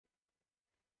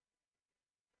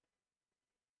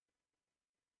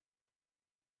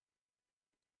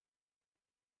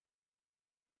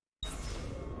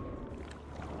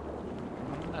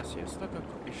Sziasztok,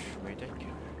 akkor ismét egy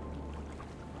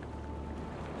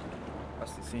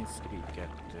Assassin's Creed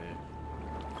 2.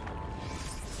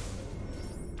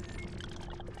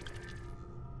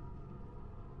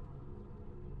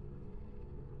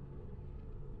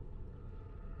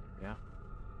 Ja.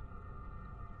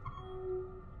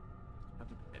 Hát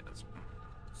ez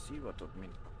szívatott,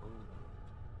 mint a hóna.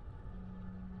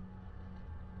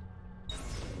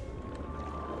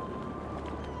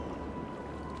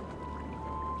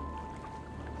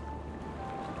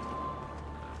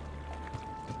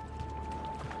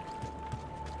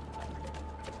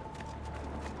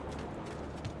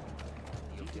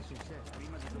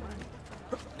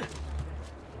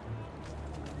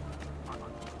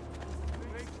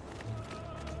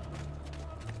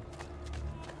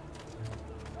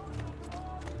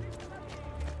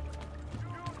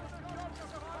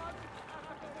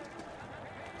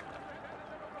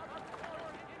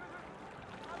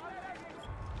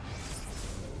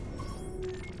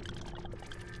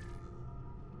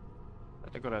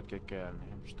 Akkor át kell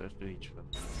kelni, most ez így van.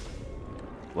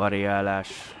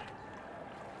 Variálás.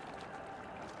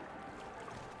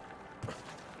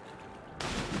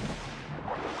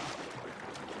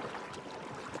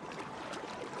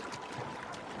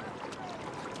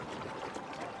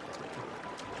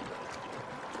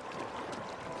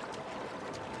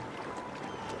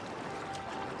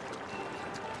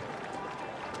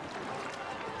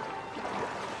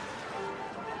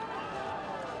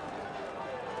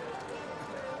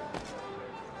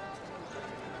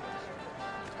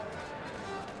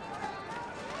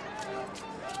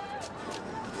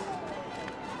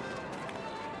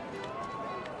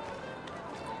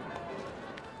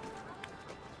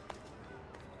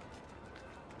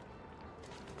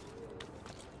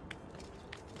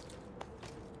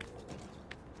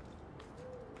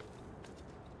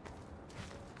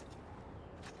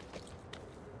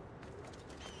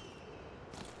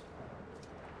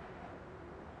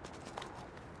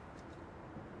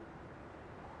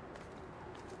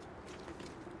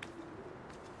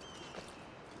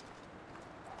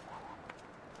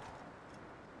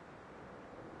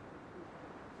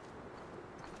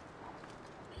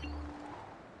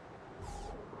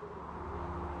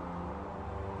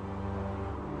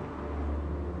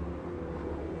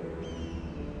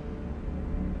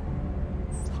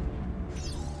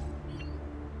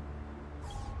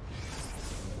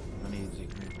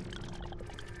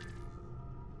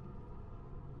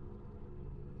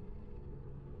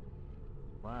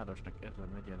 Városnak ezen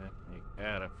megyenek, még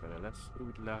errefele lesz,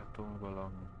 úgy látom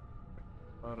valami,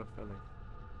 arrafele.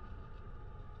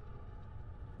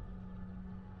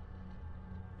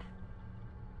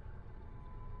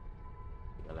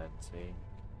 Jelencény.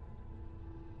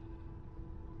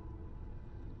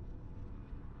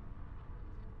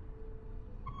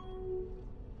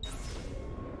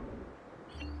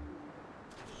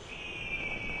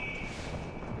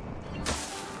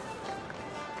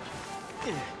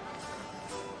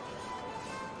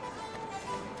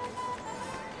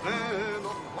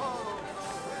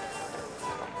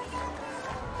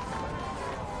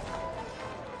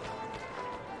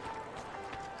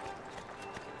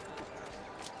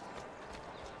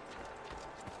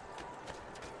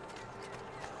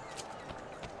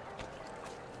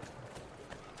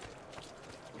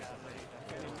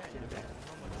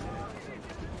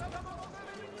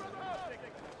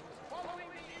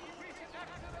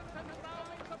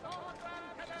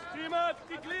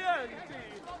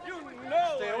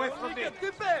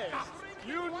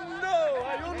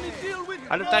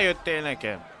 Hát te jöttél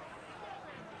nekem.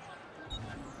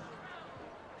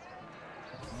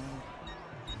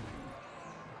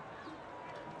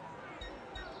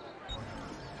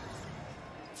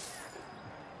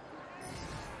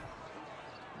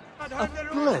 A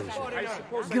pleasure.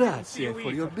 Grazie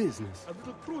for your business. A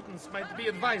little prudence might be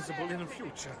advisable in the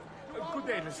future. Good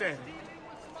day, Miss Annie.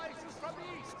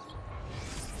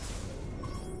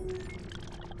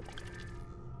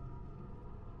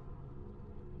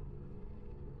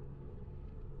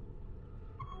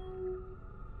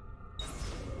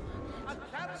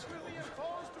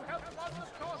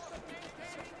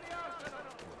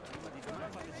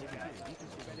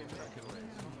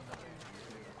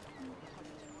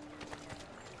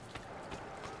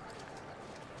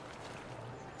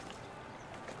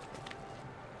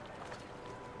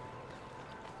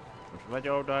 Vagy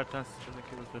oldaltán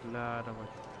neki lára, vagy...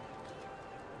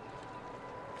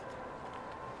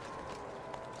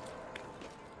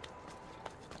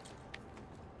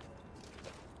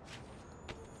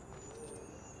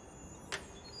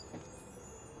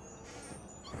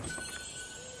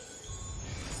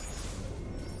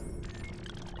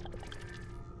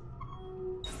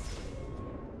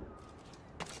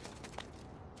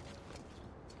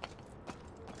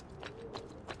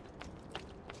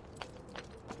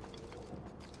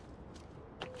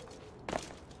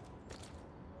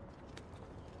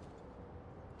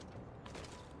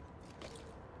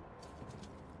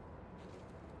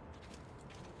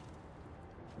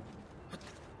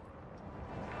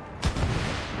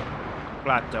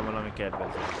 láttam valami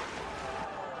kedvező.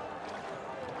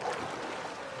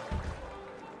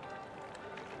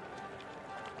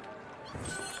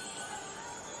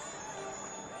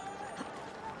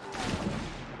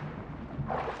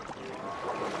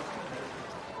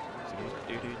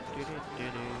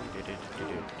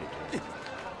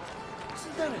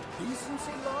 Isn't there a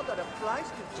decency law that applies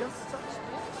to just such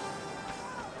things?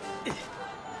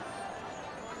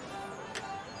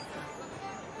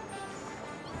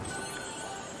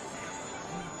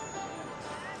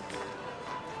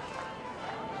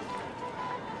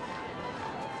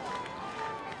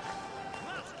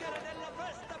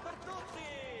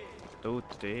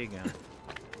 Tutti, igen.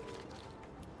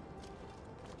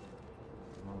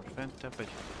 Most fentebb vagy?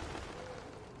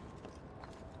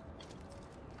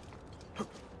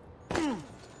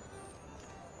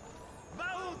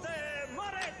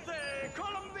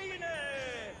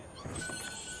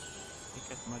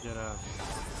 Miket magyaráz?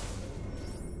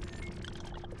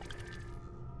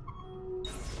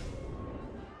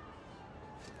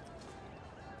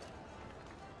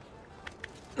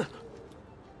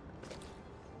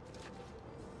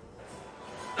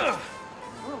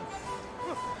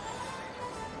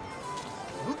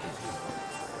 Look at him.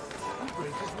 He'll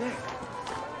break his neck.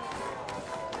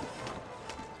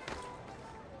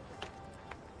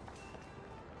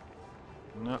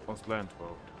 Na, az lent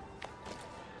volt.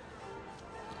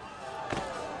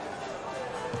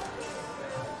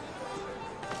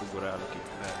 Ugorálok itt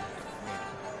fel.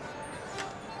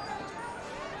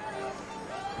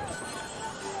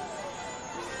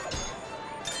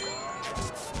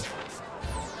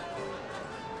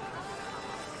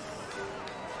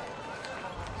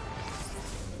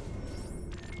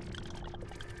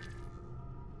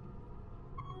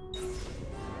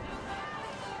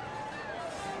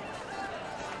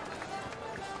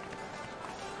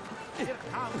 Here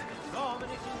comes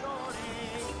Dominic Signore,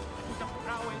 the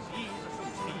prowess is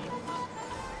supreme.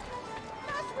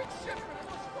 That's with Shepherd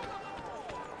was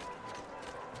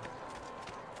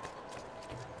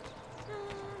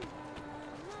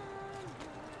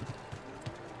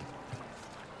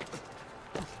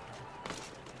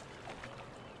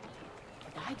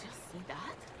Did I just see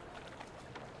that?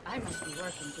 I must be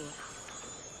working too.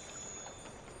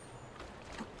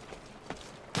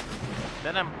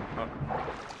 De nem a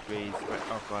vízbe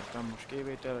akartam most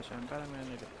kivételesen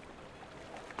belemenni, de...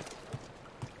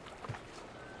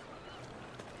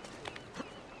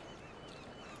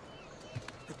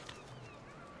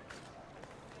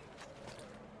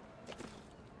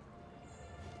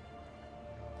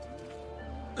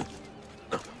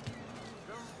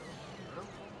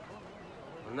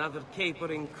 Another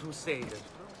capering crusader.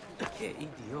 Che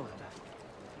idiota.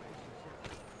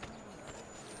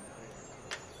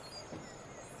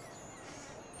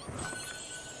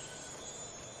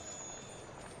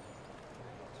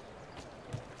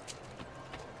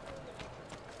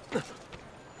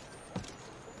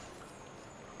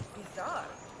 Bizarre.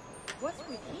 What's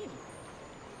with him?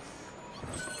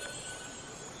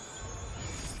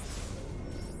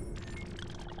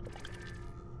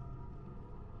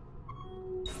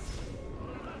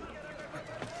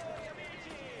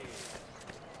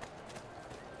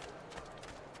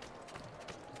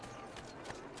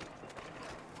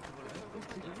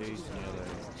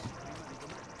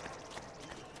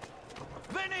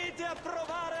 Venite a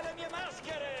provare le mie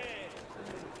maschere!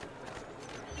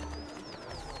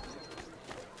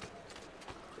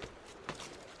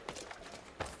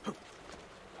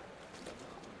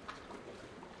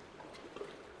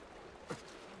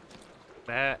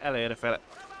 De elérre fel.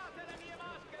 Provate le mie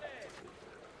maschere!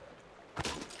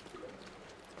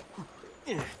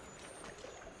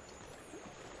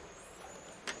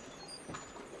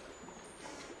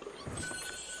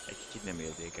 Egy kicsit nem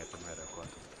érzékeltem, erre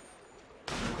akartam.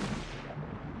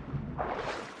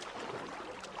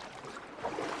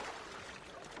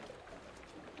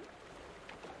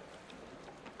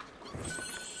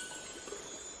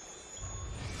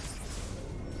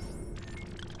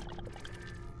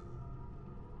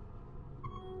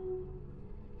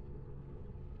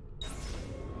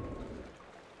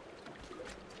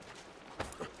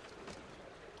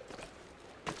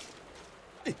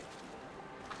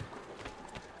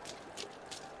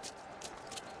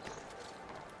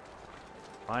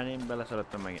 Majd én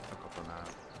beleszaladtam megint a katonába.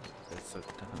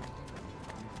 Összöttem.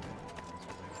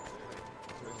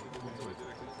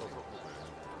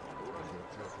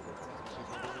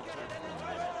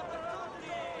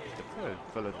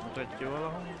 Fölött mutatja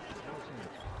valahol.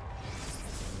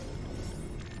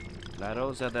 La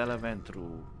Rosa della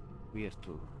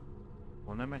Virtù.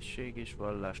 A nemesség és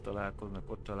vallás találkoznak,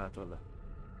 ott található le.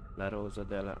 La Rosa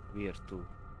della Virtù.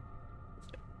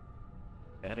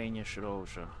 Erényes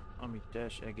rózsa, amit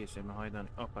teljes egészében hajdani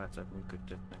apácák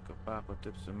működtetnek. A pápa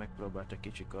többször megpróbálta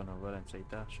kicsikarni a velencei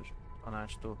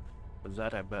tanácstól, hogy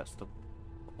zárják be ezt a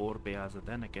Orbéházat,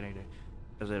 de ennek ellenére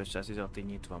 1516-ig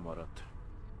nyitva maradt.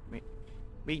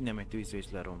 Még nem egy tűzvész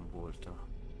lerombolta.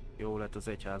 Jó lett az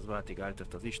egyház váltig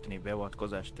állított, az isteni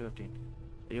beavatkozás történt.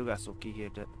 A jogászok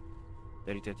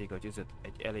kihirdették a tüzet,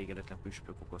 egy elégedetlen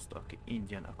püspök okozta, aki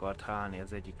ingyen akart hálni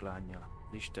az egyik lánnyal.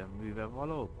 Az Isten műve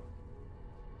valóban?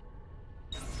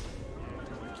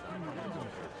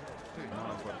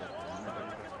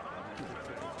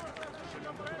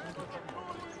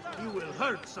 You will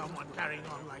hurt someone carrying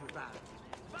on like that.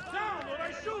 Down or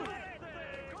I shoot!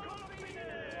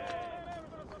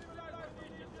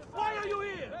 Why are you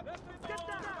here? Get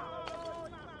down!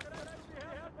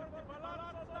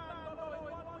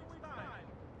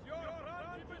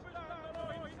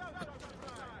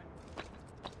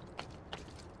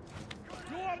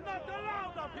 You are not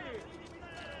allowed up here!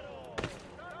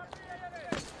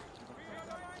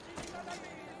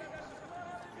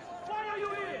 Why are you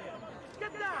here?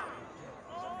 Get down!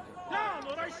 Down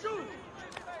or I shoot!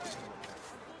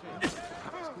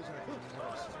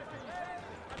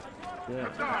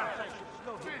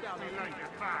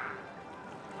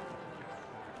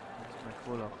 Meg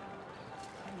hol a...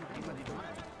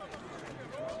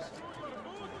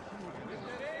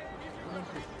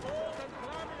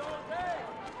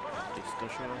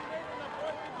 Tisztosul.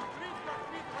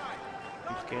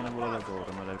 Itt kéne valahol az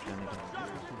óra mellett lenni.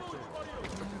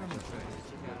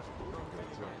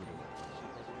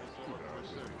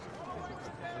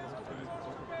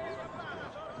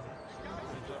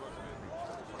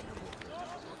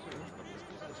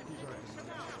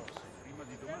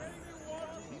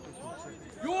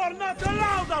 You are not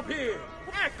allowed up here!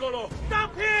 Eccolo!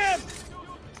 Stop him!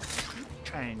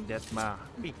 Csendet már!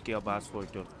 Mit kiabálsz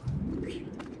folyton?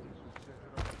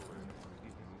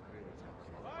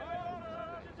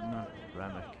 Na,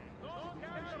 remek.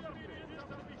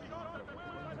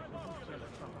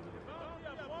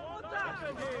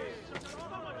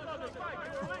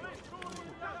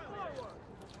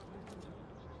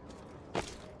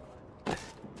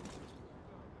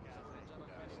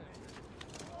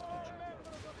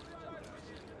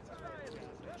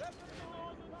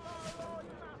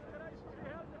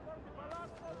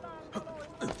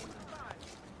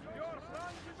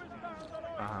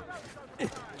 Aha.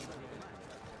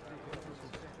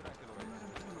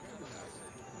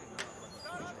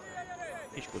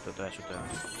 Kis kutatás után.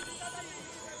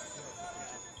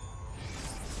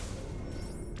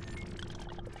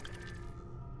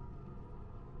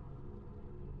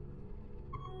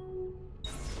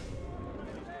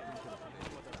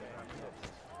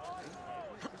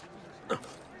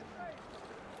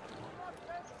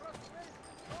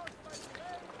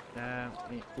 De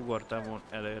én ugortam volna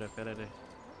előre-fele, de...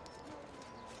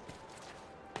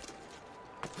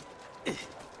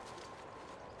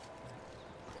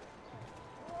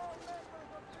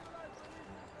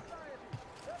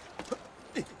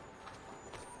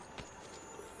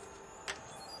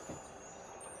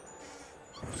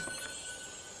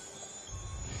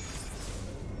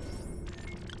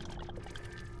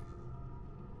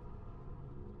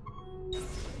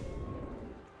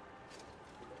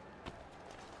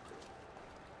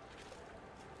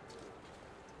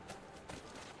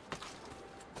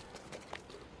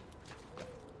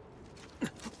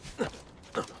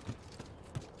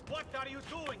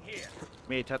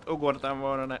 Mit? Hát ugortam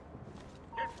volna, ne...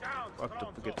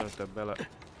 Aktot pukítottam bele.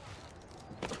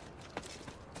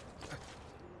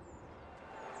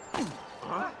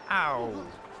 Ow!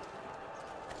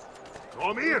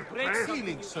 Come here, break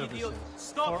healing services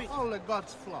for all the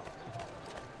gods' flock.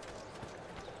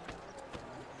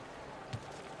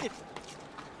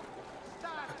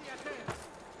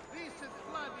 Recent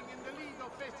flooding in the Lido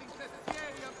facing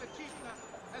Sestieri of the Chifna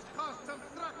has caused some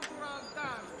structural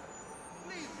damage.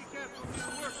 Please be careful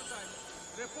near work sites.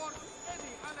 Report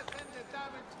any unattended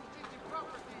damage to city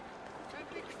property and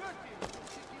be courteous to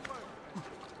city work.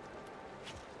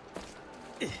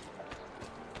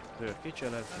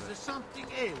 Does something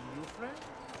ail you, friend?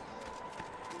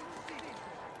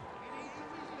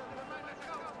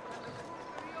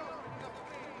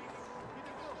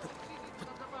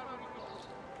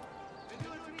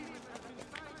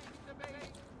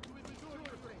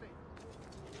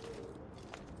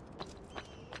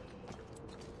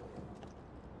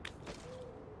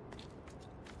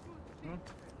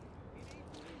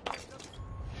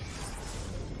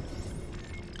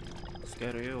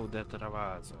 Scherzo de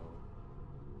Travaso.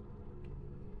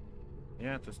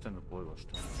 Ja, to jest ten polwoszcz.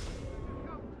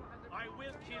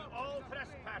 will kill all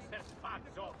trespassers,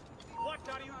 Pazzo. What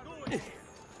are you doing?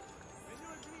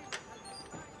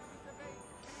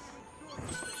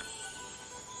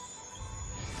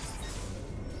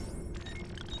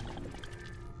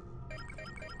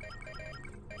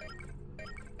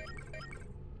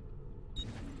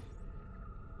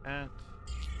 Hát,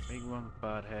 még van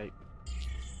pár hely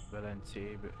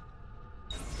Velencéből,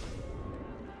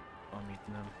 amit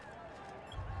nem.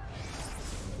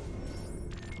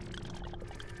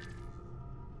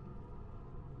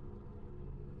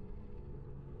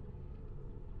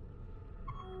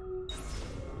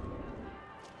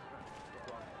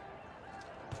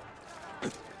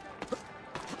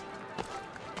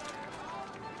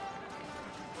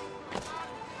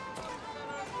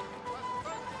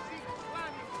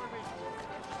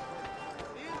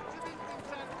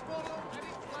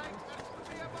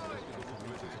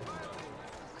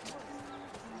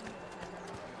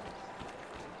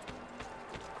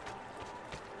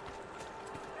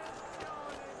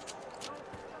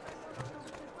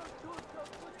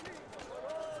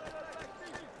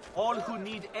 All who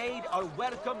need aid are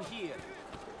welcome here.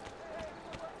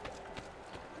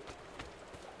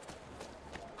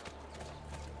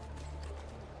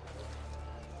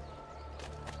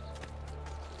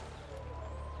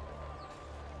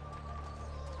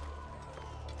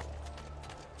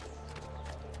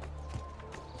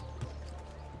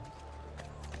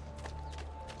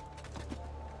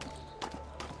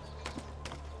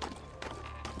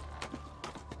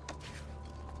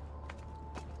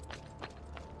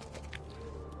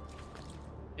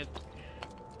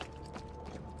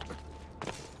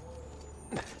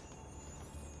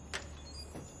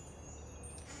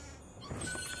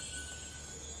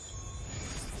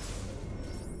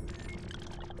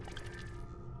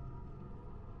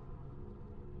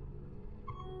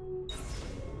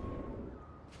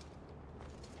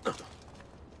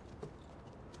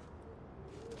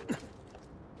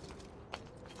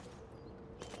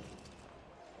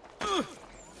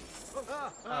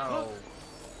 Au.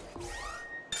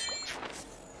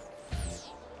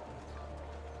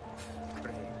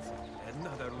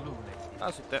 Another lunatic.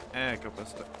 Azt hittem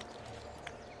elkapaszta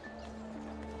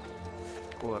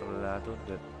korlátot,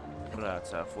 de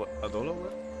rácáfol a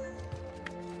dologot.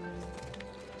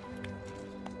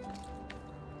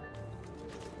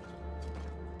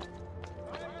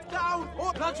 Down!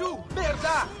 Oh, Raju!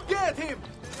 Merda! Get him!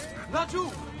 Raju!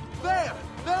 There!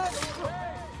 There!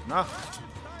 Na,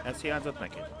 ez hiányzott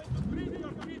neki. Bring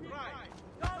your feet right.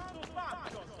 Down to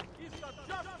Pazzo. He's got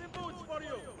just the boots for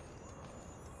you.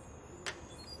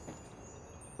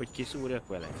 Hogy kiszúrjak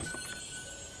vele.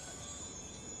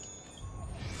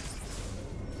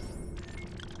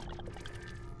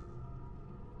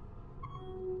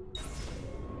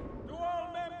 To all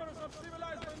members of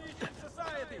civilized Venetian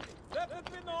society, let it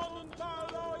be known in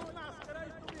Paolo in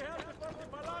masquerade to be held before the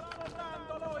Palazzo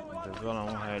Dandolo in one Ez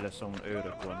valahol hely lesz, ahol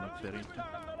őrök vannak szerintem.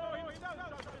 Dandolo himself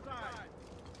shall preside.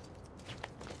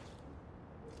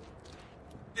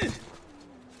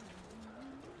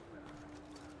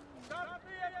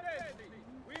 Sarti e Testi,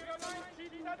 we remind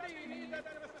cittadini that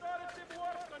the restorative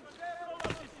work on several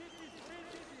of the city's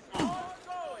streets is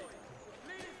ongoing.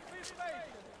 Please be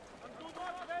patient and do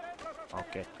not let A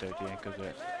kettőt ilyen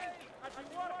közel. at the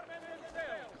workmen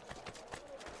themselves.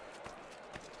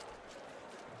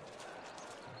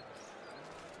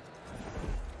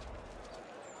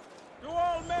 To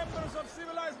all members of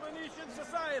civilized Venetian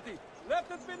society, let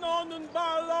it be known in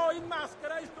ballo in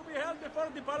masquerade to be held before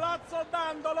the Palazzo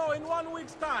Dandolo in 1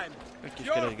 week's time. Egy kis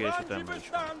Your keresgélés után Frangibus is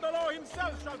van. Dandolo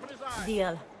himself shall preside.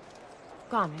 Deal.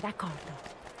 Come, d'accordo.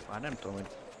 Már nem tudom, hogy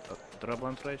a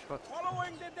Trabantra is hat.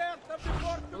 Following the death of the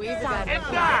We've Portuguese got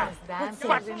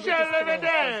dancers in the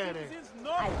this is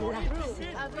not I for love the to city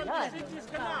see of the blood. city's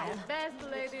canal. best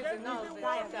ladies in all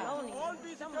the All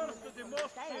visitors to the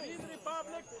most serene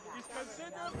republic is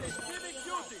considered a civic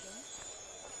duty.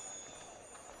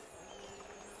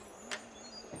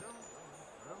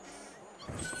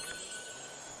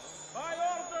 By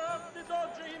order of the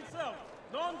Doge himself,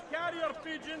 non-carrier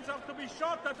pigeons are to be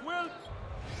shot at will.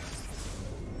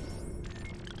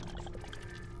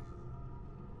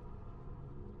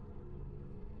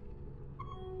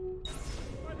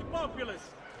 By the populace.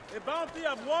 A bounty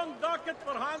of 1 ducat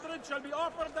per 100 shall be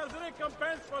offered as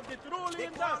recompense for the truly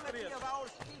industrious. of our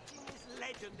speaking is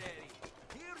legendary.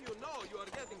 Here you know you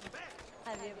are getting back.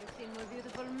 Have you ever seen more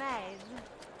beautiful maids?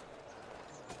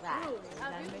 Right,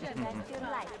 I'm going to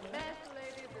like me. best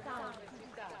ladies in all the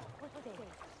città. What's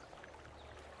this?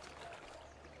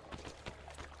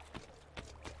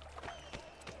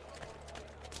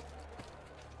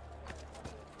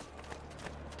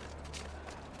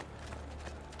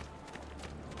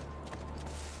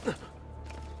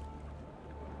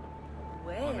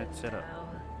 Szerep.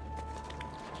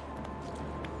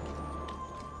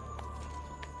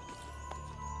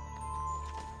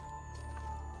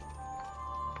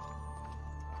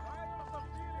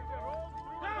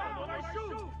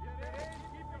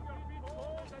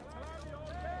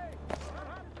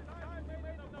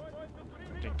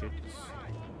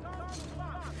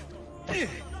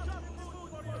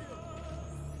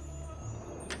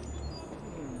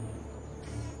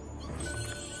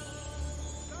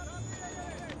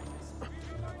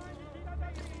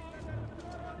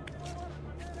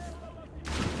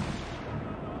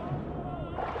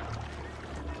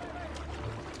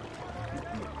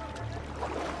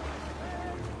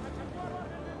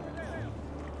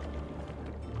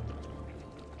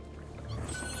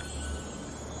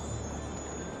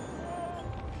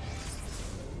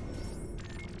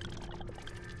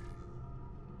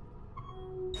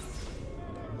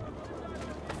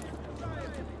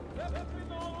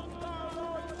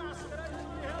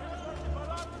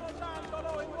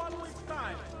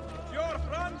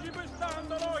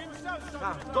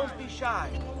 Now, don't be shy.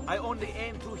 I only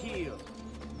aim to heal.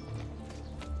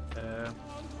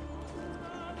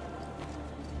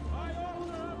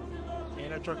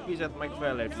 Én csak vizet meg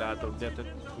fellejt látok, de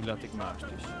illatik mást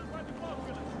is.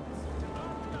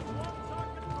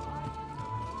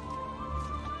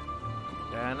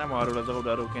 De nem arról az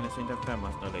oldalról kéne szerintem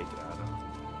felmászni a létrára.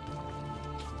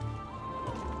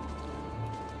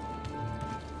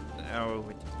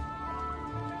 Ahogy.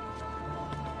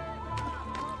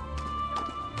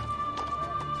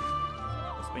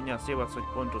 Azt mindjárt szévasz, hogy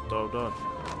pont ott oldalt.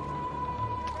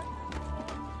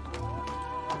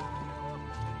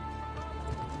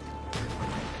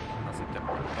 Azt hittem,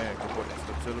 elkapod ezt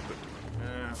a cölöpöt.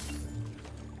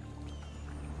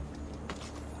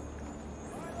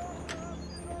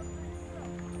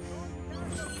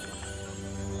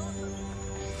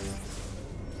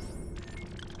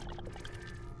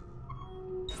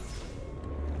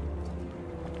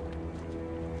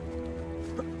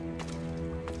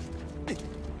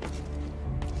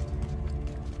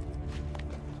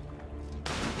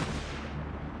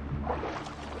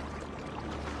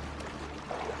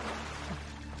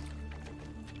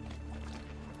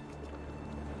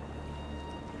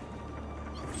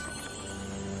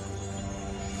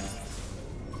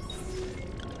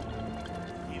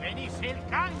 Venisse il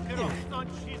cancro, non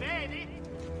ci vedi?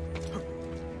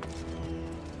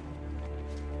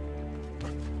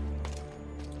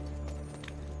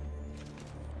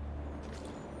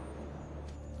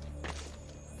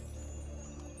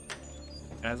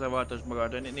 Ezzel változd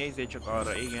magad, de nézzél csak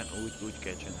arra, igen, úgy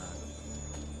kell csinálni.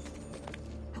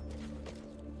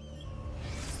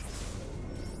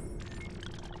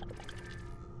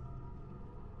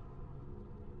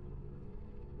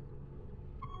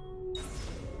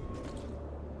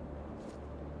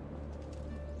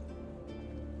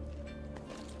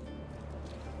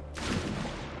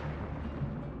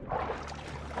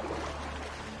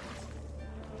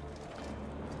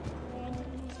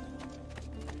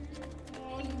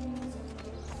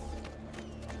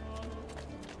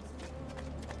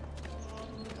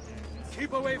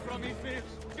 Keep away from me, fish!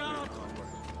 God!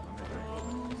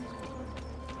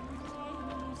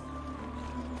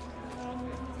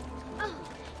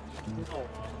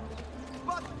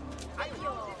 But I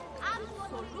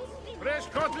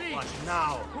Prescotli! What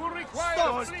now? Who requires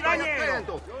Stop, sleep?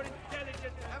 straniero!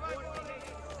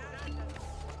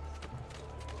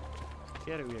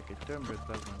 Kerüljek egy tömböt,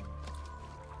 bezmen.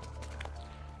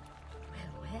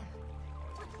 Well, what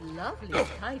lovely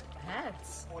tight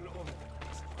pants.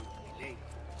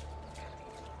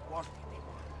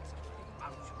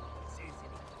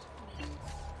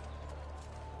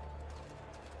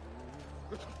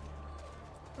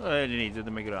 Nézed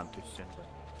meg ránt össze.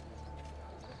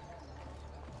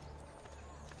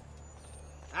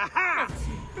 Aha!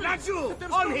 Laggiù!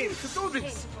 On him to do this!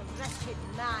 Shameful, wretched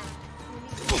man. You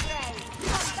need to pray.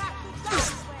 Come back to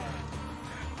God's way.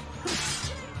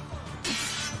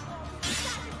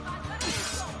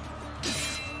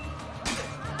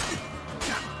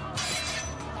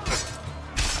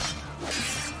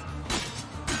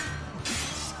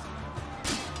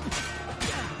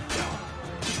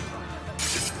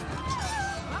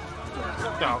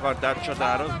 Te akartál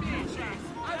csatározni?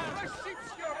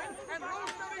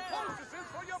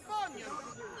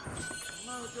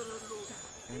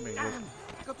 Én még Damn!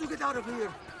 Got to get out of here!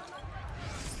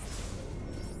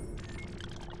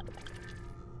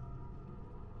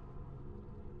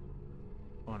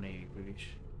 Anélkül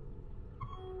is.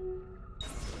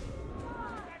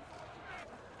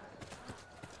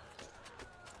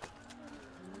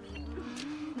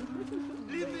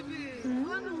 Leave me be!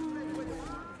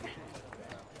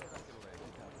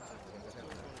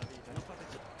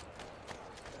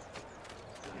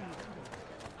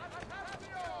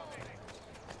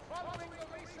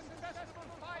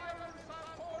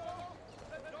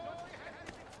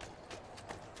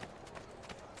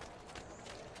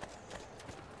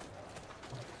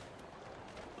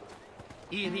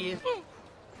 Idiot.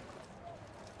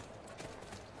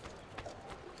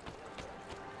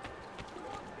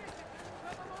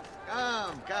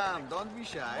 Come, don't be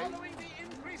shy. Following the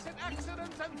increase in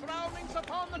accidents and drownings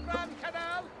upon the Grand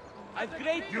Canal, A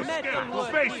great You metal scared the work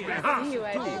spaceman, here. huh? You,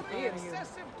 I all did the hear you.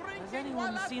 excessive drinking Has anyone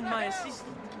while at seen the my helm.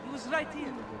 assistant? He was right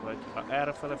here. Vagy ha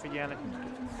errefele figyelnek,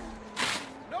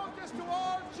 Notice to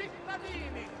all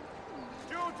cittadini.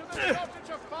 Due to the shortage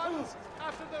of funds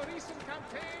after the recent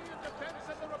campaign in defense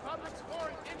of the Republic's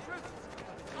foreign interests,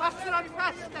 Faster and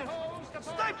faster!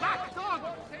 stay back, dog!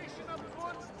 Importation of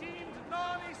goods deemed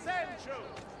non-essential.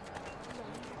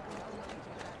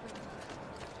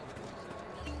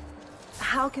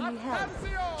 How can we help?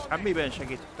 Attenzione! hát miben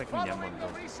segítettek, mindjárt Following the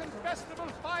mondom. recent festival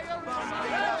fire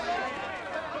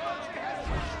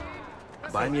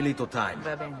Buy me a little time.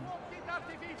 Va bene.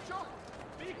 d'artificio,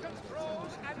 be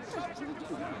controlled and subject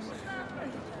to full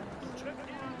standards.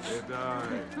 E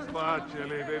dai,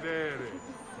 facceli vedere.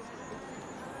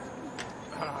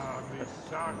 Ah, mi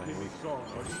sa che mi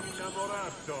sono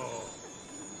innamorato.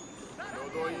 Lo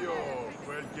do io,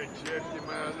 quel che cerchi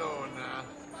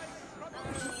Madonna.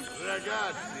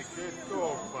 Ragazzi, che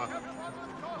toppa.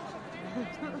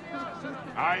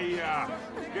 Aia,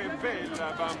 che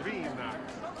bella bambina.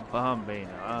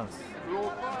 Bambina, az.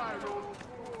 Lo fai, lo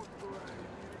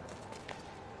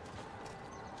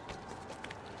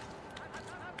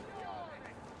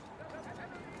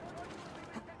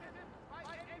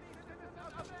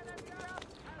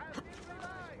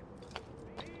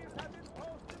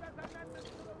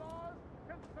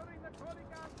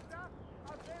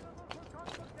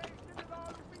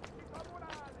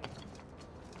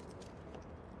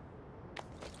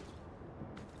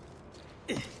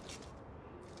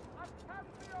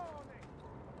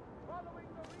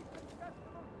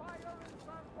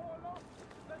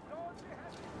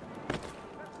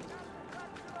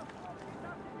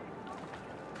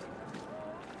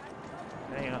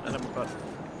Nem akar.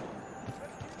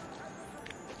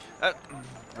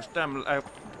 Most nem...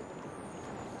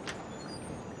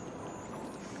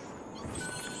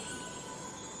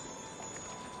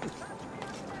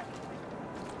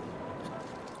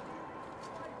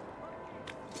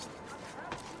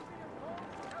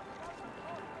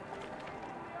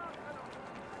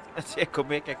 Ez akkor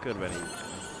még kell körbenézni.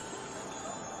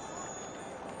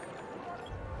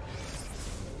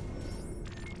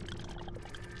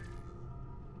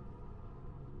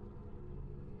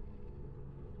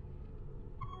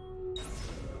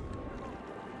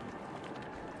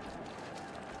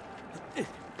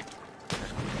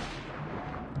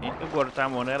 Én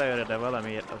ugortam volna előre, de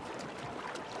valamiért az...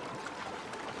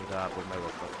 Igazából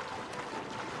megakadt.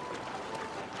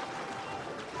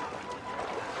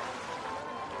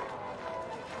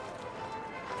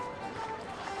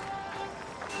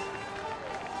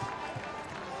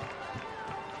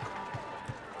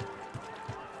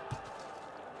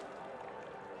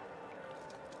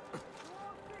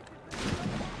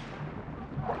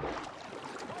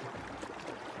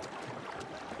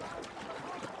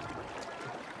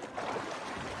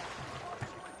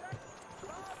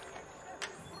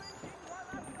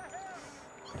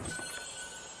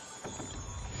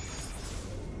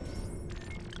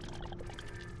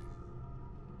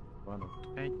 Van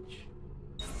ott egy.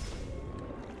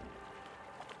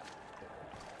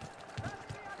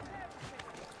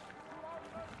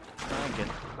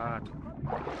 Engedd hát.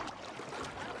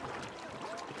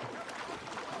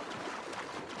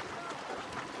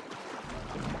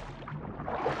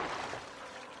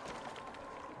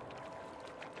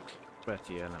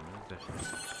 Peti elem, de...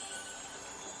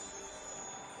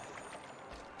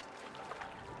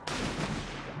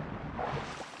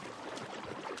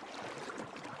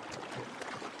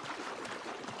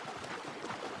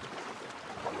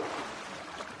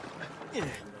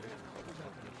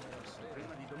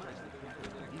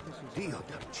 Dio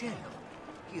del cielo!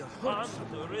 He hurts.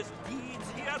 Wondrous deeds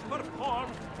he has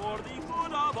performed for the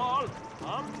good of all.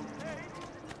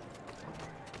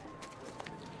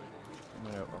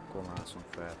 Na jó, akkor mászunk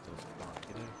fel, az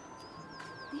valakire.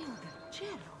 Dio del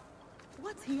cielo!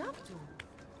 What's he up to?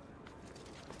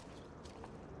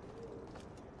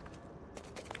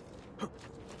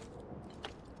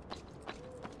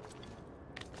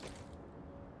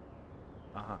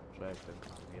 Aha, sejtem,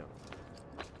 jó.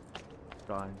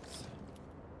 Franc.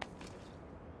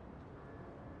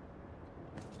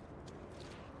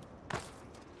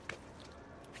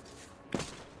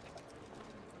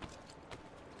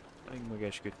 Még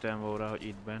megesküdtem volna, hogy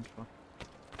itt bent van.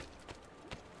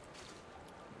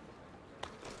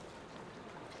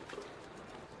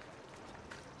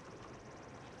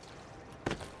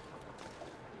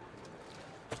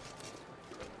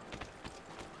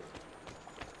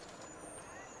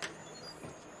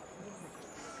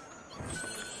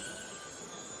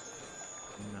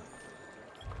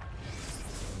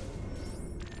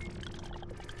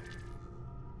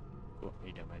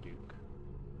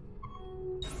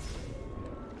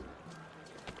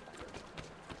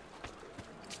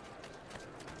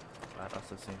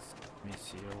 Assassin's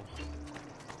misszió.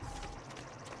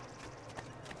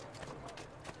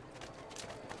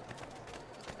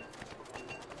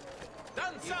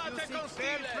 If you seek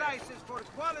fair prices for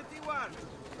quality work,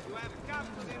 you have come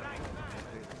to the right man.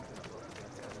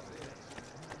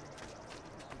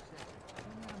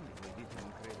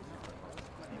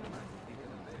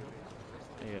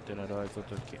 Értél a rajzot,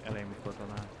 hogy ki elején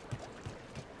katonát.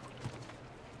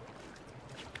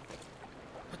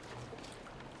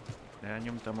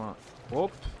 Elnyomtam a...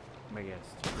 Hopp! Meg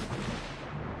ezt.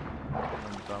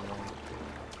 Nyomtam volna.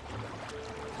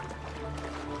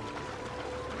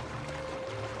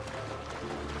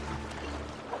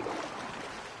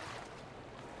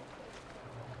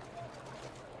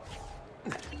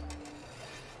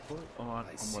 Hol van a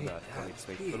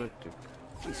madárkalica itt fölöttük?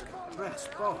 He's got brass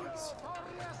balls.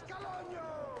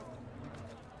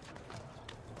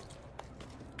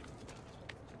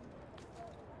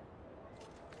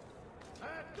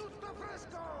 È tutto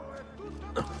fresco, è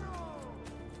tutto buono!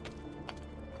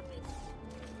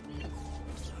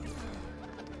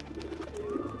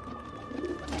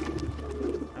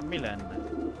 Hát mi lenne?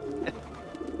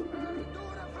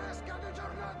 Verdura fresca di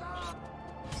giornata!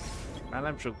 Már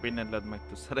nem sok mindent meg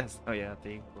tudsz szerezni a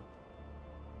játékból.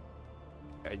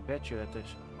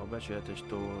 A becsületes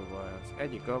tolvaj az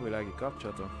egyik alvilági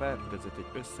kapcsolaton felfedezett egy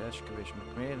összeesküvés,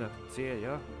 melynek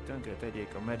célja, hogy tönkre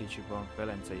tegyék a Medici Bank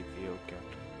velencei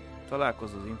fiókját.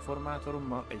 Találkozz az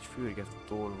informátorommal egy fürgető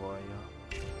tolvajjal.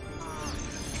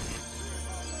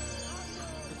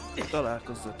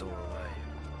 Találkozz a tolvajjal.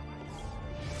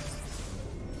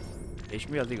 És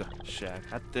mi az igazság?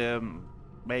 Hát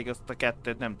még azt a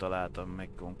kettőt nem találtam meg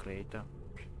konkrétan.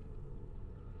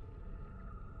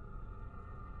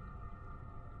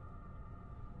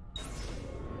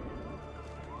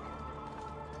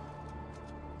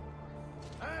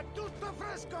 È tutto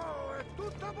fresco, è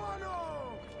tutto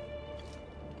buono!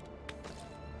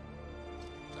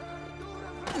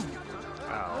 Verdura fresca di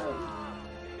giornata!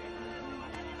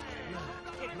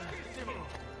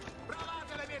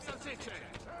 Provate le mie salsicce!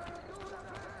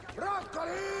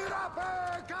 Broccoli,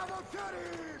 rape,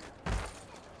 cavolfiori!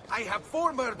 I have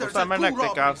 4 murders Aztán and már 2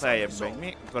 nektek áll robberies. feljebb még,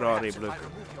 mi? Akkor arrébb lök.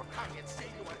 Remove your tongue and say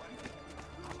you are...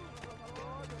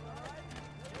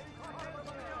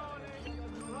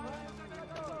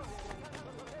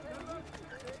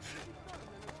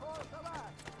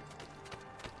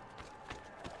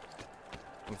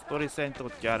 A sztori szerint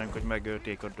ott járunk, hogy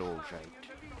megölték a dózsait.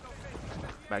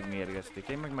 Megmérgezték,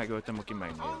 én meg megöltem, aki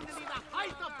megmérgezték.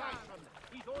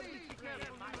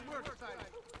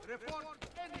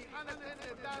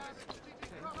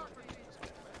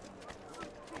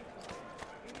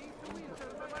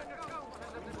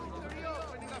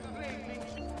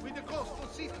 With the coastal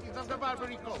cities of the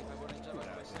Barbary Coast.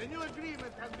 The new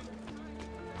agreement has been...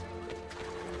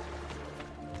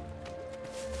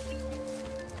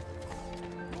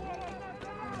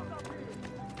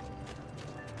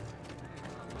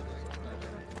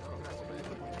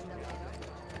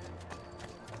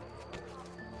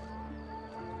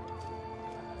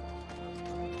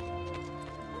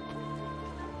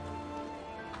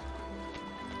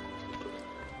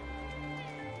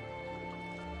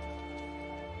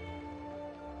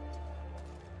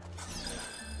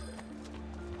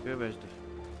 Kövesd.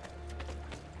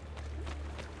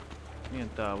 Milyen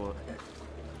távol?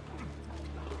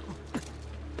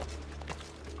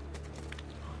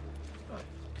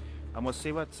 Most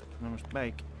szivatsz? Na most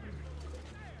melyik?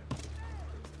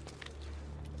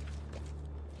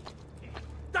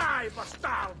 Dai,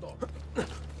 bastardo!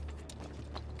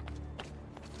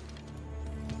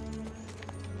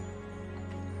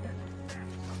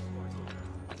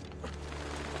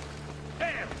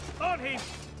 There! On him!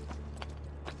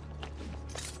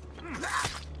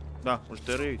 Na, most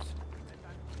örülsz?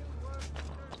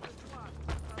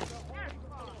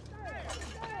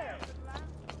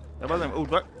 De az nem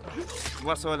úgy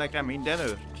vaszol nekem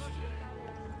mindenőt?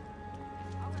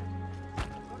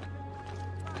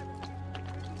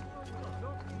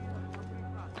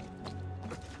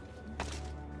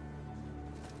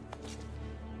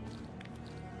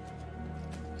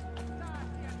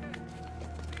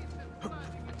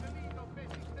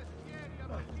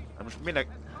 De most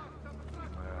minek?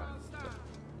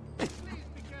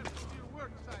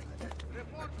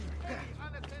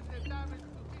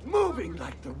 Moving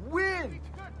like the wind!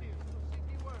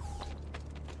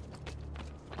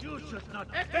 You should not...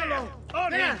 Eccolo!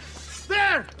 On him!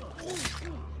 There!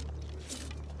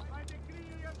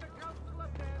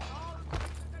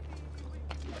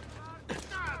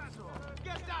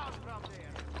 Get down from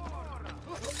there!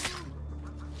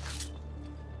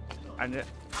 And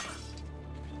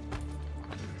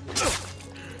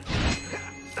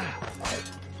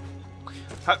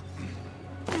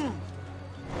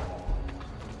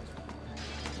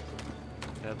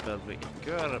Ebből egy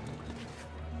kör.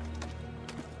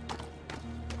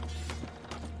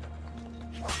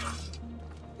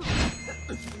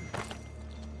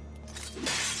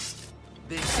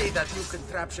 They say that new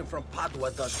contraption from Padua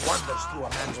does wonders through a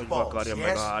man's balls, yes?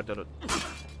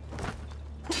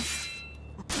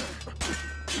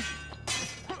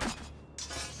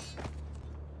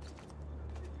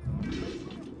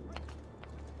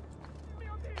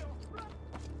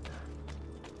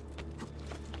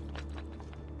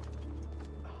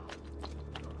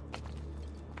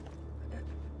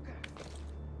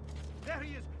 There he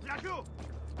is! Lagou!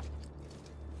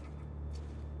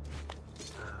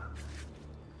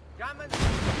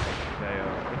 De jó.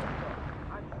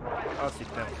 Azt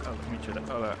hittem, az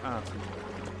micsoda, alá, át.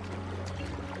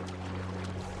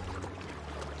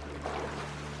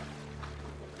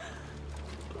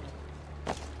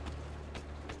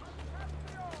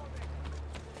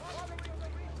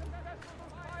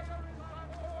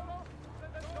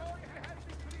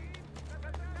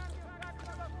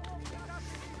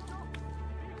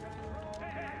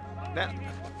 De...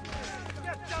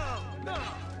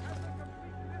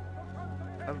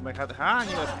 Ez meg hát hány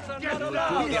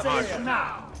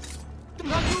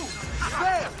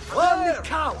Only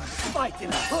cowards fight in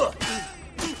a hood.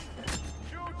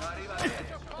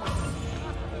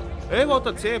 Ő volt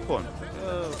a célpont.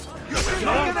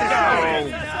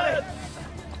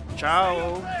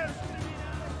 Ciao.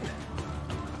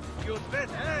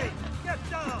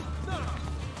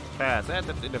 Persze,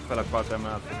 hát ide fel akart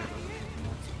emelni.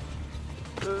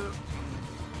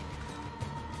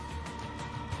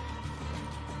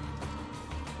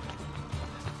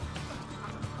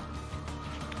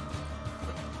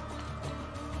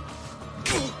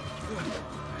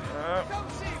 Come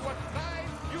see what time,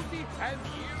 beauty, and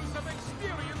years of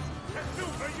experience can do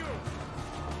for you!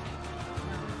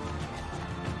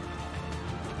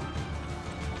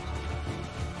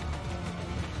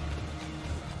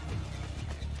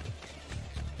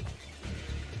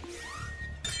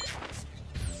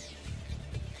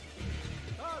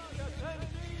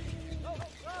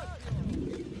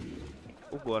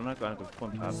 Ugornak, amikor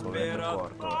pont hátul lenni a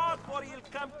parkol. For il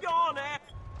campione!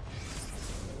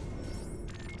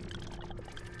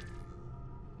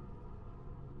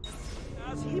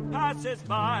 As he passes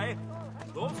by,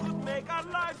 those who make our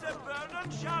lives a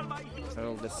burden shall by his...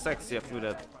 Jó, de szexi a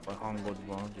füled a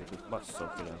hangodban, úgyhogy bassza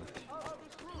a fülemet.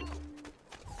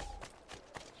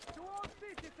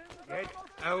 Get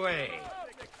away!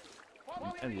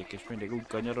 Egyik és mindig úgy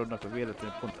kanyarodnak, hogy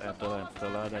véletlenül pont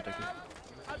eltalálnátok is.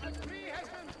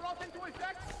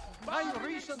 My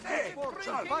recent efforts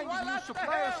in finding new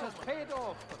suppliers has paid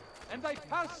off, and I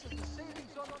pass the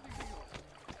savings on the wheel.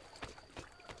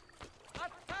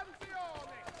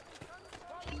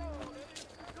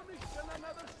 Commission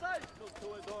another cycle to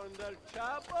adorn their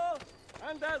chapel,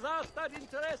 and as asked that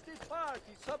interested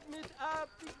party submit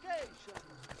application,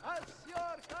 as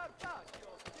your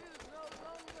Carpaccio is no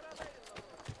longer available.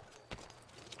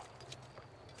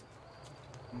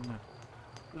 Na.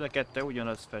 De kettő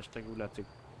ugyanaz festek, úgy látszik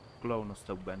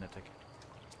klónoztak benneteket.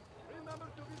 Remember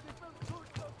to visit the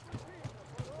church of Christina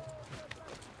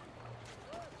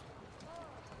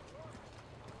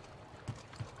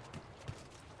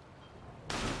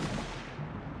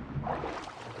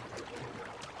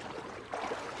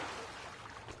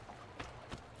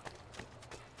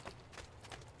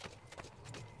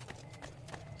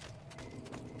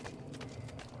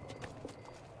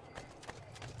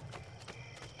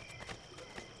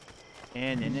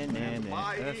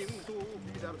Ne.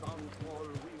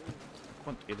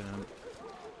 Pont ide nem.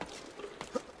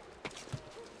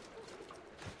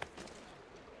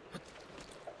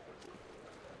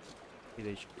 Ide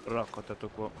is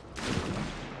rakhatatok a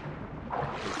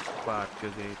pár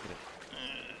közétre.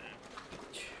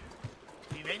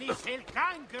 Si venisse il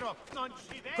cancro, non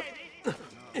si vede?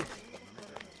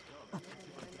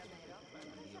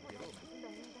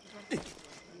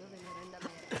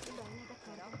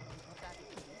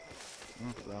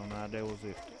 Leonardo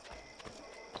Ozzy.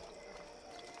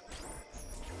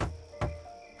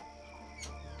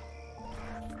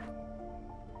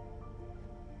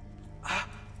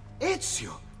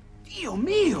 Ezio! Dio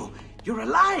mio! You're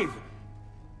alive!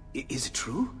 Is it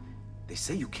true? They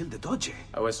say you killed the Doge.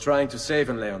 I was trying to save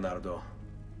him, Leonardo.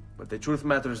 But the truth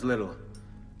matters little.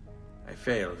 I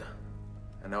failed.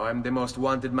 And now I'm the most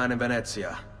wanted man in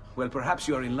Venezia. Well, perhaps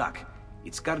you are in luck.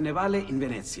 It's Carnevale in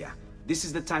Venezia. This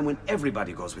is the time when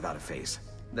everybody goes without a face.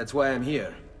 That's why I'm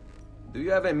here. Do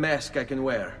you have a mask I can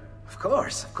wear? Of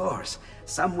course.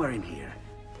 Somewhere in here.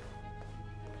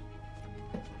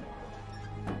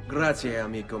 Grazie,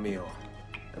 amico mio.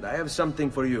 And I have something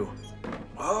for you.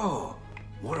 Oh,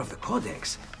 more of the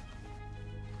codex.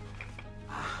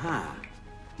 Aha.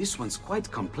 This one's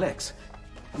quite complex.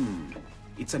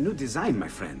 It's a new design, my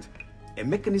friend. A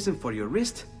mechanism for your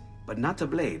wrist, but not a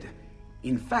blade.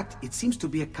 In fact, it seems to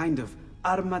be a kind of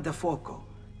arma da fuoco,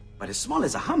 but as small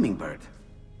as a hummingbird.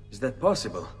 Is that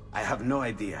possible? I have no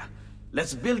idea.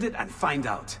 Let's build it and find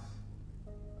out.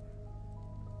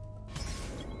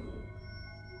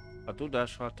 A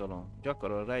tudás hatalom.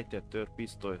 Gyakorol rejtett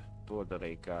törpisztoly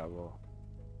toldalékával.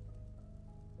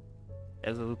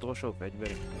 Ez az utolsó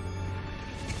fegyver.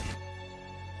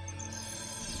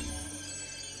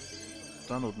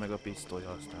 Tanuld meg a pisztoly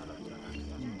használatát.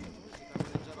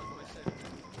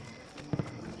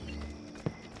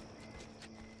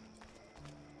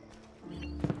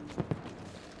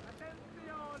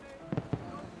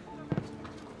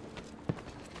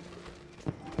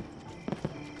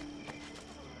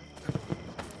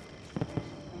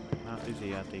 Hát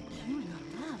játék.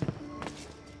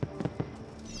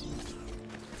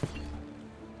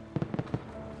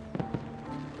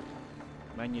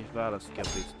 Menj és válasz ki a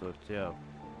pisztolyt, ja.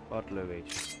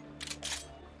 Partlövés.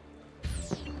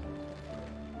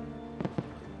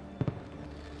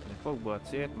 Fogd be a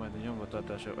célt, majd a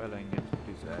nyomvatartása elenged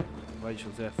tüzelj, vagyis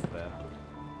az F-fel.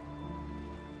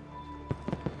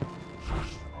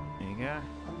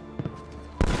 Igen.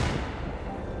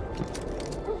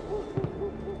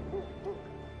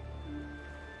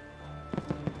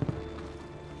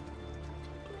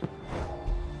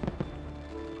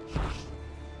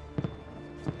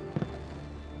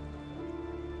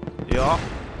 Ja.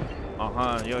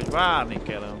 Aha, ja, hogy várni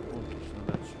kell, pontosan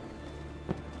lesz.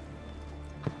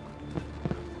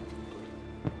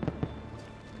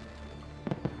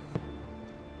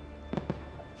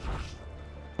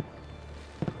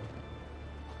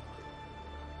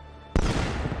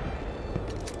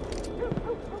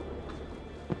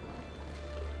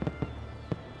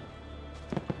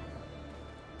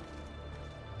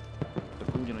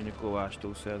 Ugyanannyi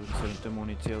kovástól szerzünk, szerintem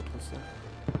muníciót hozzá.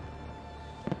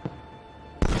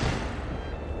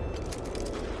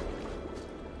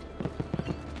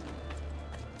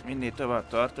 Minél tovább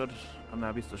tartod,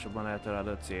 annál biztosabban eltalálod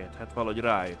a célt. Hát valahogy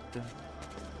rájöttem.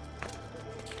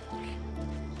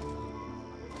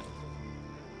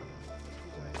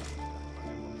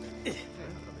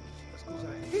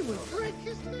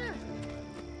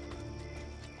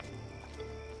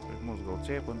 Mozgó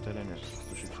célpont ellenőr,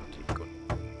 biztosíthatékony.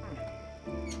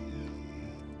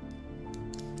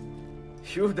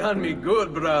 You've done me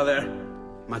good, brother.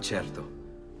 Ma certo.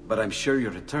 But I'm sure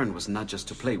your return was not just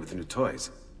to play with new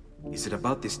toys. Is it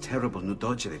about this terrible new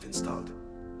dodge they've installed?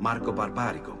 Marco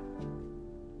Barbarigo?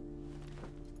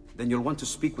 Then you'll want to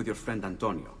speak with your friend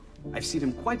Antonio. I've seen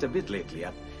him quite a bit lately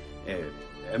at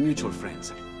a mutual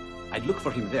friend's. I'd look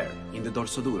for him there, in the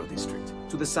Dorsoduro district,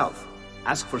 to the south.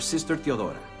 Ask for Sister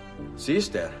Teodora.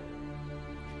 Sister?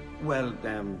 Well,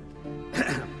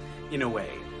 in a way,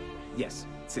 yes,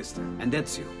 sister. And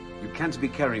Ezio, you can't be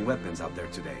carrying weapons out there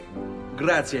today.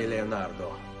 Grazie,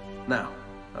 Leonardo. Now,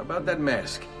 about that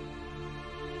mask.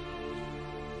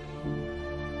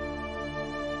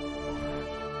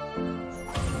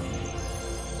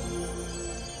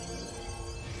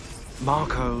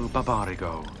 Marco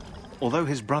Barbarigo. Although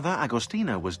his brother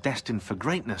Agostino was destined for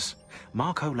greatness,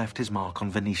 Marco left his mark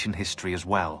on Venetian history as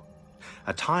well.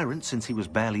 A tyrant since he was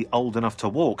barely old enough to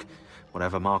walk,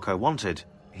 whatever Marco wanted,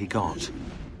 he got.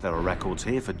 There are records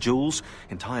here for jewels,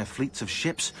 entire fleets of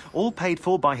ships, all paid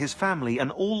for by his family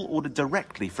and all ordered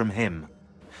directly from him.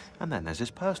 And then there's his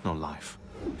personal life.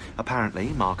 Apparently,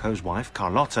 Marco's wife,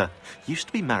 Carlotta, used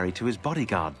to be married to his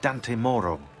bodyguard, Dante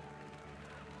Moro.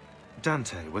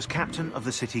 Dante was captain of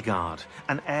the city guard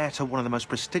and heir to one of the most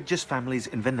prestigious families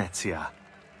in Venezia.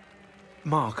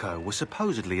 Marco was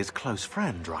supposedly his close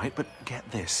friend, right? But get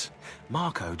this,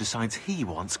 Marco decides he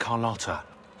wants Carlotta.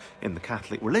 In the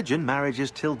Catholic religion, marriage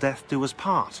is till death do us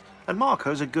part, and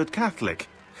Marco's a good Catholic.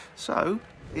 So,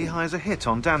 he hires a hit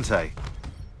on Dante.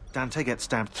 Dante gets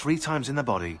stabbed 3 times in the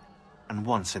body and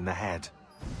once in the head.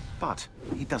 But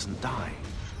he doesn't die.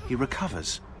 He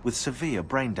recovers with severe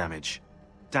brain damage.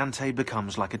 Dante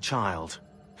becomes like a child.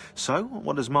 So,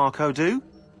 what does Marco do?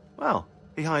 Well,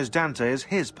 he hires Dante as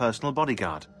his personal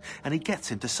bodyguard, and he gets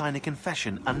him to sign a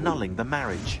confession annulling the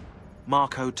marriage.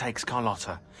 Marco takes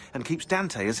Carlotta and keeps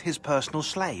Dante as his personal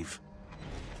slave.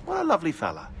 What a lovely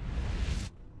fella.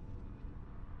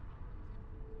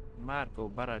 Marco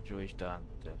Barbarigo és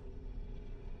Dante.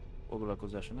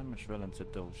 Foglalkozása Nemes Velence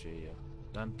Dózséja.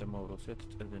 Dante Mauro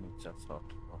született 1460.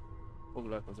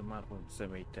 Foglalkozó Marco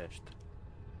személyi test.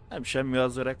 Nem semmi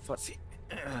az öreg faszi.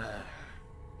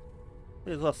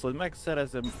 Ez az, hogy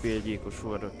megszerezem, félgyilkos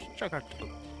volna. Csak a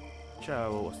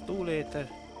csávó az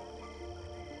túléte.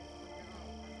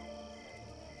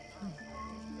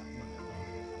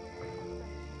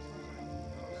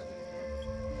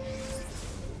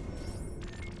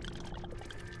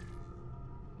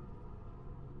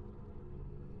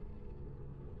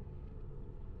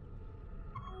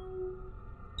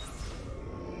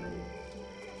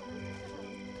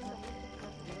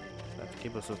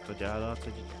 Kibaszott, hogy állat,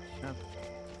 hogy hát...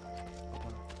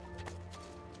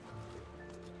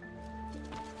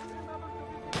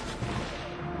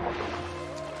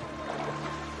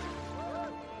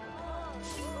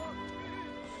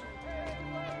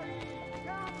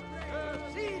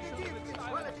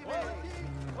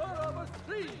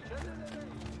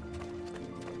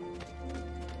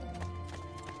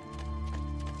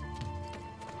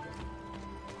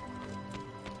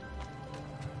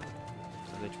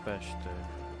 Ez egy festő.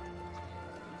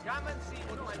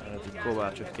 Ez egy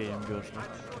kovácsot kérjem gyorsnak.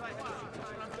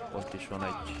 Ott is van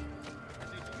egy...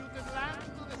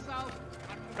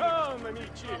 Come,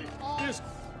 amici!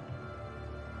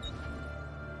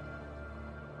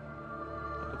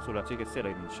 Ott látszik, ez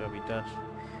tényleg nincs javítás.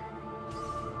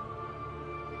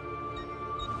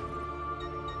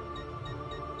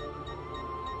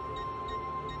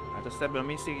 Hát ezt ebben a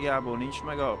missziójából nincs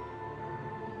meg a...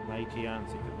 Melyik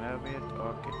hiányzik? A melvért?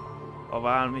 Okay. A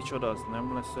vál micsoda, az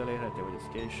nem lesz elérhető, vagy ez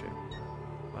később?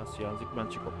 Az hiányzik, benne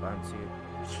csak a páncél.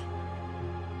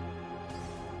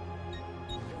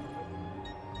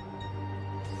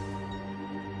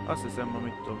 Azt hiszem,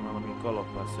 amit tudom, valami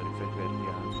kalapászszerű fegyver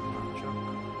hiányzik már csak.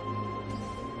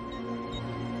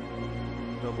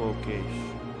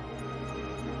 Dobókés.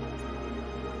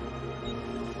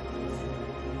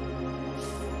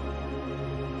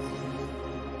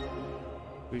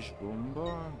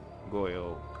 Füstbomba,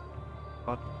 golyók.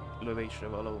 6 lövésre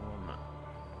való van.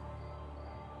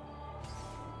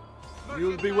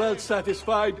 You'll be well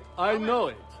satisfied, I know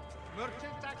it.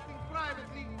 Merchants acting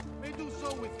privately may do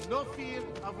so with no fear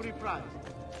of reprisal.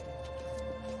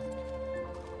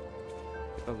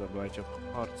 Az a baj, csak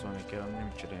harcolni kell,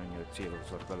 nem cserélni, hogy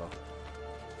célozzak bele.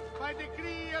 By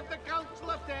decree of the Council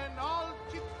of Ten, all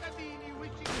cittadini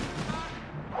wishing to start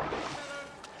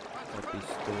A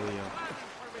pisztolya.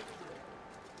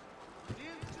 the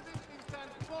incident in San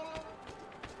Polo.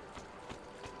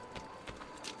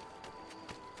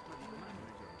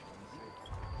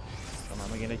 Már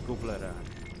megint egy kublerál.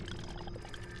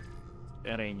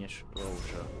 Erényes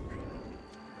rózsa.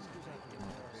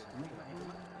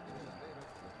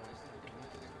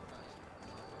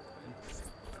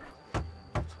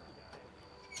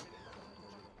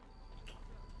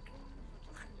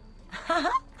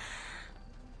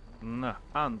 Na,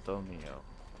 Antonio.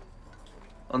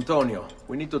 Antonio,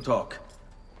 we need to talk.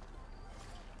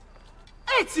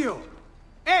 Ezio!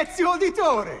 Ezio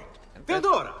Auditore!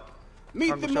 Theodora!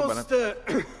 Meet the most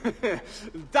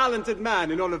talented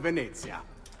man in all of Venezia.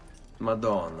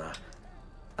 Madonna.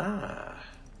 Ah,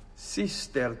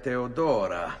 Sister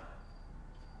Theodora.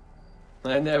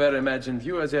 I never imagined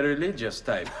you as a religious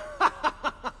type.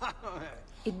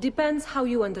 It depends how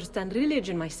you understand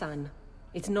religion, my son.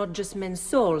 It's not just men's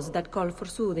souls that call for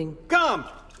soothing. Come,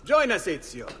 join us,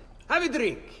 Ezio. Have a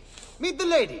drink. Meet the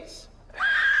ladies.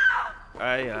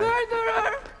 Aye, aye.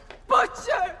 Murderer!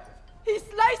 Butcher! He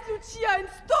sliced Lucia and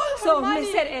stole her So, money!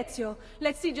 Messer Ezio,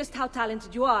 let's see just how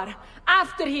talented you are.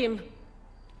 After him!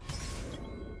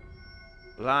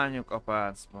 Lányok a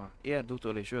páncba. Érd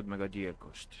utol és öld meg a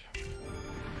gyilkost.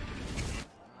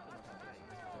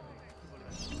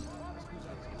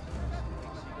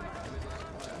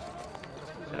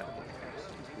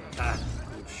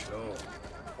 Good show.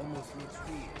 Almost looks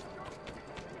real.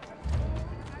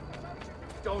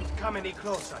 Don't come any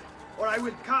closer, or I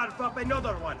will carve up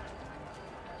another one.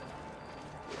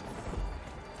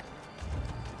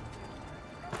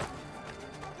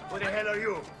 Who the hell are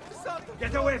you?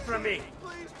 Get away from me!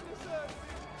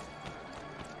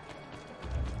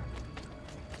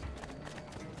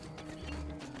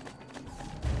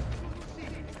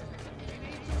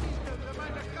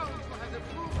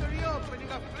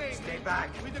 Stay back,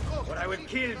 or I will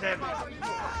kill them.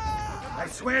 I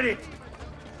swear it.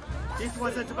 This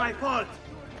wasn't my fault.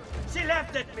 She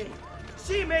laughed at me.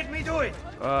 She made me do it.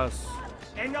 Az.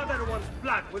 Another one's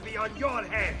blood will be on your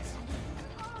hands.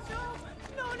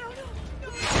 No, no, no, no!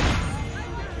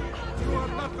 You are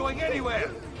not going anywhere.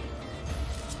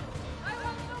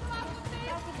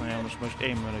 Na ja, most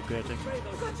én menekültek.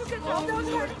 Don't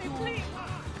hurt me, please!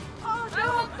 Oh, no,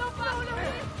 no, no, no,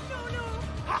 no, no!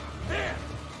 There!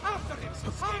 After him!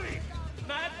 Hurry!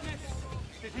 Madness!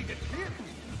 Did he get clear?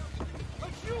 But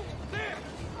you! There!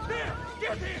 There!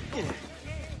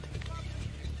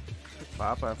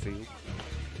 Pápa, fiúk.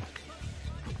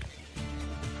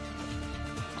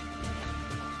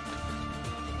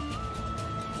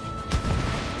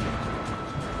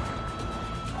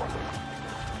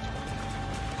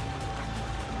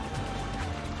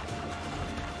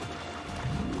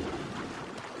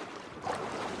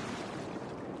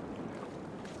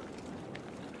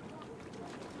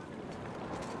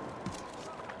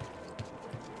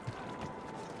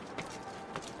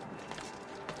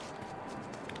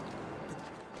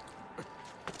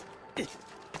 You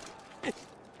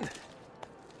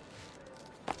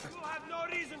have no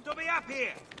reason to be up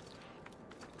here!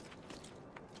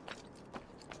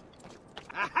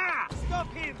 Aha!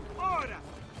 Stop him! Ora!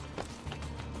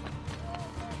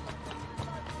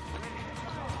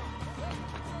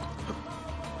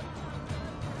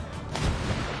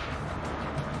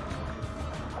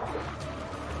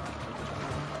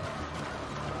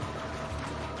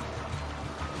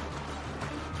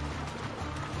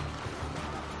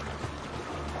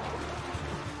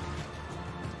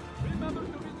 Remember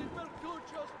to visit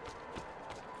Belcuccios.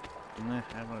 Ne,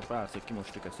 hát van pársz, hogy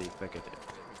kimostuk a szép feketét.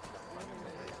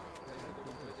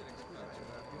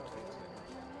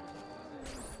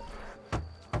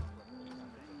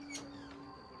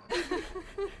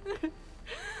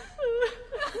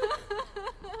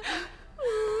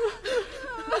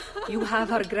 You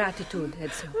have our gratitude,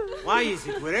 Ezio. Why is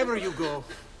it wherever you go,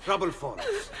 trouble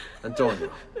follows? Antonio,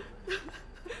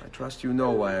 I trust you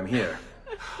know why I'm here.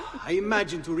 I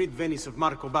imagine to rid Venice of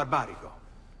Marco Barbarigo.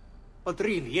 But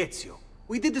really, Ezio,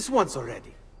 we did this once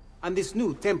already. And this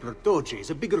new Templar Doge is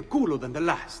a bigger culo than the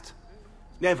last.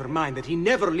 Never mind that he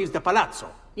never leaves the palazzo.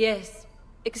 Yes,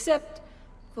 except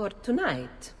for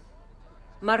tonight.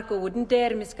 Marco wouldn't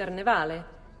dare miss Carnevale.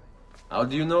 How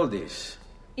do you know this?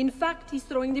 In fact, he's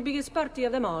throwing the biggest party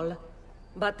of them all.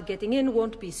 But getting in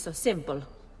won't be so simple.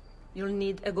 You'll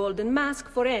need a golden mask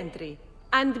for entry.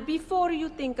 And before you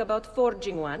think about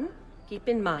forging one, keep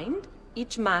in mind,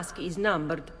 each mask is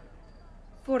numbered.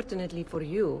 Fortunately for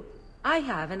you, I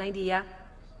have an idea.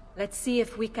 Let's see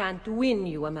if we can't win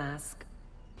you a mask.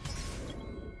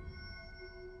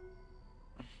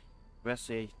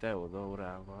 Veszély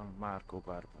Teodórával, Marco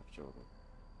Barbarigo.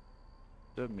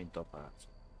 Több, mint apác.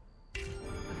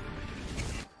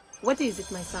 What is it,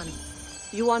 my son?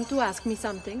 You want to ask me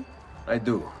something? I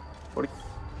do. For...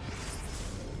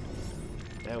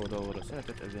 Teodóra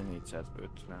született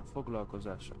 1450.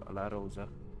 Foglalkozása a La Rosa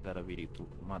della Virtù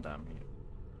Madame.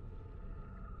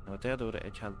 A Teodóra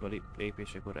egyházba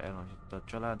lépésekor elhagyta a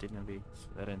családi nevét,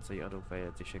 ferencei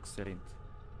adófejezések szerint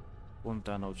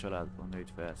Montreal családban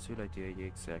nőtt fel, szülei egy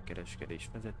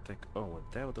ékszerkereskedést vezettek, ahol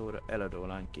Teodóra eladó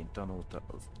lányként tanulta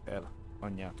az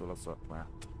anyjától a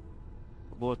szakmát.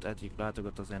 A bolt egyik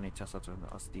látogató 1460-ban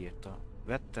azt írta: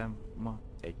 vettem ma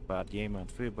egy pár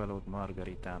gyémánt főbalót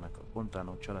Margaritának a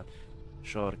Montreal család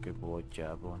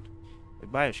sarkőboltjában. Egy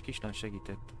bájos kislány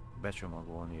segített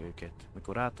becsomagolni őket.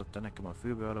 Mikor átadta nekem a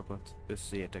főbealapot,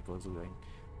 összeértek az ujjaim.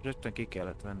 Rögtön ki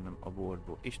kellett vennem a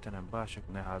boltból. Istenem,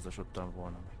 bárcsak ne házasodtam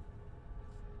volna meg.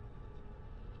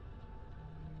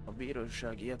 A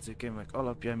bírósági jegyzőkönyvek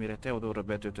alapján, mire Teodóra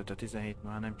betöltötte 17,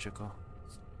 már nem csak a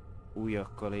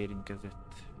ujjakkal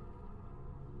érintkezett.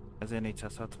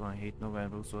 1467.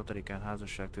 november 26-án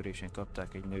házasságtörésén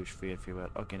kapták egy nős férfival,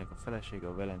 akinek a felesége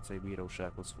a velencei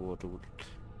bírósághoz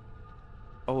fordult.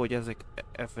 Ahogy ezek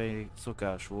efelé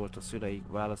szokás volt, a szüleik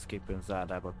válaszképpen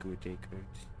zárdába küldték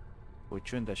őt, hogy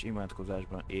csöndes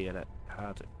imádkozásban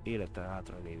élete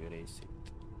hátralévő részét.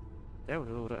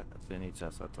 Teodóra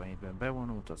 1467-ben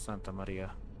bevonult a Santa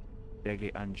Maria degli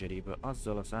Angelibe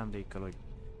azzal a szándékkal, hogy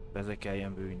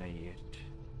vezekeljen bűneiért.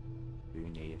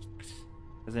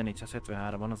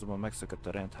 1473-ban azonban megszökött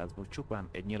a rendházból, csupán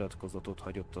egy nyilatkozatot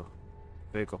hagyott a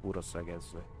főkapura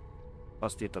szegezve.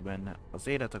 Azt írta benne: az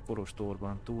élet a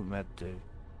kolostorban túl meddő,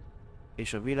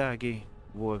 és a világi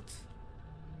volt,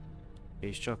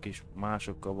 és csak is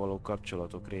másokkal való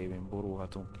kapcsolatok révén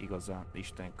borulhatunk igazán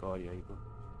Isten karjaiba.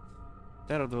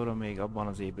 Teodóra még abban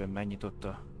az évben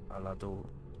megnyitotta a La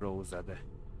Rosa de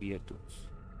Virtus.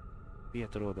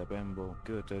 Pietro de Bembo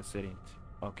költő szerint,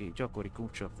 aki gyakori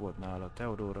kuncsap volt nála,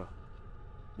 Teodóra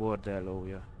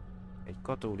bordellója egy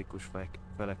katolikus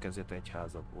felekezet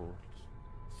egyháza volt.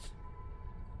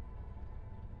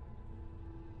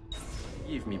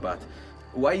 Forgive me, but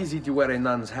why is it you wear a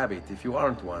nun's habit if you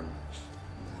aren't one?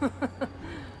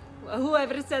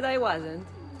 Whoever said I wasn't?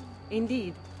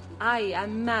 Indeed, I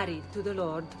am married to the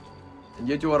Lord. And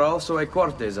yet you are also a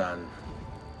courtesan.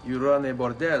 You run a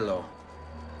bordello.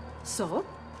 So,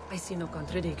 I see no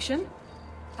contradiction.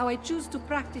 How I choose to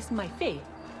practice my faith.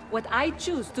 What I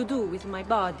choose to do with my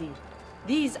body.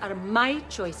 These are my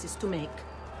choices to make.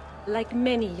 Like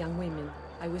many young women,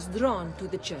 I was drawn to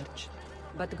the church,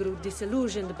 but grew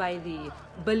disillusioned by the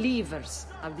believers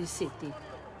of the city.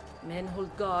 Men hold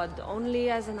God only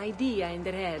as an idea in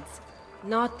their heads,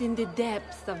 not in the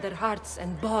depths of their hearts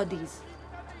and bodies.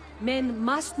 Men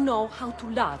must know how to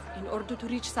love in order to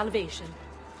reach salvation.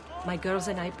 My girls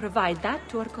and I provide that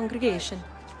to our congregation.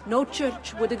 No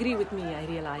church would agree with me, I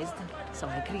realized, so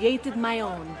I created my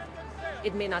own.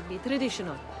 It may not be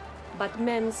traditional, but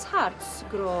men's hearts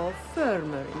grow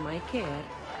firmer in my care.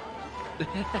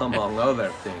 Among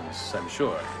other things, I'm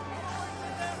sure.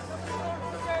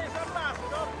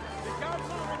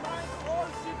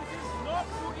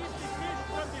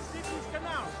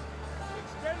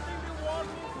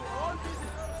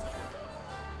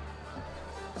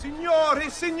 Signori,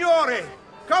 signori!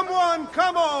 Come on,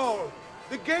 come all!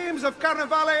 The games of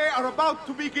Carnevale are about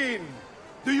to begin.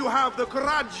 Do you have the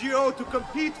coraggio to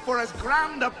compete for as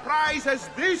grand a prize as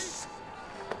this?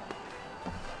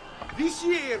 This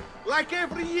year, like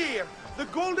every year, the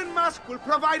Golden Mask will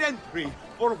provide entry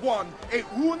for one e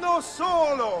uno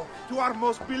solo to our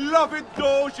most beloved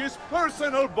Doge's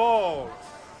personal ball.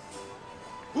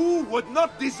 Who would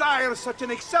not desire such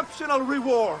an exceptional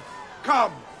reward?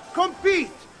 Come, compete!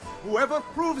 Whoever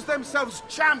proves themselves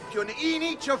champion in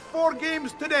each of 4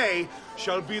 games today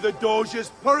shall be the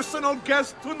Doge's personal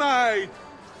guest tonight.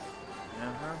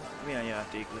 Jaha, milyen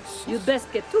játék lesz? You'd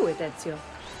best get to it, Ezio.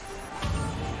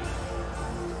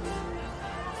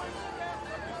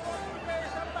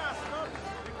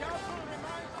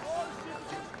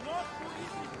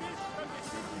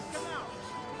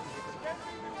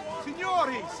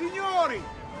 Signori, signori!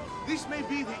 This may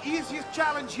be the easiest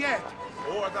challenge yet,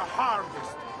 or the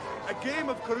hardest. A game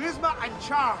of charisma and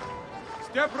charm.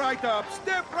 Step right up,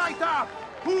 step right up!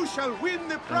 Who shall win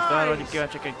the Most arra, hogy prize?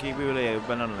 kíváncsiaken kívül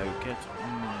éljükben a őket.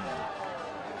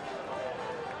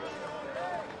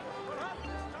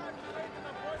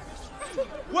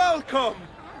 Welcome!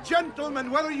 Gentlemen,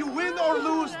 whether you win or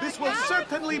lose, this will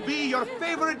certainly be your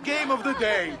favorite game of the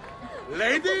day.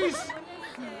 Ladies?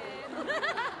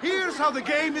 Here's how the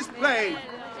game is played.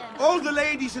 All the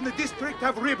ladies in the district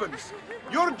have ribbons.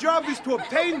 Your job is to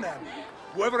obtain them.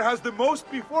 Whoever has the most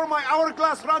before my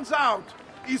hourglass runs out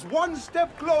is one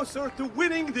step closer to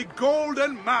winning the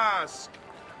Golden Mask.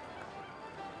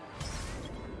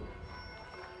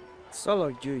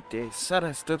 Szalaggyűjtés.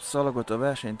 Szerez több szalagot a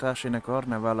versenytársainak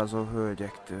karneválazó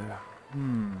hölgyektől.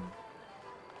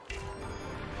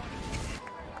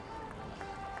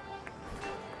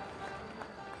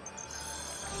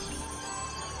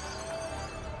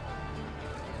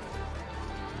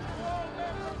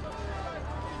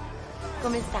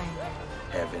 Come stai?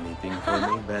 Have anything for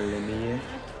me, belle mie?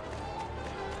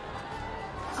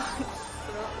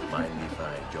 Mind if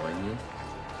I join you?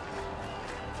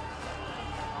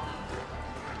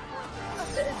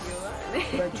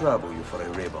 Could I trouble you for a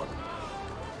ribbon?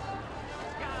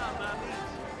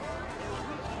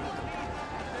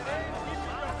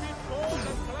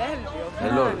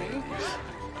 Hello, ladies.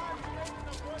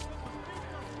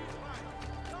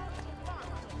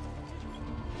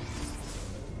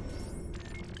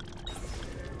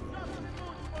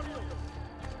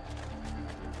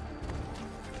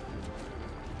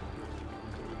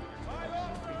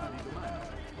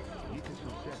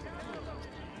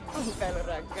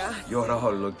 You're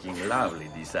all looking lovely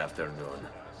this afternoon.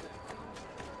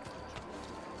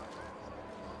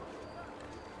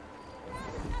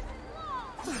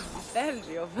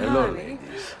 Hello,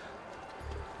 ladies.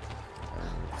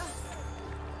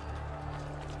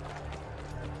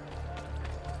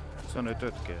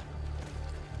 Ötöt kell.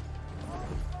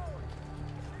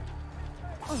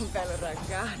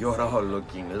 You're all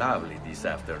looking lovely this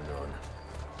afternoon.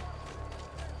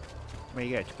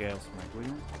 Még egy kell, azt meg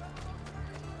vagyunk.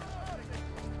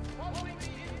 Following the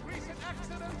recent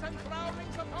accidents and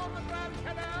drownings upon the Grand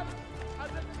Canal, as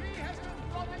the tree has been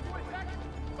brought into effect,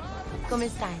 Come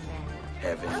stai, bene?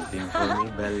 Have anything for me,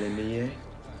 belle mie?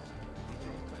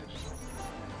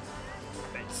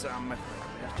 Egy szám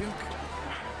megvertünk.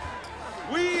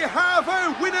 We have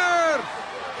a winner!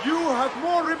 You have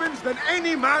more ribbons than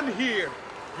any man here.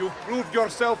 You've proved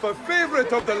yourself a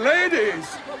favorite of the ladies,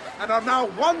 and are now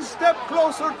one step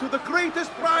closer to the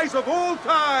greatest prize of all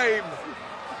time.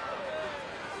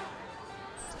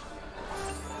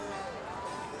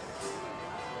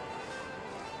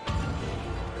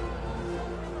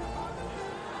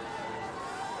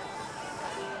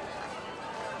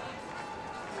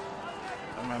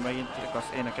 Már megint akarsz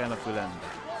énekelni a fülembe.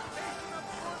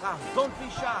 Now, don't be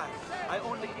shy. I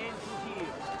only aim to hear.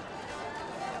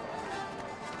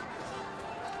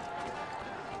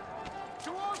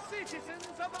 to all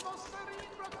citizens of the most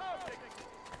serene republic.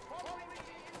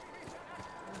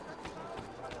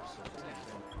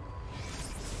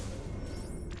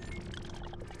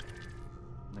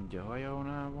 Menj a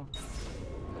hajónába.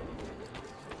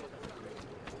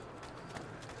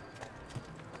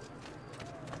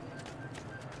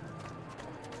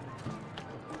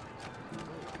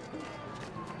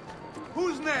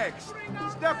 Who's next?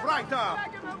 Step right up.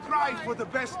 Try for the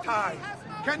best time.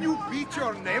 Can you beat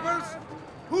your neighbors?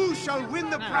 Who shall win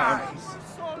the prize?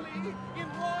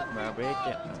 Már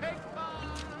békén.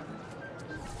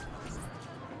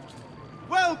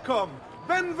 Welcome,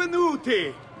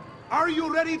 benvenuti. Are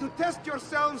you ready to test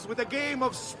yourselves with a game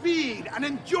of speed and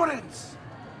endurance?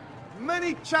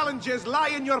 Many challenges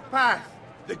lie in your path.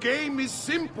 The game is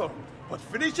simple, but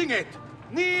finishing it,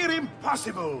 near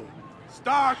impossible.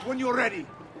 Start when you're ready.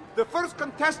 The first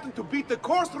contestant to beat the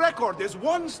course record is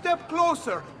one step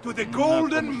closer to the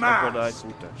golden mask.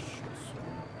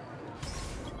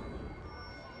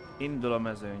 Indul a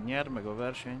mezőn, nyer meg a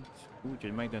versenyt, úgy,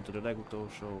 hogy megdöntöd a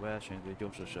legutolsó versenyző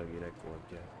gyorsasági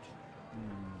rekordját.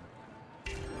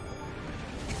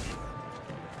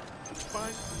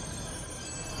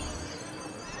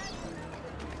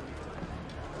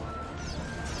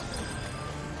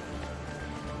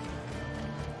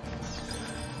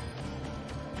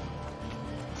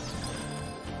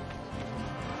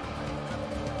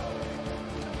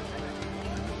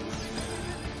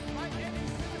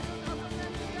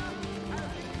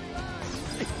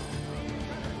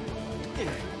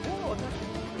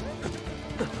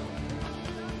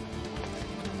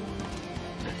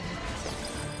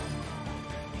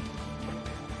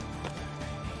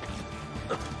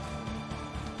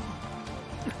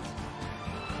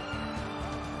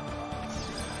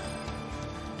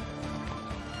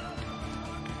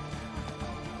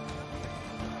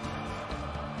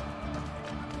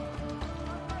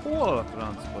 Hol a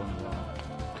francban van?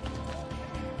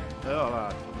 Ja,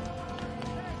 látom.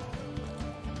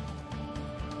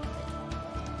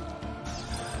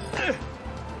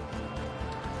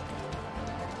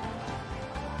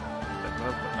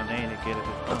 A néni kérdezi,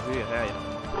 hogy a hülye helyre.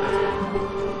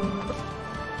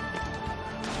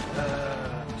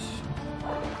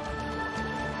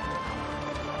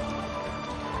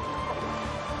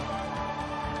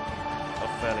 A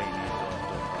felé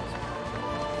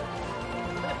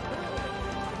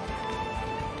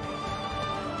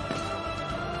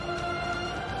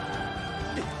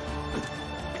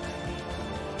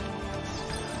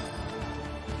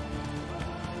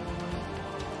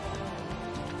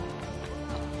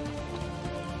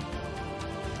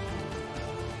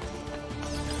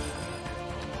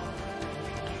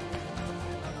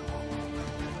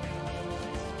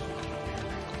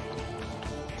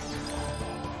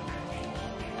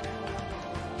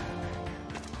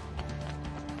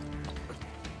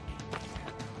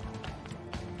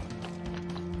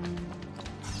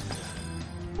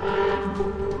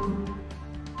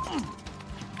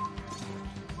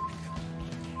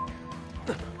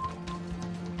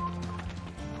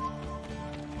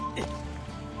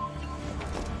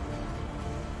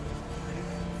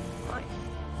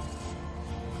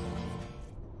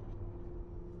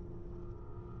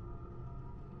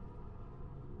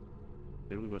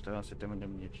Úgy volt, azt hittem, hogy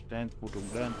mindegy. Lent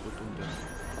futunk, de...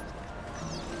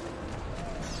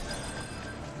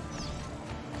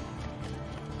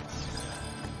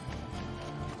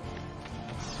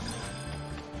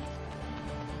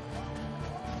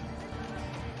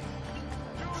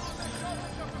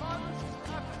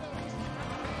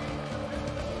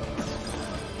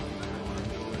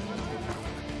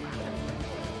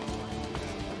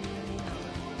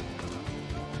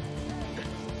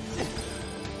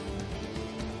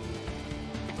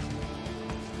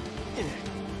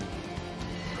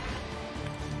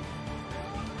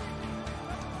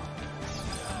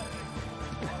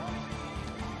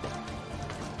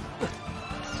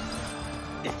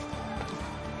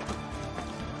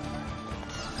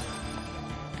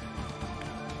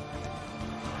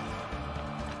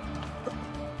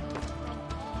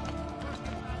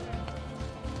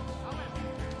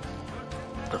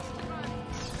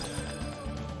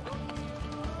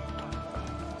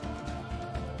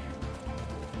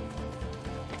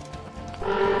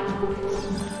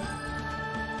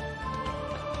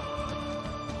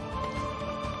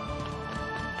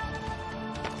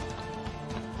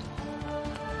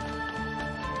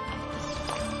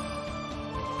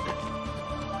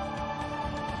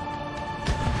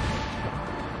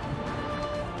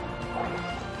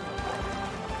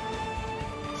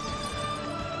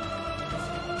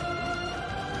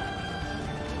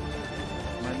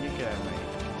 Mennyi kell még?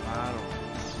 3,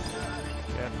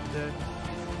 2...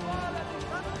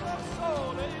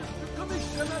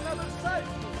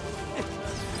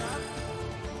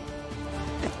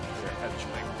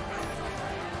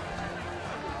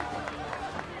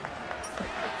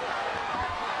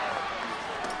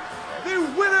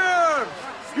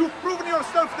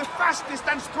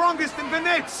 fastest and strongest in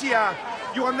Venezia.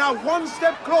 You are now one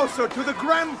step closer to the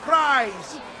grand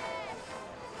prize.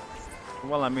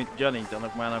 Valamit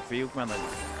gyanítanak már a fiúk, mert nagyon.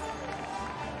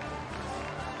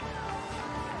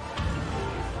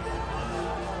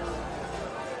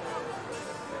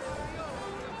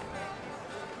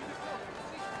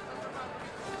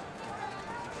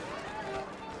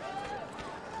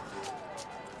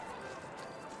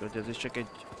 Hogy ez is csak egy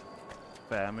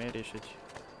felmérés, egy...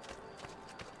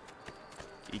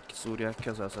 Így kiszúrják ki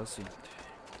az assassint.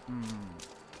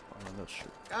 Lassú.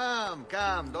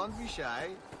 Come, don't be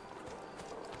shy.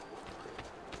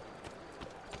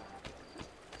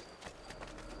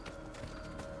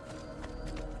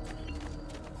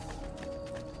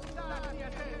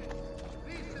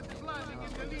 Recent flooding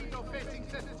in the Lido facing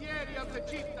Sestieri of the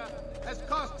Città has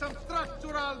caused some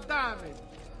structural damage.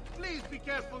 Please be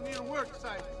careful near work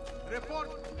sites. Report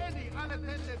any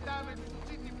unattended damage to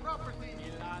city property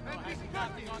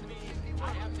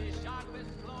and discuss it.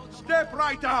 Step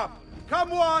right up! Come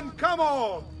one, come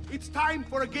all! It's time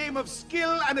for a game of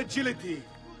skill and agility.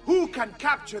 Who can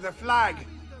capture the flag?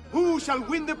 Who shall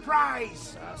win the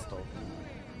prize?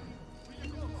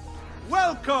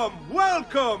 Welcome,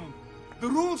 welcome! The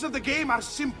rules of the game are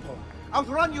simple.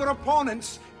 Outrun your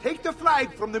opponents, take the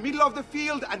flag from the middle of the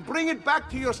field and bring it back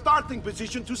to your starting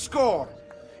position to score.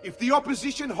 If the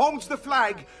opposition holds the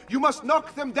flag, you must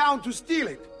knock them down to steal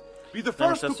it. Be the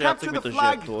first to capture the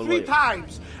flag 3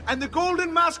 times, and the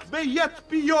golden mask may yet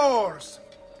be yours.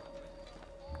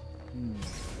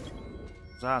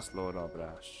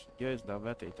 Zászlórablás. Győzd a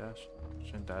vetétás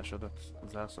társadat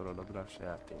zászlórablás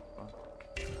játékban.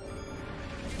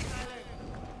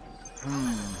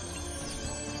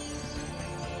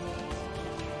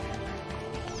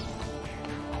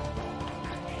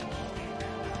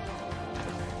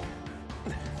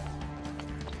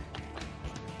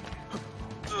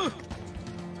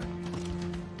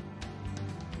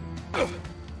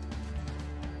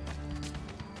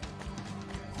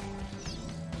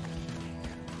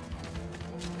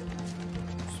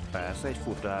 Persze, egy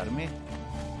futármi.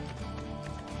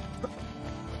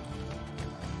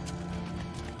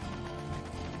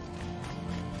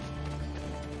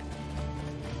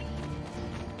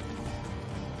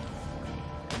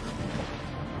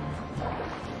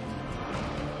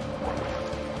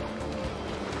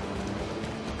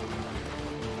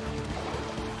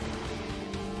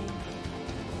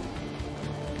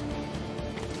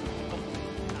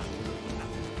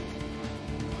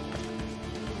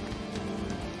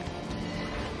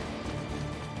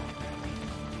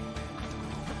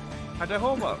 Hát de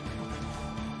hova?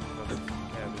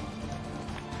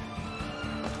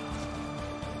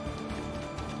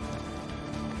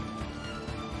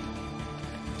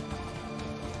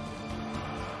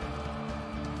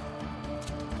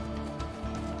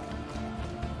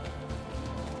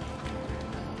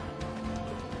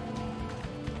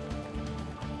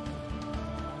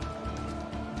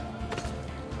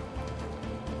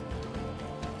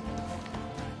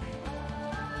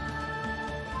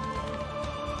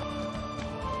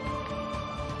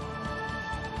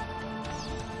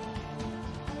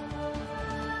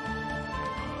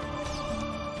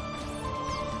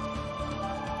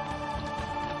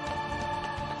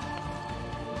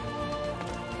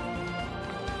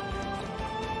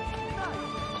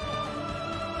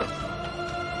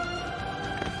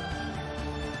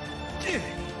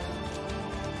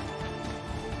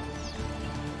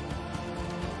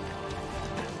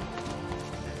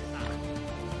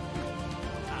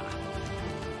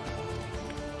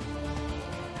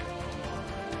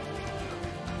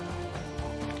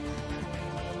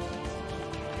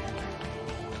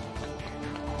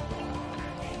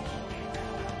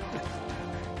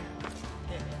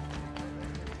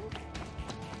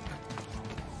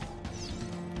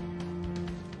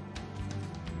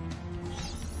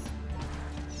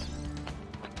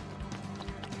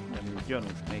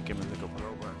 Gyanús, nekem ezek a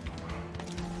próbák.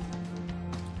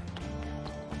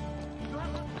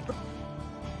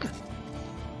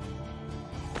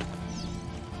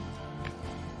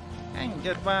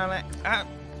 Engedd már le!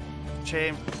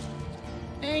 Csém!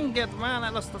 Engedd már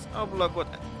le azt az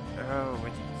ablakot!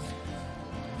 Hogy...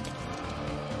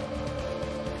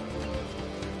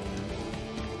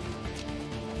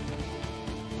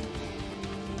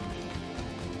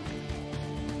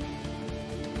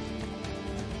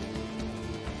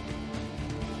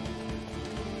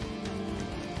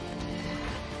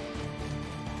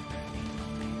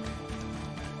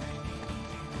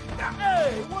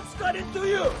 Hey, what's got into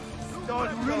you? Don't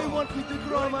you really want me to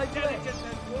draw my intelligence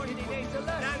and coordination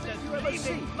standards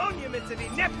leaving monuments of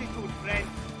ineptitude, friend.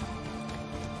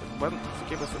 Bueno, si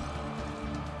quieres...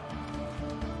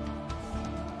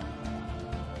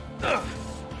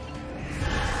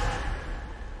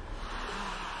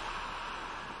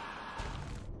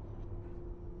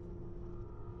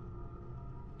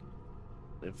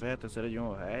 Felteszel egy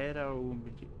olyan helyre,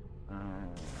 úgy...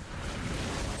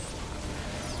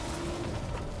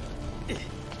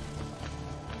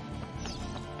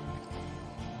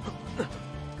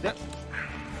 De...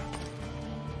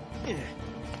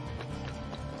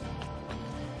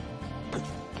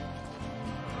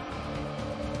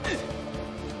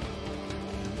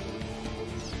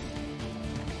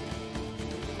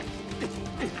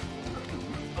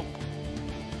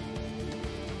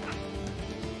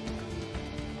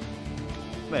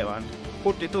 Mi van?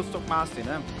 Putti tudtok mászni,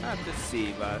 nem? Hát ez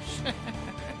szívás.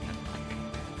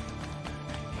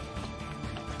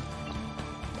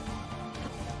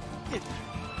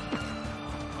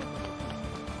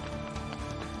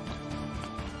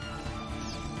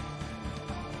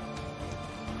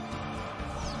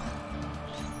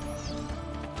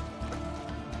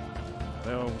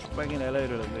 Jó, most megint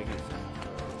előről az egész.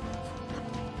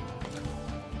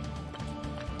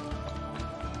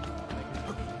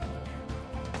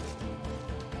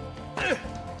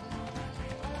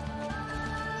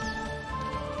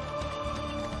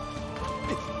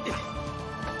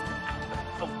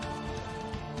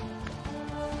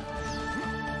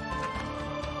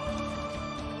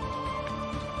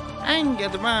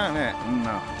 Engedd már ne!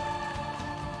 Na.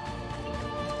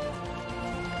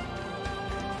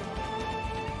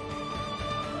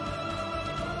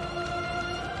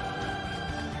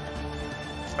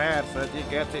 Persze, egy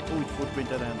GT úgy fut,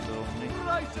 mint a nem tudom mi.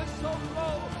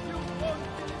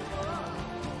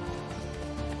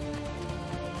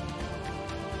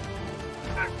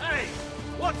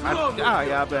 Hát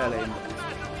álljál be elém.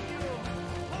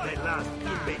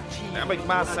 Nem egy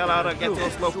másszál arra, GT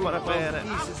oszlopra félre.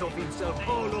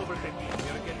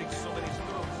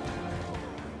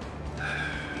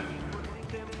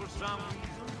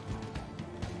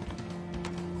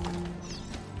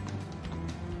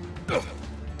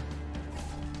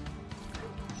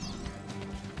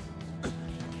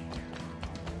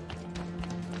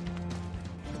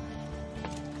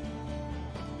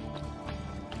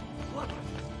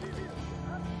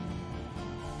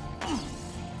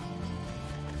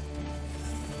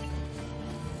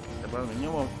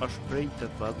 Nyomom a sprintet,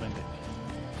 vedd meg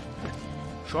egy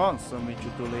sanszom, mit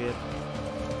utolér.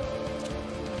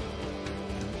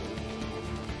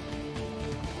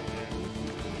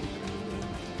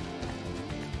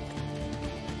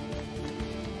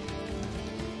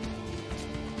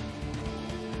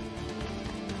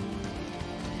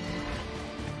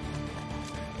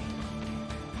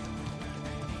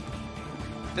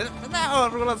 De ne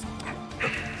arról az...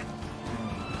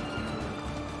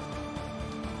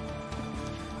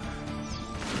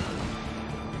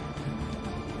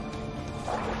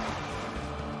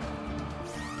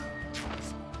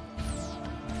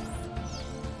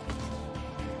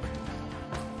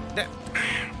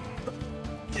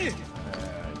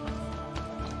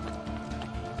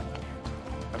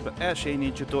 Esély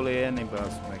nincs utolérni,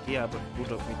 bazd meg, hiába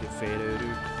futok, mint egy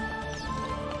félőrű.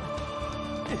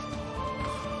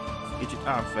 Kicsit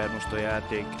unfair most a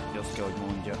játék, azt kell, hogy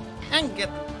mondja. Engedd!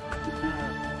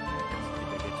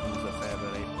 Egy húzza fel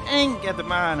belé. Engedd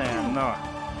már nem, na!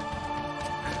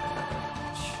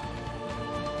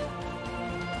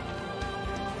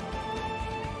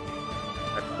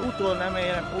 Hát utol nem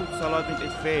érem, úgy szalad, mint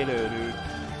egy félőrű.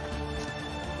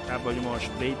 Hiába nyomom a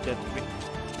sprintet.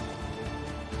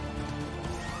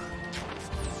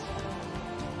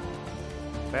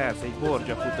 Persze, egy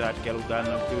bordzsafutást kell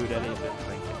utána küldeni,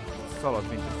 szalad,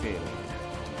 mint a fél.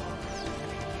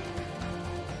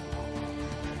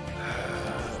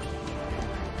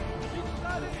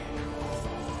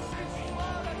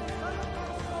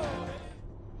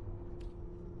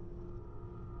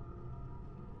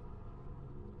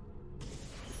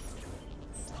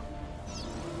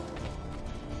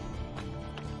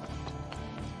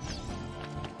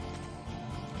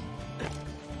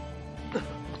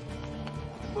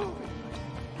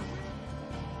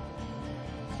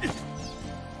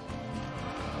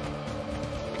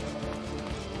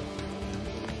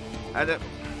 Hát...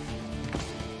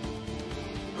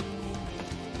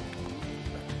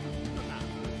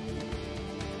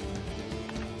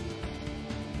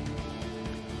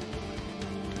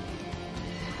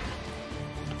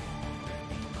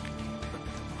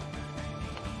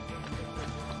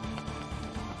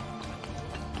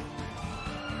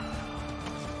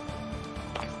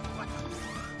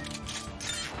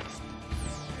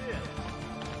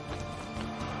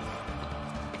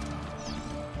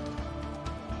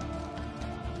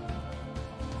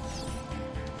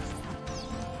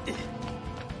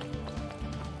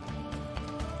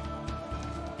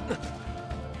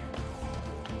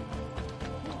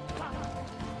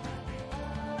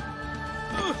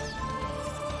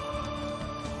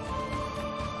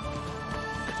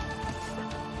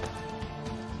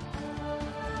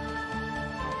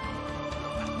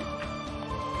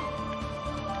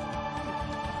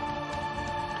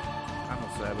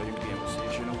 Montreal vagyunk, game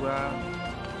station ugrál.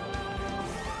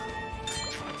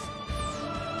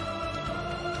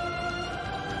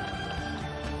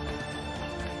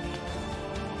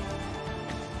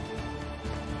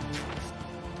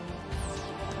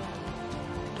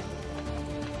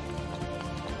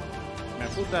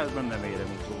 Mert futásban nem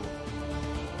érem utó.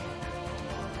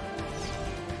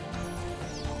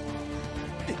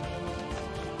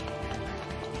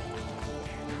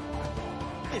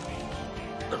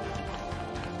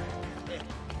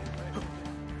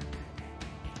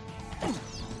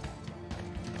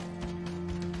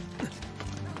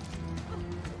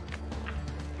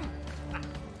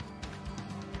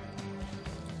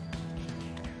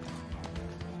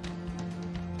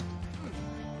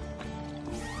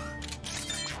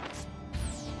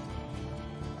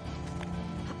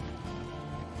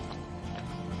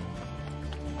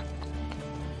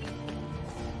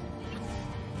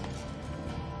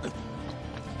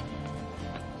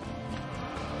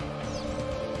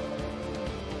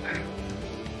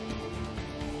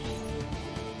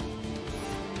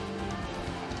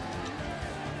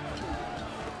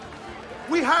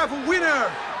 We have a winner!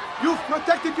 You've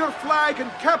protected your flag and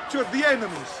captured the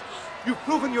enemies. You've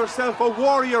proven yourself a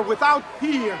warrior without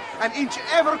peer, an inch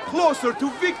ever closer to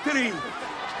victory!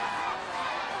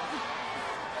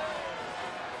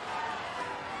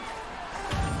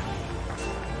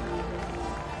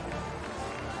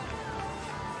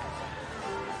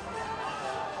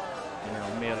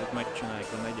 Ja, mielőtt megcsináljuk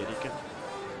a negyediket,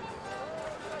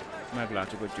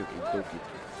 meglátogatjuk itt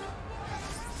Dokit.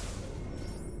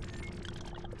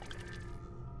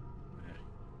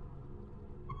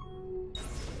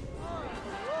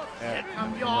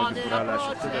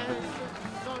 Nagyugrálások közepet.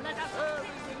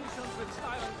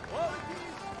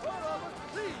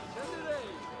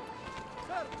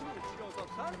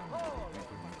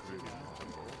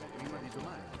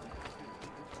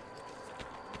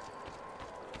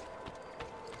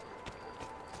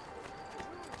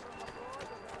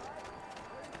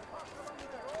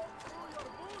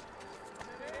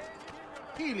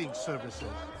 Healing services.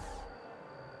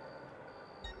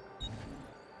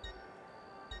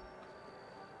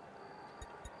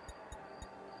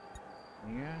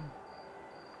 Igen.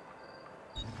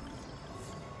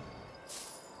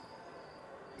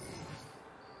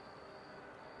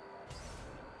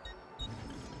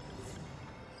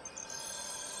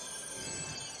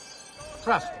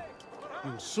 Trust me,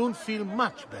 you'll soon feel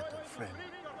much better, friend.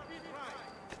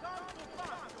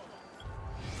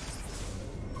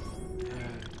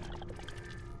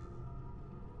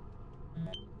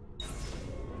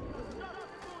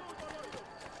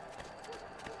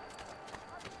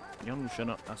 Gyanúsan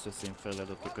assassin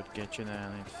feladatokat kell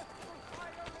csinálni.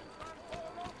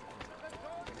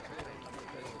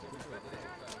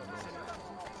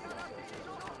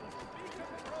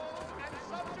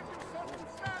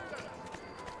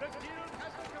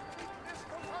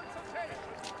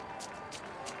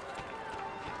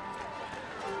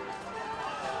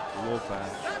 Lopás,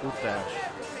 futás.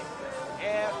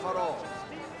 Air for all.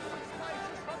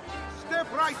 Step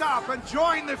right up and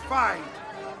join the fight.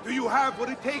 Do you have what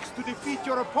it takes to defeat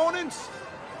your opponents?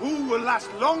 Who will last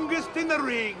longest in the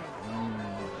ring?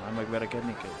 Már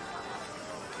megverekedni kell.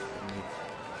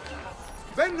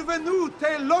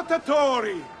 Benvenute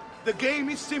lottatori! The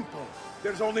game is simple.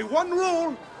 There's only one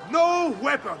rule, no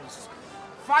weapons.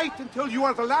 Fight until you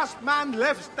are the last man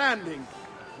left standing.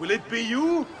 Will it be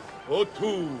you or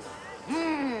two?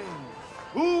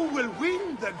 Who will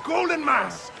win the golden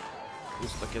mask?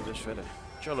 Puszta kezes fele.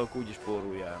 Csalók úgyis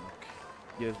pórul járnak.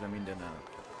 Győzve minden el.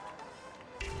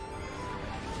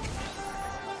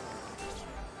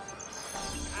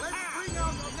 Let's bring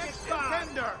out the next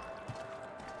contender!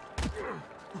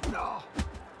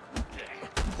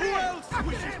 Who else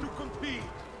wishes to compete?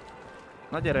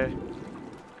 Na gyere!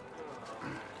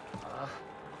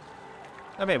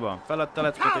 Na mi van? Feladta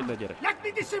leckot, hogy gyere. Let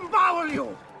me disembowel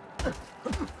you!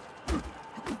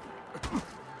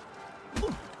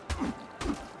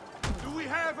 Do we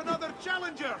have another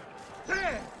challenger?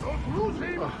 There! Don't lose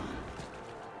him!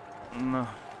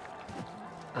 Na.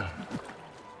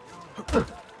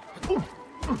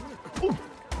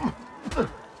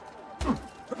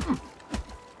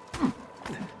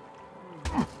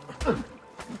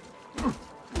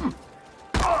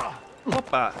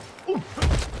 Hoppá!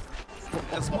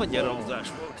 Ez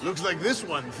magyarázás volt. Looks like this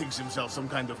one thinks himself some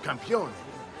kind of campione.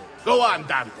 Go on,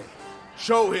 Dante.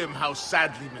 Show him how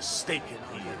sadly mistaken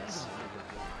he is.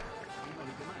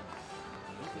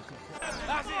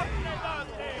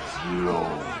 Slow.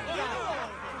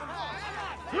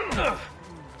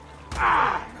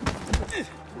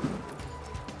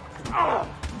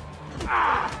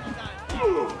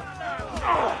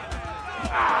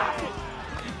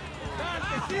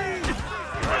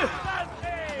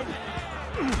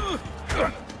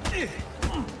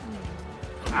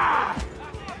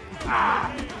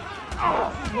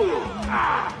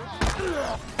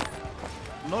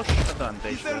 Nos, a Dante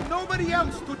Is is there volt. nobody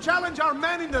else to challenge our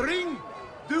man in the ring?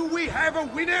 Do we have a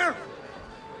winner?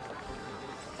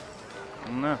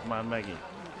 Na, már megint.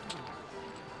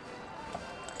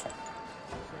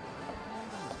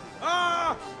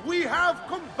 Ah, we have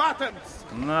combatants.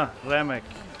 Na, remek.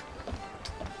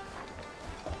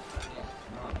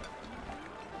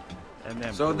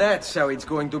 Nem So tudom. that's how it's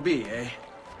going to be, eh?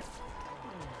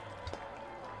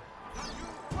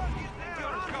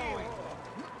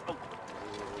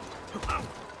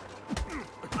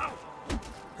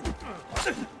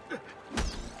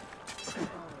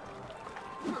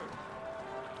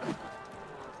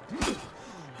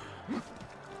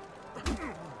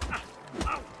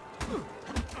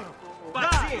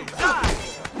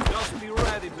 Just be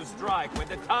ready to strike when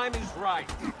the time is right.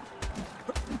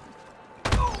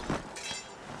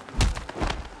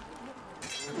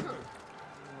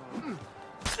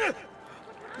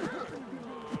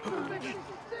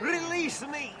 Release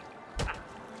me!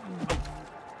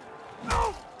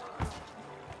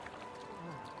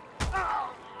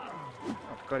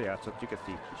 Akkor játszhatjuk ezt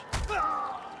így is.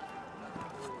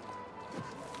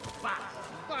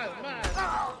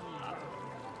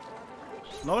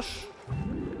 Nos,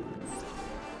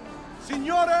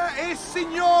 Signore e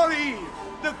signori,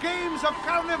 the games of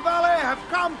Carnevale have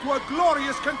come to a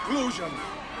glorious conclusion.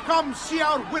 Come see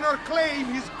our winner claim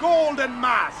his golden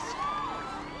mask.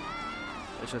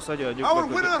 és ezt agyadjuk Our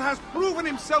be, winner has proven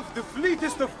himself the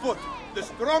fleetest of foot, the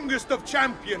strongest of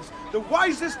champions, the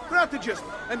wisest strategist,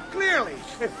 and clearly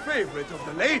a favorite of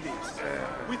the ladies.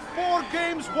 With 4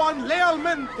 games won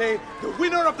lealmente, the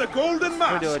winner of the Golden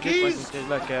Mask Hogy is...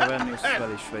 le kell venni, azt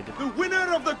fel is vegyük. The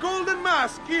winner of the Golden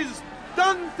Mask is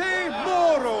Dante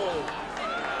Moro.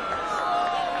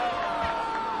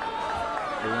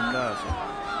 Bundázom.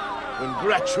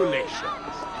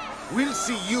 Congratulations. We'll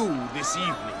see you this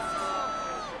evening.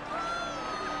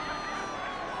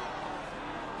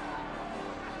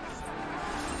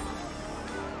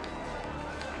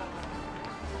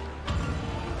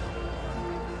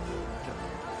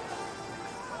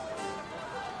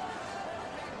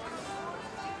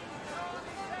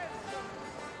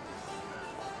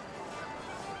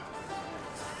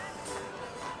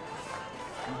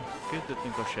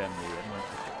 Küzdöttünk a semmiért.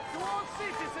 To all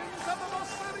citizens of the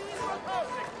Montreal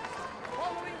Republic,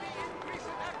 following the increase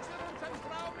in accidents and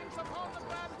drownings upon the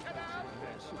Grand Canal,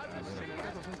 and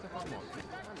the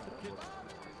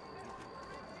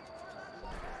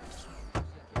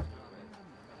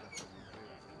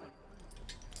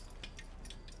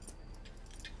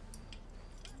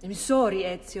I'm sorry,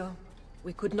 Ezio.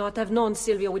 We could not have known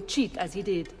Silvio would cheat as he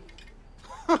did.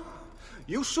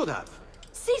 You should have.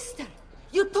 Sister!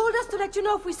 You told us to let you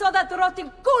know if we saw that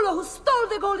rotting culo who stole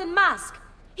the golden mask!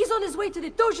 He's on his way to the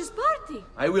Doge's party!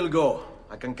 I will go.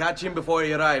 I can catch him before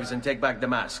he arrives and take back the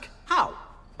mask. How?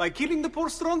 By killing the poor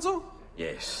Stronzo?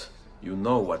 Yes. You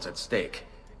know what's at stake.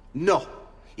 No.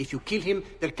 If you kill him,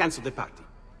 they'll cancel the party.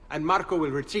 And Marco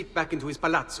will retreat back into his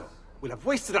palazzo. We'll have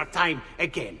wasted our time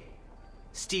again.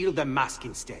 Steal the mask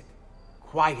instead.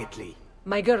 Quietly.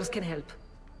 My girls can help.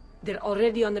 They're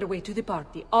already on their way to the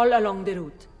party, all along the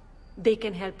route. They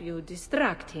can help you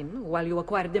distract him while you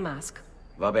acquire the mask.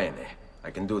 Va bene.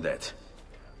 I can do that.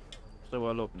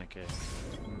 Szóval lopni kell.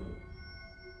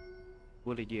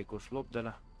 Buligyilkos lopd el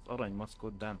az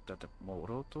aranymaszkot Dante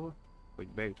Morótól, hogy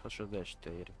bejuthass az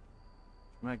estére.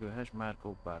 Megölhess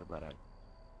Marco Barbarát.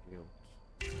 Jó.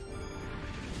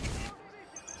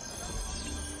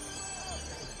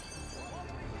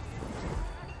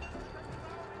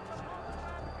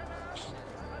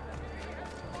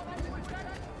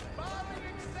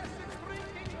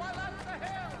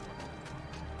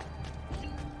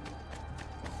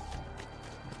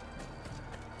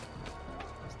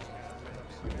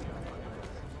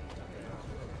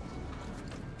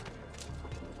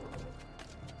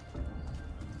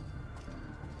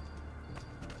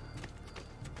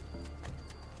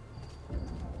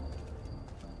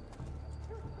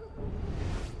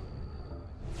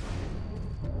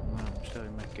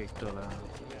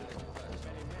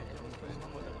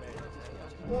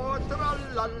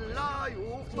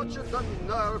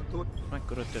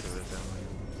 Mekkora területen vagyunk.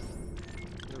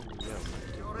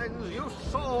 You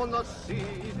sown a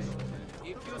seed.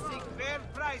 If you seek fair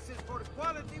prices for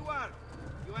quality work,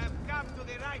 you have come to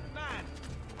the right man.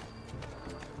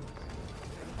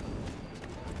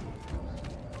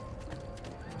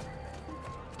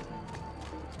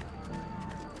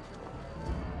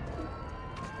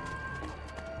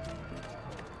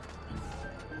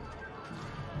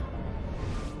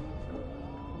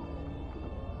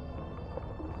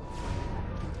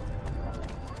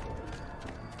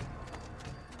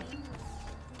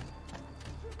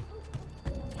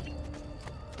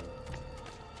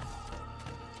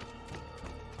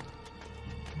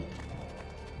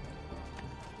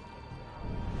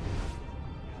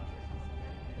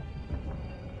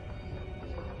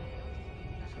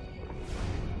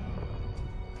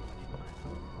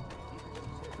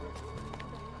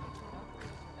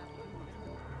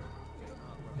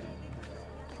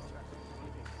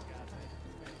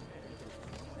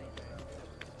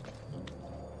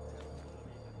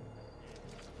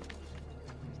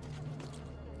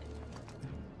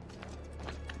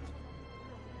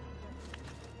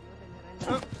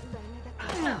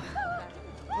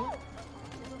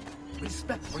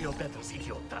 Respect for your betters,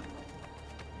 idiota.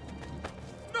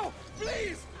 No,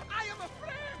 please! I am a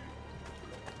friend!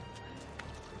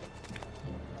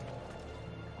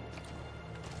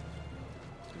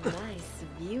 Nice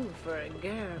view for a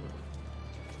girl.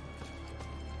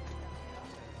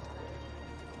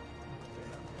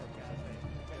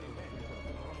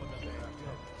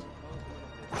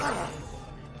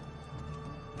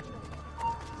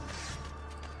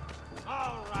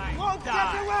 All right, won't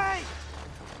get away!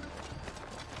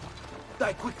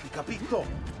 Die quickly, capito?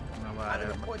 Na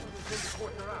várjál.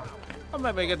 A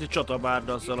bemégeti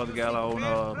csatabárddal szaladgál, ahol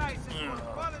a...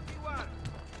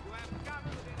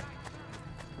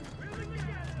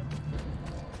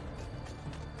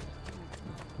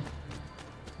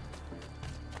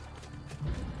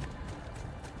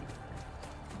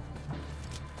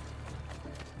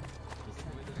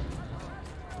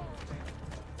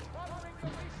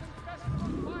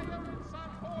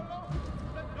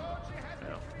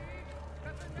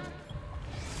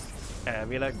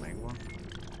 Elvileg megvan.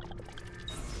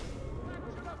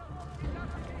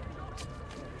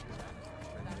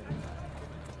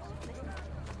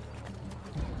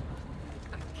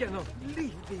 I cannot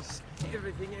leave this.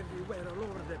 Everything everywhere, all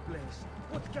over the place.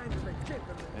 What kind of a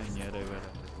gentleman? Ennyi erővel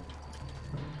lehet.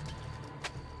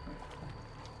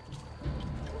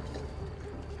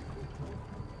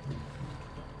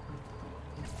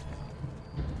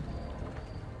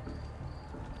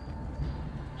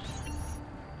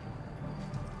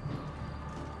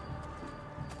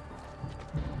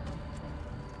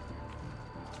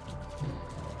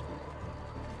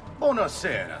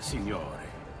 Buonasera, signore.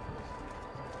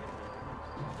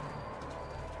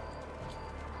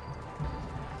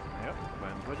 Ja,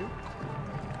 bent vagyunk.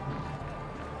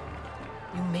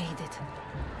 You made it.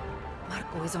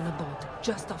 Marco is on a boat,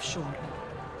 just offshore.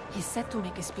 He's set to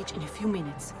make a speech in a few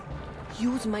minutes.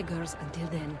 Use my girls until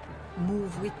then.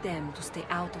 Move with them to stay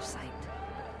out of sight.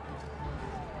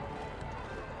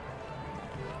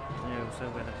 Jó,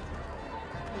 szóval.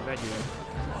 Vegyünk.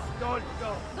 Don't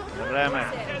go.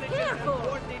 Remek. Intelligence and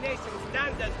coordination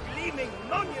stand as gleaming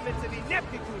monuments of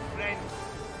ineptitude, friend.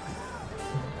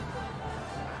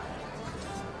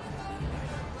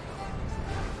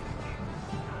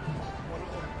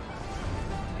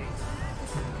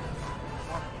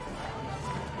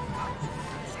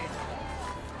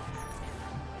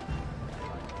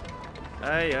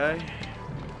 Ajjaj.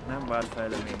 Nem várt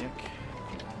fejlemények.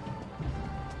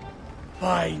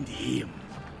 Find him.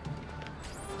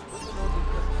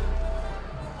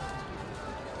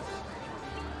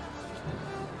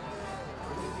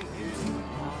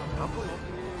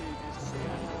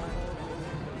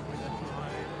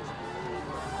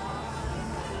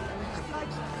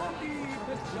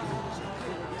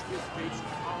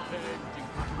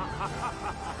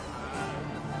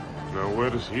 Now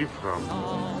where is he from?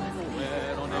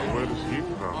 Now where is he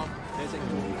from?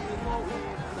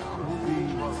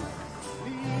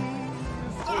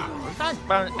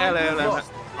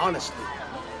 Honestly,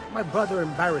 my brother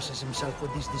embarrasses himself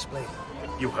with this display.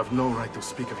 You have no right to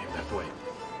speak of him that way.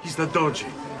 He's the Doge.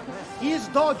 He is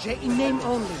Doge in name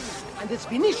only, and it's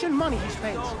Venetian money he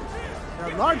spends.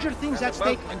 There are larger things at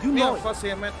stake, and you know it.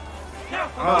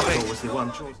 Marco was the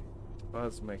one chosen.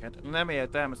 Bazd meg, hát nem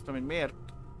értelmeztem, hogy miért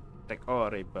tek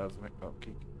arrébb, bazd meg,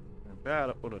 akik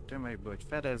beállapodott tömegbe, hogy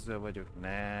fedező vagyok,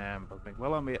 nem, bazd meg,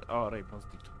 valamiért arrébb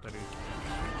mozdított őt.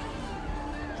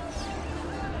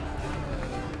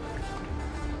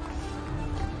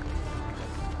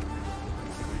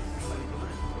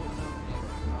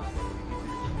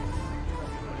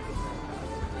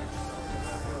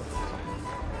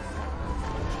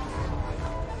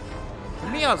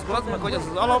 Mi az, bazd meg, hogy az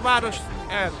az alapváros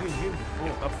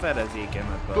a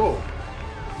fedezékemet, bazd. Go!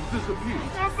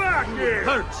 Come back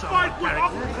here! Fight with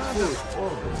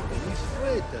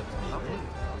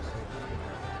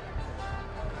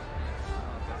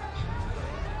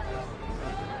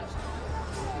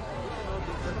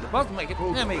Bazd meg,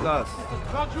 nem igaz!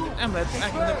 Nem lehet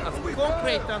nekünk, az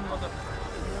konkrétan maga...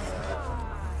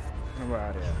 Na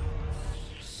várjál.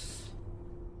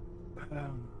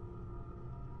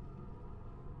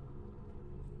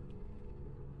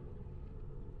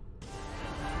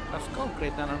 Az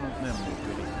konkrétan annak nem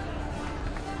működik.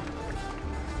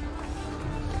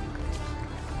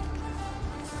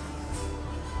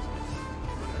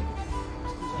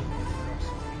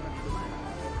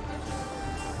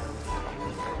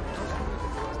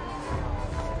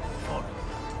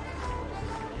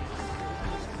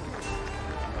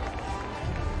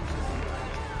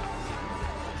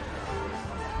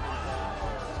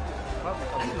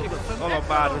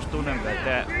 Alapvárostól nem lehet,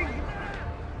 de...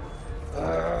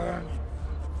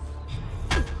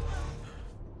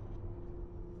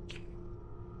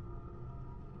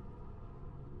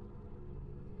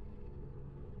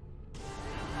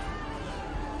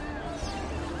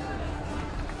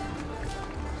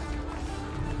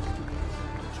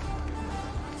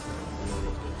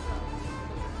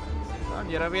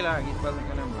 Annyira világít,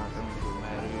 azonban nem látom, hogy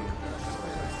merül.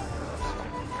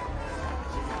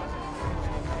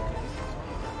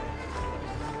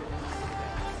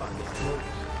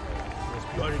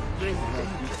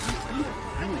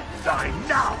 Die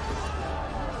now!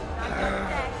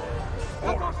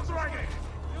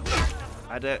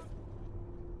 Hát de...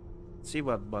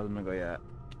 Szivat bazd meg a jár.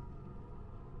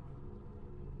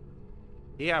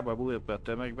 Hiába bújok be a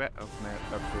tömegbe,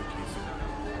 akkor készül.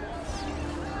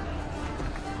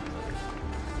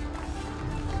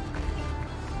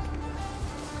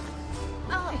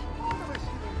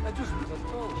 I just was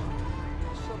told.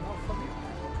 Somehow familiar.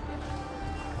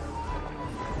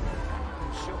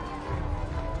 Sure.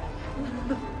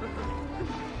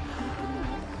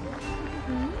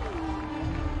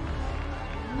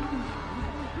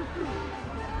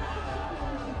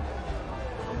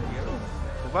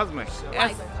 Bazd meg,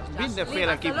 ezt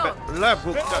mindenféleképpen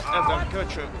lebukta ez a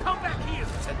köcsög.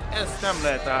 Ezt nem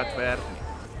lehet átverni.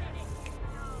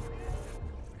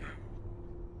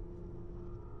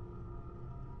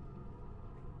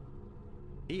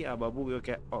 Hiába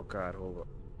bújok-e akárhova.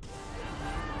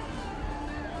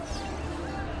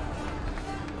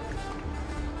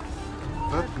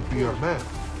 That could be our man.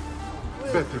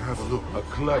 Better have a look. A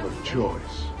clever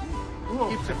choice.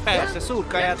 Persze,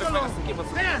 szurkáljátok meg azt a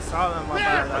kibaszott szalma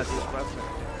bálát is, bazd meg.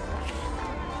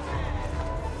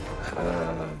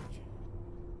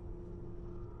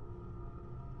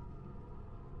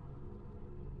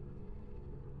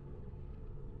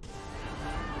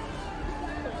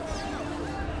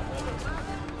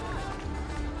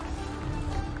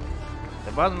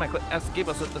 De bazd meg, hogy ezt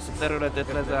kibaszott, ezt a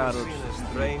területet lezárod.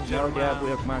 Nehogy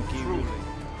elbújjak már kívül.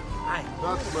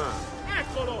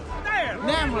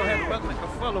 Nem lehet bazd meg a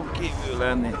falon kívül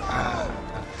lenni.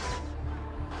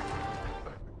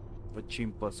 Vagy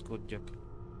csimpaszkodjak.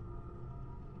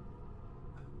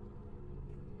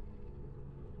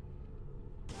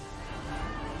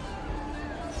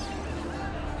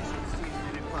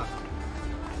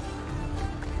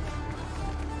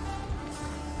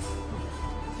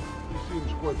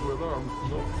 Quite well armed,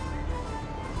 no?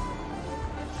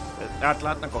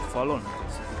 Átlátnak a falon?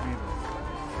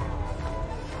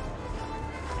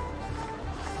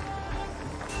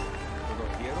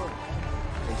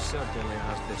 He certainly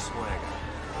has the swagger.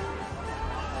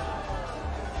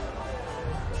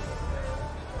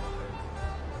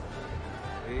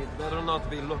 He'd better not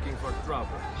be looking for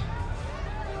trouble.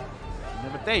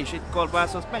 De te is itt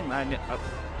kolbászolsz, menj már!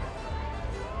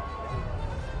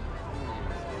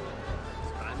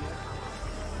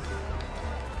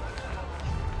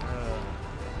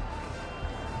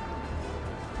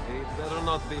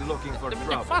 Not be looking for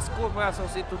trouble. De fasz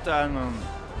kolbászolsz itt utánam?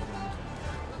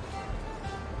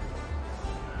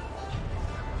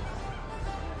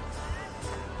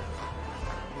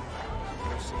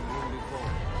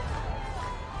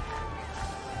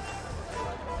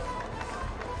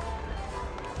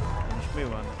 Most mi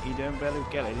van? Időn belül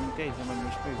kell elintézni, meg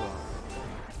most mi van?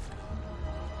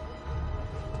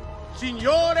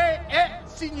 Signore e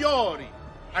signori,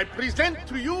 I present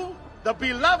to you the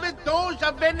beloved Doge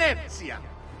of Venezia.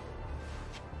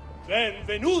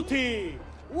 Benvenuti!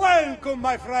 Welcome,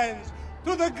 my friends,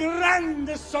 to the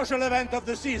grandest social event of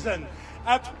the season.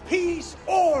 At peace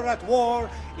or at war,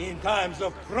 in times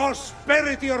of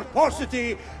prosperity or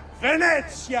paucity,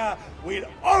 Venezia will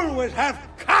always have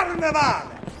carnival!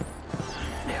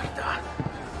 Merda.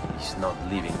 He's not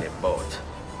leaving the boat.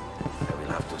 I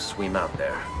will have to swim out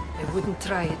there. I wouldn't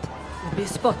try it. You'll be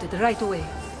spotted right away.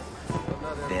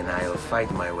 Then I'll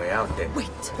fight my way out there.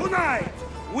 Wait! Tonight,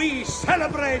 we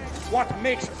celebrate what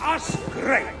makes us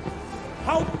great.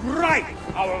 How bright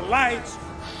our lights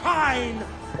shine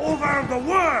over the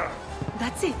world.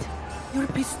 That's it. Your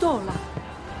pistola.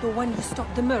 The one you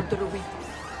stopped the murderer with.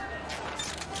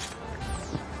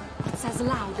 It's as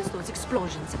loud as those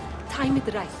explosions. Time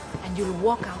it right, and you'll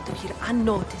walk out of here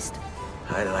unnoticed.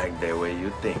 I like the way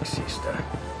you think, sister.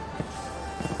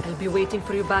 I'll be waiting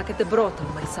for you back at the brothel,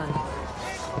 my son.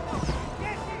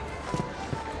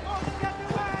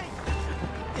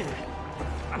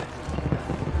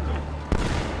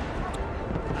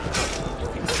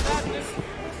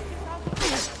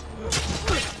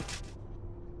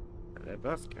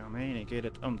 Baszki, a melyik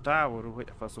élet távolról, hogy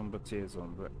a faszomba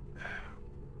célzom be.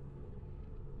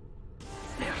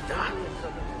 Merda.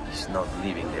 He's not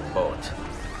leaving the boat.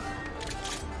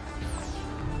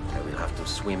 I will have to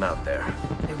swim out there.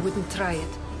 I wouldn't try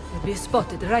it. You'll be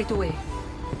spotted right away.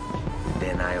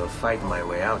 Then I'll fight my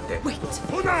way out there. Wait!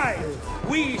 Tonight,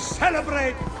 we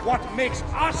celebrate what makes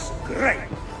us great.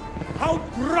 How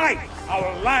bright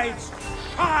our lights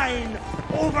shine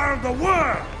over the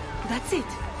world. That's it.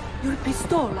 Your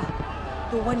pistola.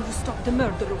 The one you stopped the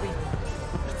murderer with.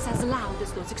 It's as loud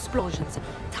as those explosions.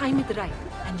 Time it right,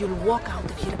 and you'll walk out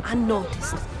of here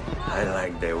unnoticed. I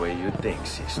like the way you think,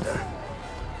 sister.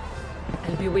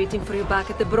 I'll be waiting for you back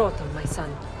at the brothel, my son.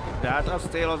 De hát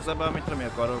azt célozza be, amit nem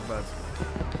akarok, be.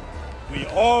 We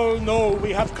all know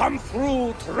we have come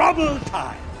through troubled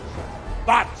times,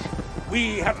 but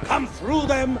we have come through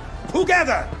them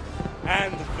together,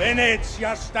 and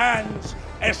Venezia stands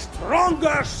a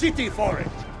stronger city for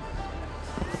it.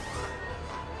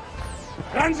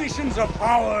 Transitions of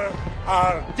power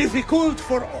are difficult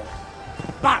for all,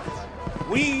 but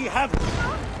we have...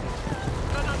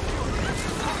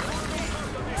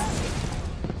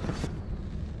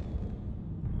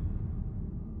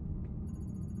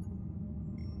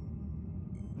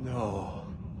 No.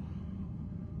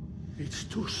 It's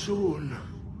too soon.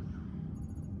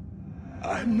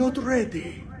 I'm not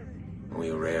ready.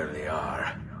 We rarely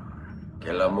are.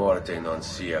 Che la morte non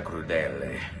sia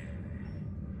crudele.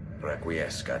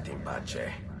 Requiescat in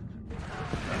pace.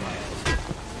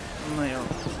 Na jó.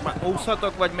 Már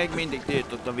úszhatok, vagy még mindig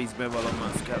tiltott a vízbe való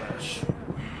mászkálás? I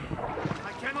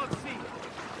cannot see.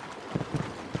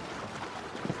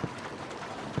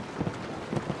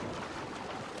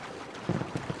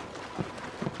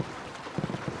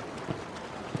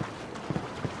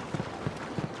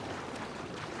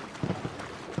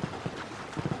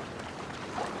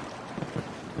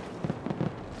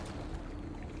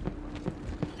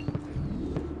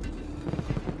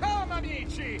 Come,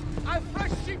 amici! I've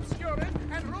fresh sheep's urine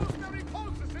and rosemary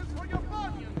poultices for your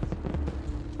bunions.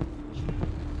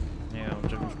 Jó,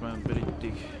 csak most már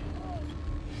brittig.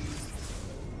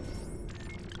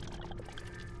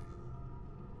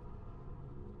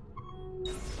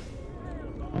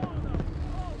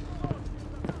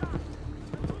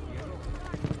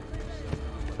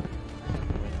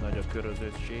 Nagy a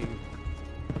körözösség.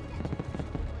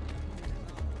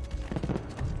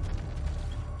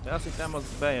 De azt hittem,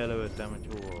 azt bejelöltem, hogy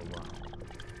hol van.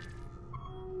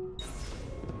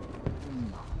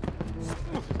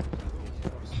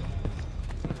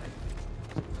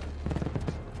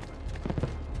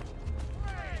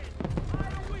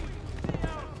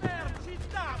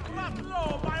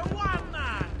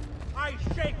 I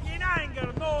shake in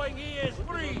anger knowing he is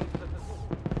free.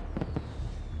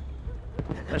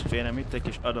 Testvérem, itt egy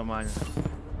kis adomány.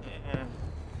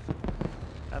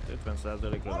 Hát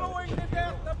 50%-ra Following the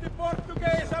death of the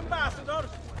Portuguese ambassadors,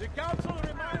 the council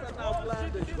reminds all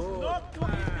citizens not to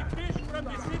eat the fish from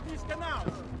the city's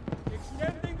canals,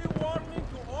 extending the warning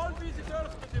to all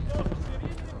visitors to the most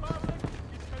serene republic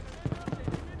is considered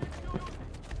a hidden duty.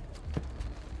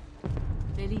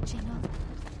 Felicino?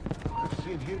 I've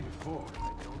seen him before.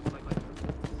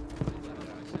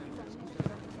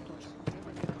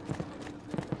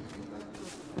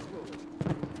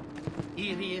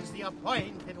 Here is the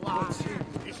appointed one,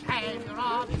 the shader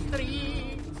of the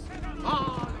streets.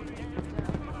 All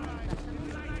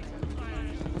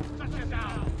such as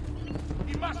ours.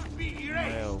 He must be Na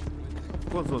erased. jó.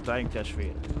 Konzultáljunk,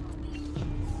 testvér.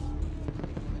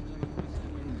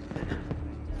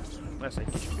 Lesz egy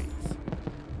kis pénz.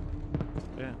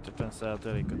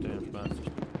 50%-ot olyan bázis.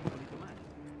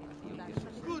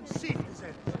 Good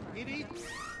citizen, it is.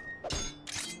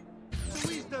 The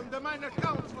wisdom the minor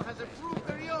council has approved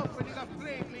the reopening of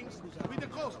trade links with the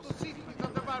coastal cities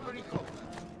of the Barbary Coast.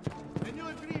 A new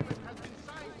agreement has been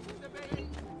signed with the Bay.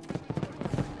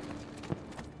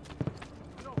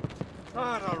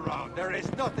 Turn around, there is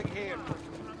nothing here.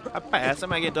 Hát persze,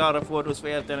 megint arra fordulsz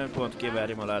véletlenül, pont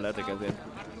kiverjem a leletek ezért.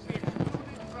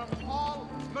 From all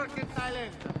mercantile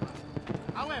ends.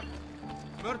 However,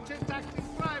 merchants acting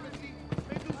privately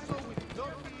may do so with no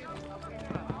fear of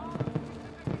reprisal.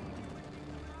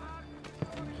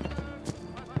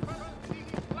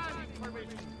 Planning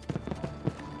permission.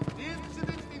 The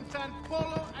incidents in San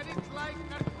Polo and its like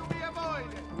are to be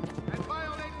avoided, and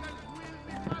violators will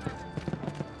be punished.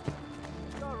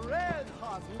 The red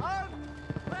hot blood,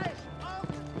 fresh off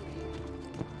the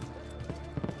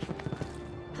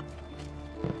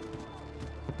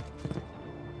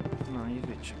Na,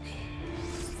 nézzük csak.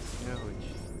 Ja,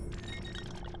 hogy...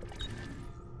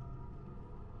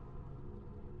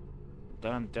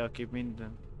 Dante, aki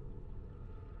minden.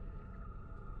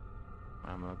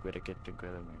 Már meg verekedtünk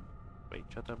vele, még egy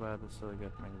csatabába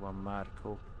szolgat, meg van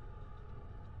Marco.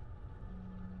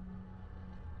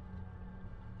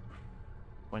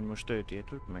 Vagy most őt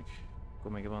értük meg?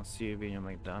 Akkor még van Szilvénya,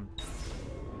 meg Dan.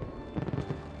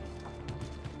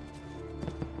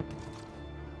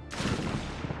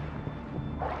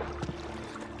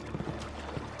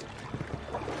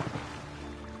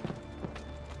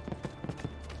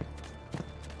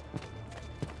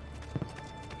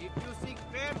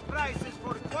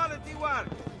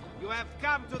 have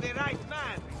come to the right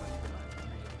man.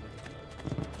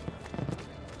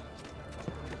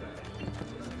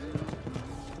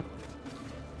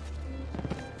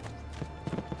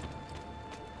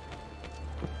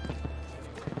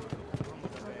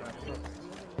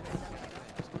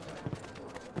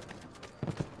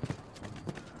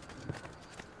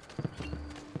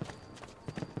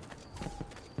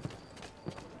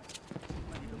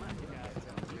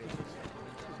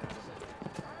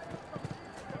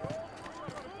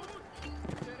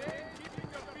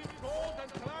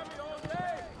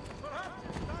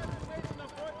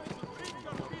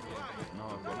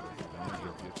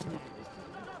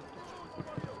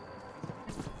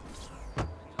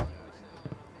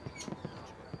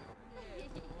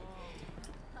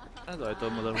 Az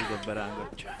ajtón oda húzott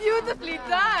berángatja. Beautifully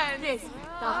done!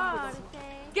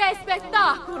 Che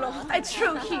spettacolo! A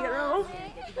true hero!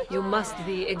 You must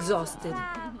be exhausted.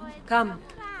 Come,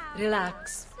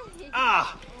 relax.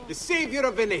 Ah, the savior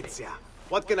of Venezia.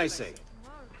 What can I say?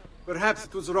 Perhaps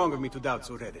it was wrong of me to doubt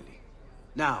so readily.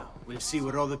 Now, we'll see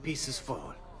where all the pieces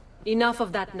fall. Enough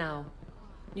of that now.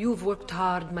 You've worked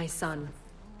hard, my son.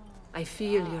 I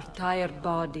feel your tired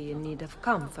body in need of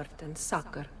comfort and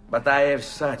succor. But I have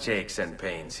such aches and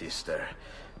pains, sister.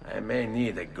 I may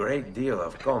need a great deal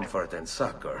of comfort and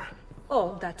succor.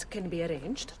 Oh, that can be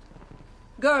arranged.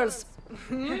 Girls.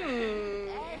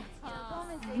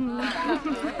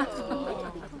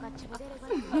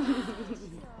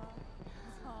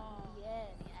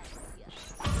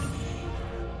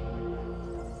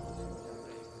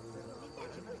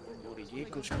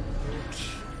 Gyilkos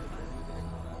kulcs.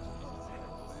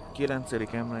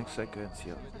 9.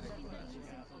 emlékszekvencia.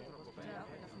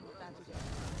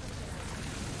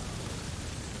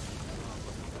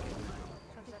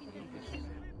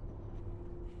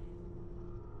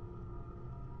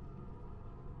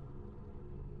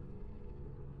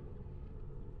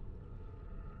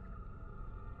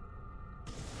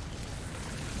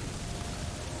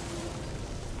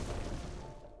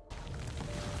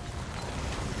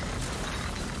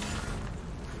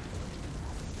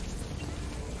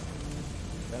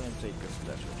 Velencei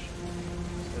köztársaság.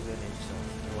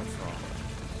 1486.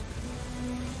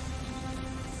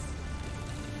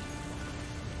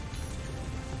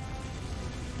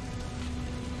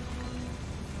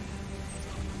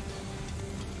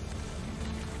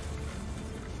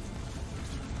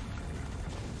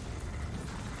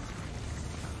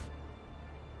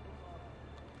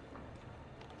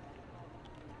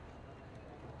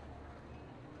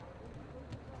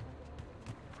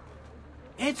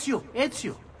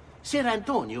 Ezio, Ser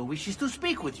Antonio wishes to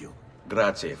speak with you.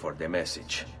 Grazie for the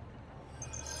message.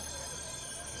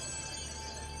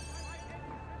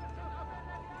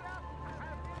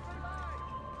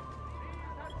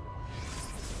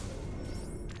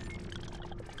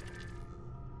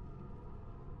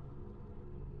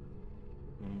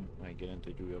 Megjelent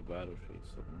egy újabb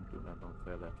városrész, a Montrálban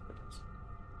fel lehet fedezni.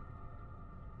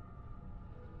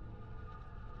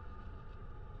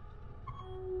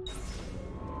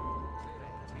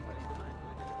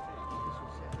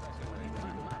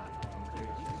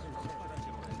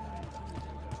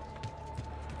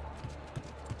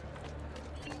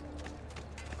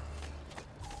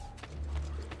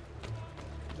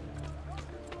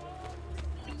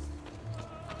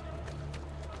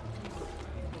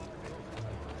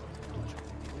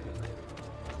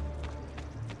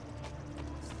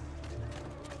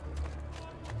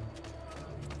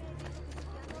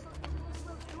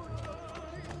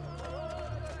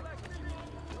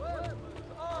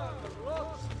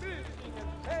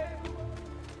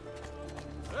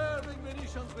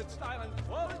 With style and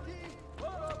quality for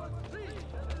over 3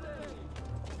 generations.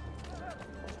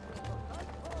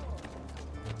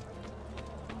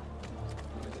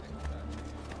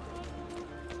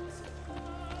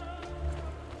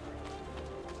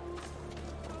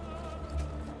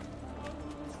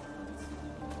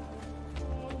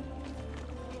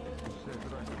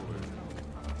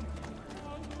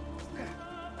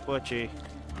 Bocsi.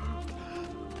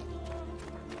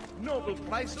 Noble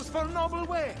prices for noble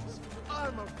wares.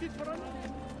 Armor fit for a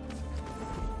knight.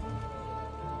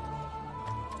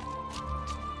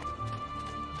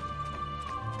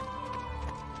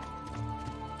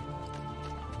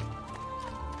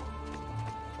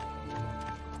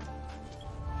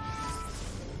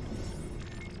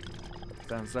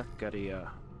 San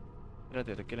Zaccaria.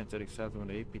 Eredetileg a 9. században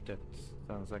épített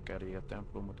San Zaccaria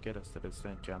templomot keresztelő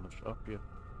Szent János apja,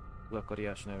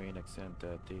 Zakariás nevének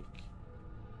szentelték.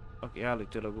 Aki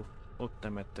állítólag ott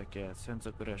temettek el. Szent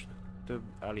Zakariásnak több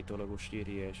állítólagos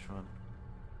sírja is van.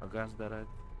 A Gazdarat,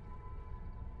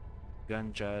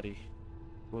 Ganjári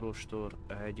Korostor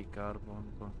a hegyi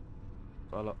kárbanban,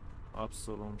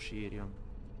 Abszolom sírja,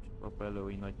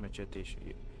 Papellói nagymecset és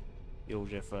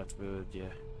Józsefát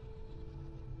völgye.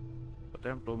 A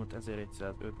templomot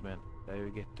 1105-ben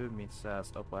leőgett, több mint 100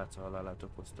 apáca halálát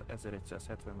okozta,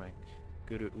 1170-ben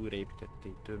körül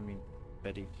újraépítették,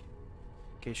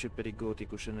 később pedig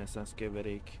gótikus reneszánsz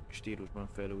keverék stílusban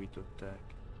felújították.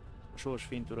 A sors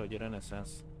fintora, hogy a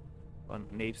reneszánszban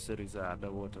népszerű zárda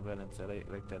volt, a Velence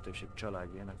legtehetősebb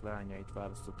családjának lányait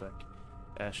választották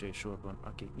elsősorban,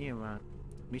 akik nyilván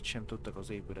mit sem tudtak az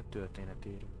épület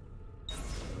történetéről.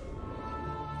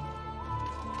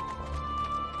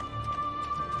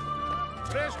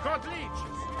 Fresh cut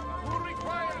leeches. Who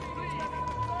requires leaves?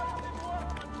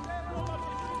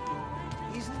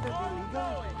 Isn't that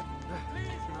illegal?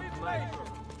 Please be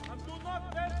patient and do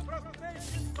not vent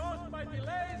frustration caused by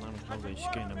delays. Nem tudom, is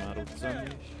kéne már utcán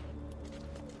is.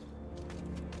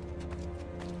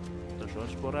 A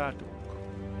sorsbarátunk.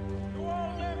 To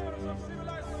all members of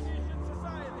civilized Phoenician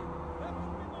society, let it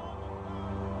be known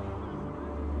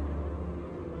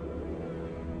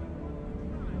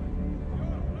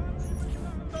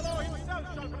the law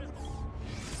himself shall present.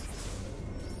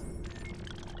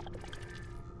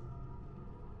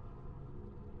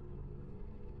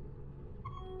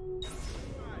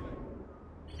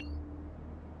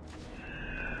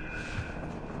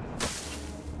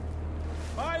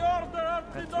 By order of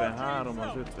the 73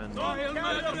 az 54. Vagy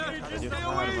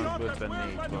 53 az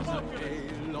 54 van.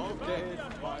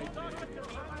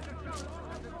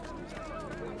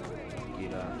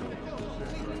 Kilátom.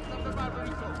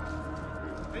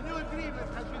 A new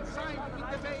agreement has been signed with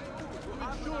the Bay to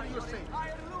ensure your safety.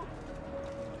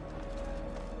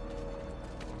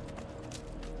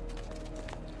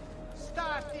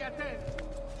 Start the attention.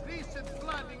 Recent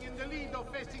flooding in the Lido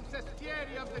facing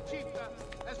Sestieri of the Città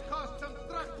has caused some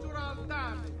structural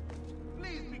damage.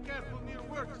 Please be careful near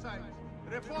work sites.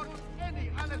 Report any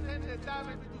unattended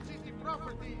damage to city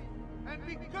property and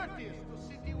be courteous to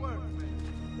city workmen.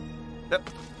 Yep.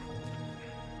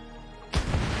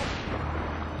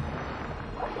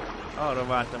 Arra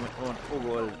vártam, hogy van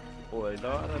fogol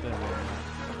oldalra, de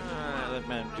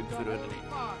mentünk fürödni.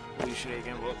 Ő is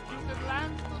régen volt.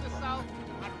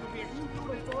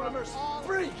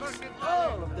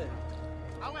 All of them.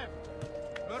 However,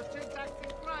 merchants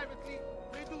acting privately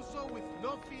may do so with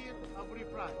no fear of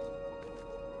reprisal.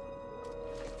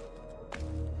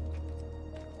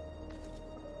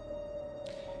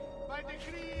 By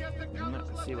decree of the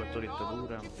Council of Szivator itt a all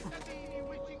búrám. cittadini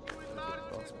wishing to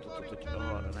enlarge Azt the mutatod, hogy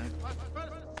curriculum arra nem. must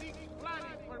first seek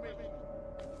planning permission.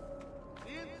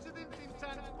 The incidents in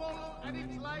San Polo and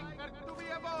its like are to be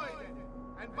avoided,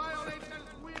 and violators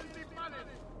will be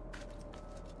punished.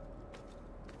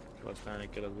 Használni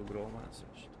kell az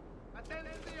ugrómászást.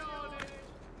 Attenzione!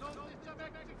 Notice of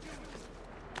execution.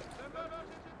 The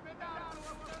merchant Pedaro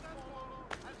of San Polo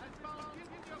has been found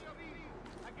guilty of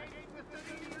treason against the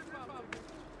Civil Republic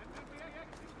and will be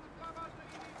executed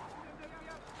in the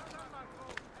Piazza San Marco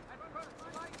at first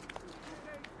light 2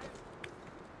 days hence.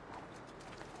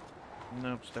 Na,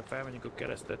 aztán felmegyünk a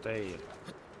keresztetejére.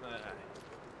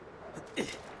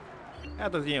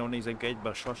 Hát az ilyen nézünk egybe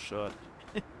a sassal.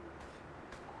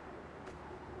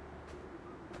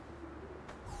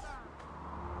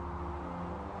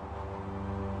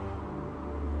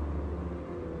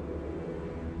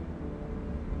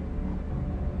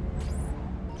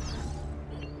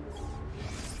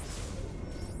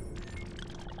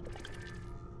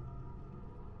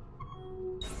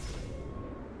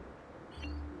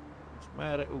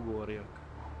 Merre ugorjak?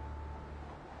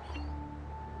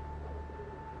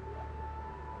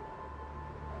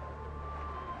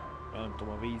 Nem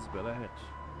tudom, a vízbe lehet?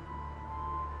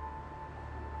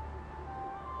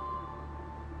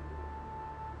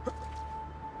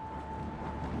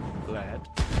 Lehet.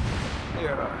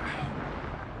 Jaj.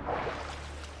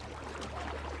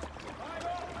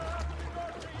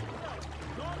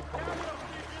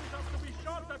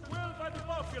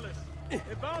 A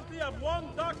bounty of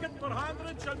 1 ducat per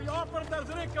 100 shall be offered as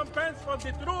recompense for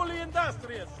the truly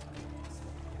industrious.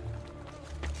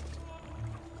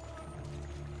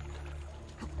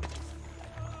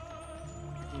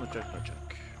 Na csak.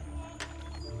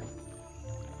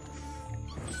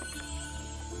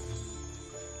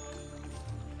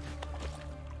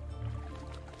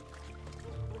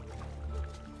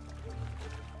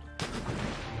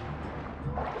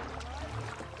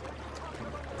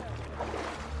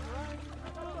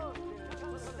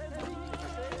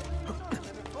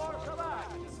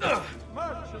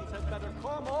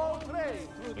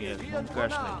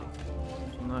 Munkás legyen.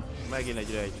 Na, megint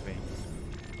egy rejtvény.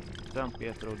 San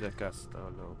Pietro de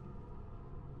Castello.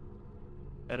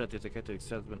 Eredetileg 2.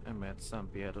 században emelt San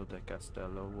Piero de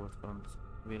Castello volt Franz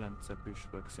Vilence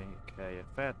püspök székhelye.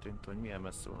 Feltűnt, hogy milyen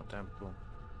messze van a templom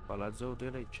Palazzo de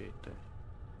Lecce.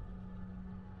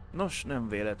 Nos, nem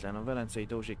véletlen, a velencei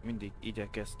dózsik mindig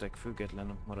igyekeztek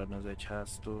függetlenül maradni az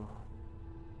egyháztól.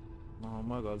 Na,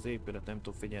 maga az épület nem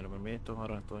túl figyelemre méltó,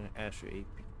 harangtalan első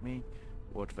építmény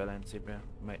volt Velencében,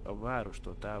 mely a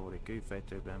várostól távoli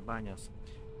kőfejtőben bányász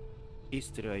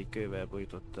isztriai kővel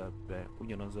bolyította be,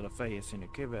 ugyanazzal a fehér színű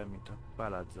kővel, mint a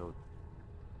Palazzo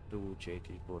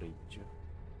Ducati borítja.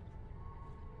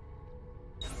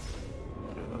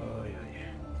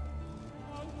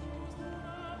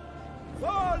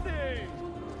 Warning!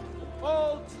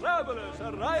 All travelers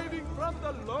arriving from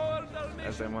the lower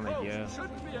Dalmatian coast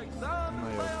should be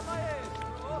examined by a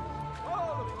maestro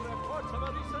following reports of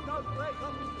a recent outbreak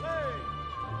on the plain.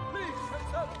 Please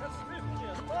consult as swiftly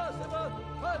as possible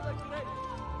for the great.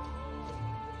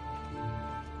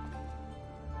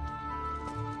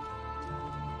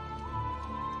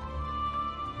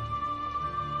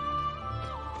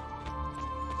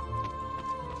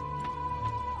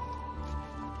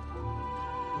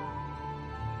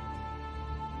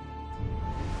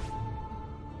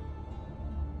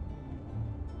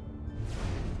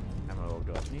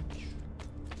 Nincs.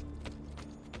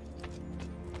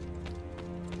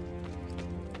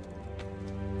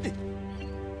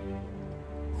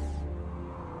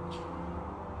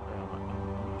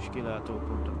 És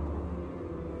kilátópontok.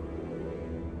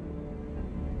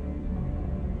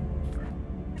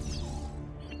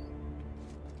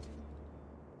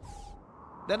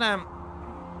 De nem!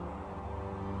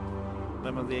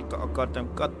 Nem azért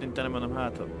akartam kattintani, hanem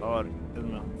hát arra.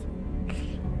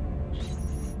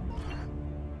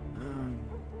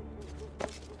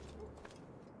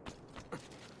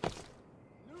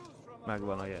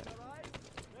 Megvan a jel.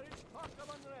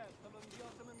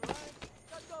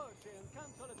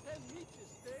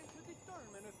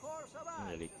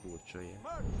 Elég furcsa jel.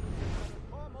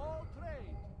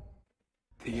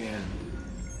 The end.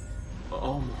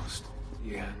 Almost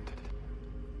the end.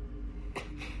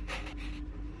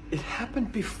 It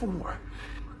happened before.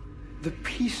 The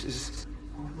pieces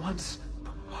were once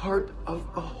part of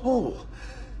a whole.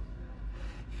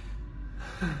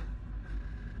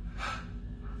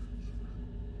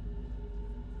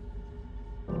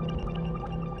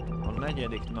 A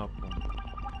negyedik napon,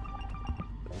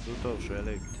 az utolsó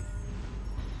előtt,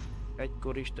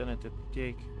 egykor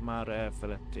istenítették, már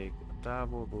elfeledték, a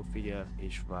távolból figyel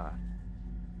és vár.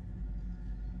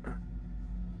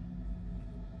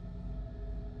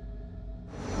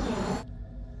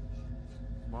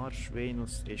 Mars,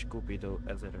 Vénusz és Cupido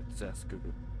 1500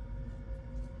 körül.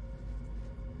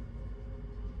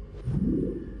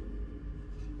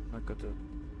 Megkötött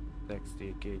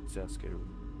textil 200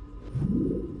 körül.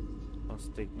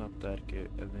 Azték naptárkő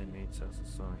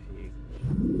 1427.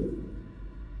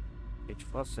 Egy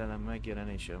faszellem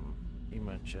megjelenése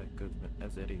imádság közben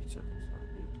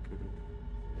 1727 körül.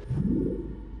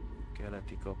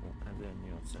 Keleti kapu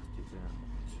 1816.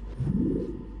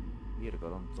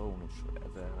 Irgalom trónus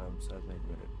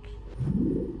 1345.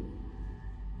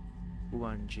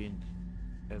 Huanjin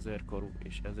 1000 korú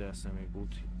és 1000 szemű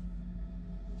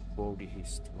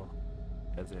Bodhisattva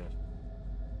 1000.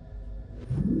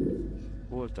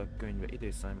 Voltak könyve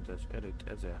időszámítás előtt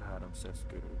 1300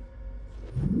 körül.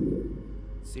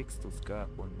 Sixtus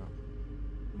kápolna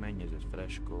mennyezett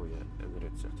freskója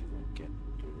 1512.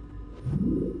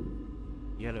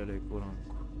 Jelölő korong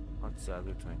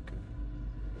 650 körül.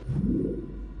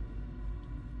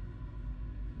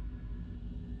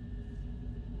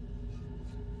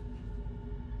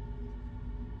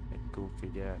 Ekkor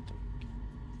figyeltek,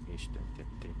 Isten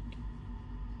tették.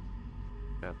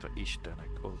 Tehát a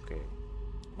istenek, oké.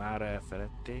 Már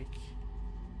elfeledték.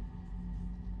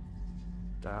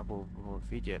 Távolból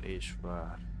figyel és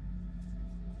vár.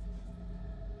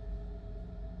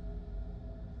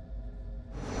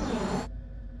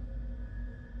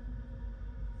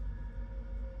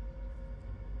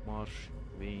 Mars,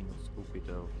 Vénusz,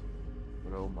 Cupido,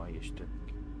 római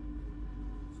istenek.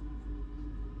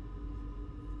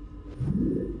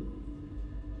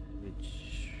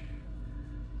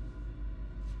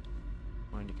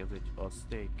 Mondjuk ez egy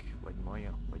azték, vagy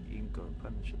maja, vagy inka,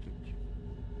 benne se tudjuk.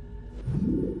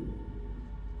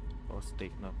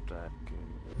 Azték naptárkő.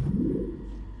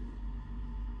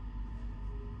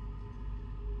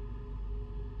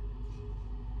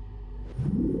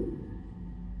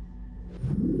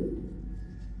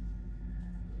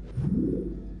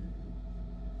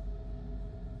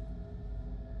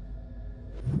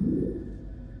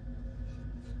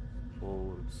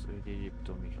 Egy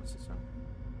egyiptomi, azt hiszem.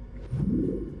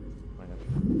 Majd nem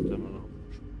tudom,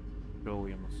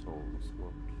 Róljam a szóhoz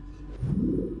volt.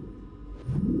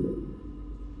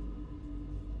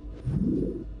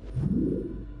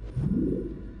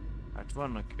 Hát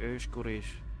vannak őskor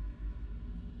is.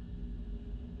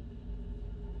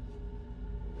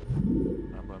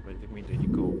 Abban pedig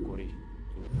mindegyik ókori.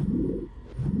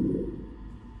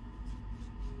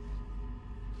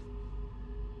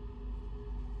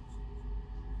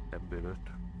 Ebből 5.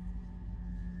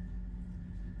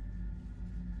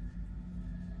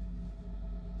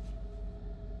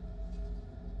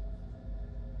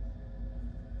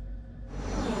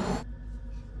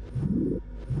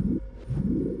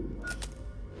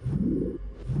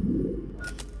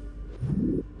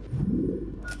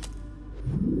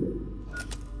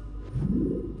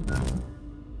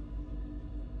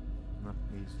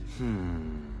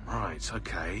 Right,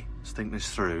 okay. Let's think this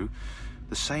through.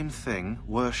 The same thing,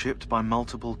 worshipped by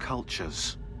multiple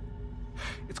cultures.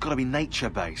 It's got to be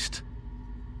nature-based.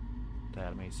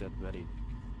 Természetbeli.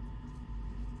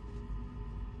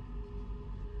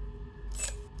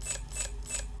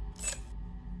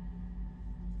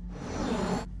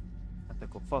 Hát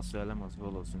akkor faszellem az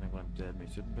valószínűleg van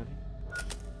természetbeli.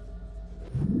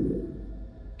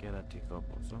 Keleti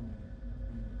kapozom.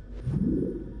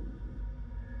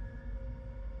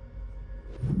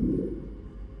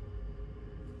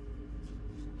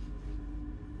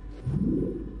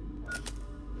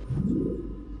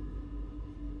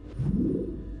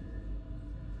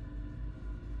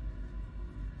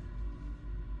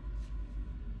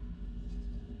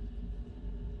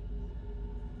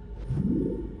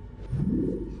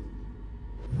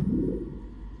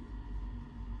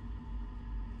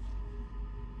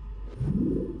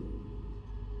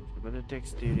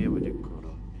 Textília vagy akkor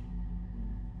ami.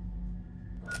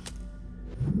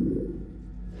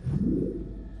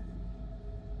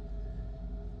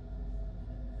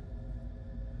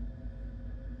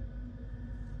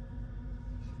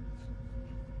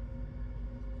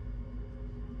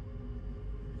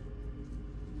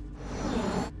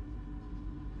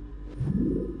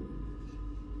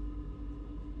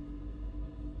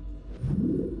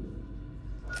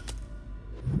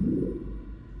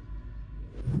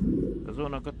 Az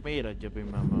ónakat miért adja be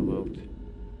már magát?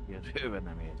 Ilyen hőve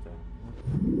nem értem.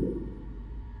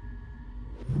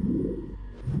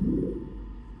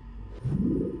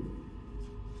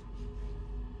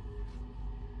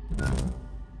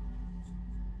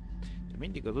 De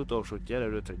mindig az utolsót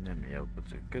jelölőt, hogy nem jó.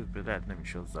 Közben lehet nem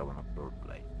is hozzá van a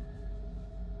roleplay.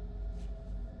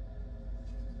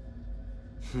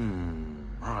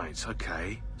 Right,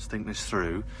 okay. Let's think this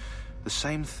through. The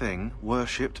same thing,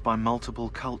 worshipped by multiple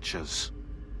cultures.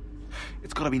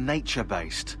 It's got to be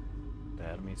nature-based.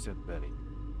 Természetbeli.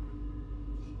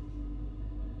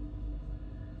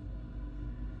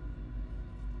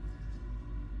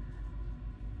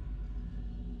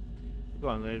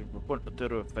 Gondolj, pont a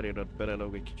törölt felirat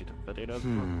belelóg egy kicsit a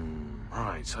feliratban.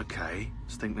 Right, okay.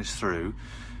 Let's think this through.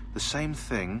 The same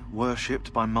thing,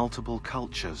 worshipped by multiple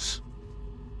cultures.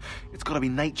 It's got to be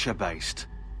nature-based.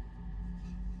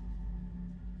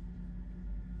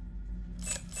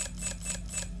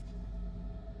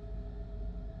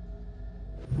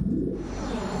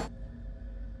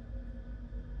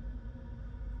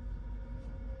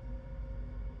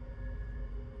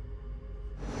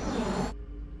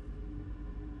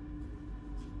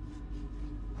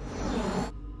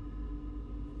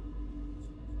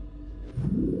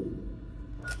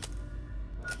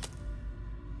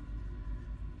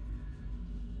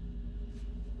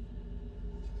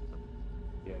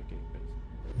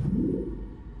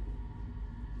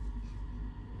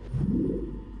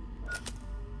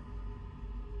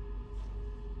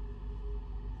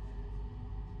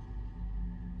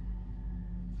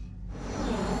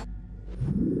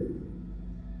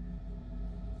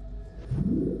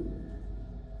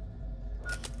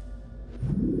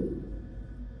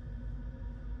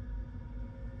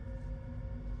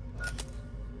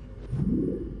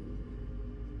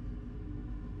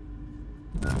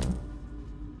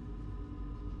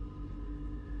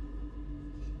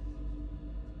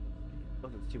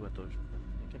 Hivatalos.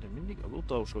 Nekem mindig az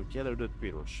utolsót jelölött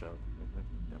pirossal.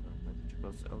 Csak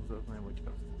az nem, hogy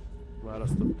azt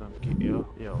választottam ki.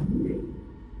 Ja.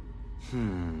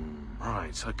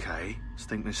 Right, okay. Let's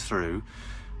think this through.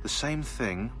 The same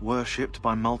thing, worshipped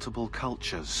by multiple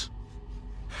cultures.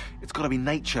 It's got to be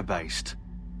nature-based.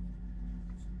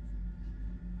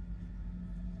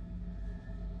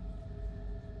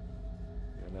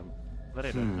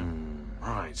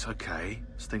 Right, okay.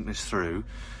 Let's think this through.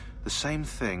 The same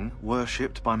thing,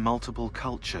 worshipped by multiple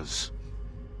cultures.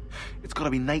 It's got to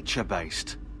be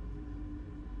nature-based.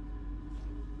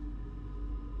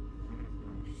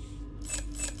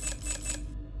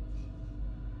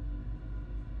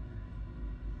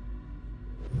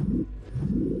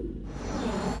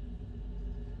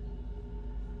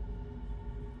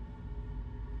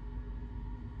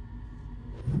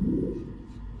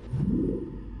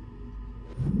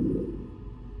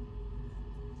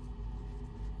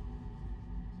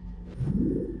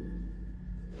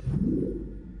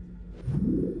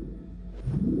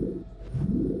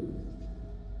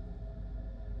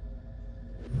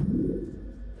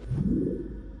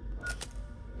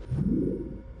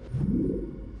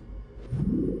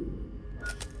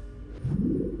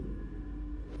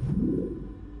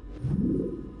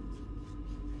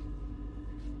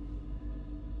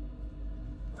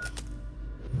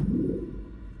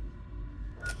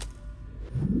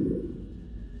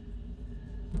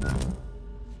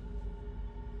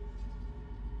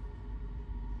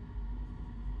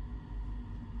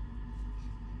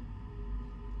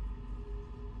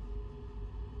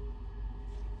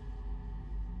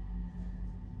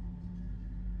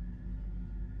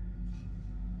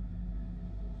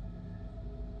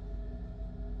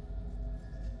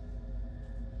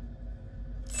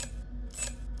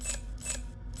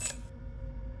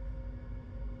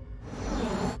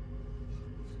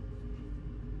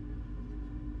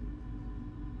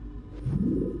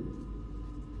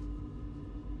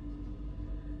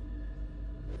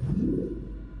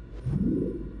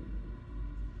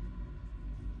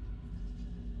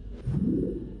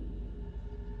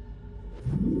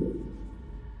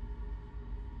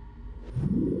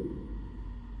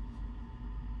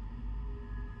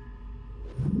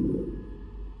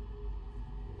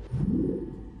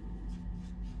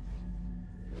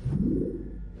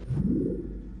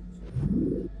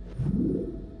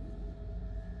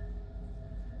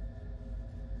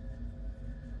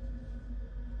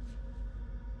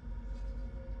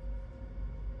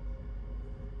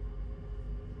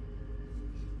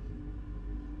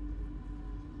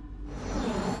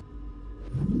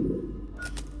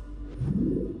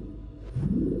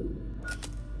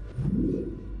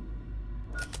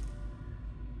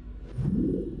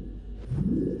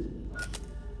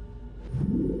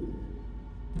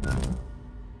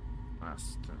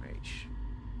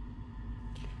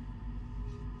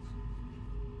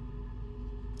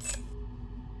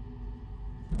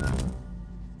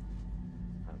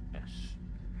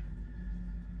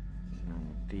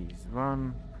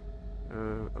 van.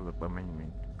 Azokban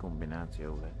mennyi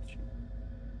kombináció lehet.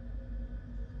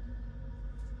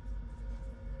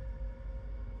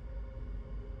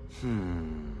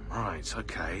 Right,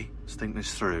 okay. Let's think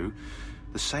this through.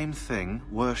 The same thing,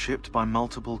 worshipped by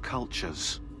multiple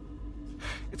cultures.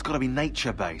 It's got to be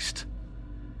nature-based.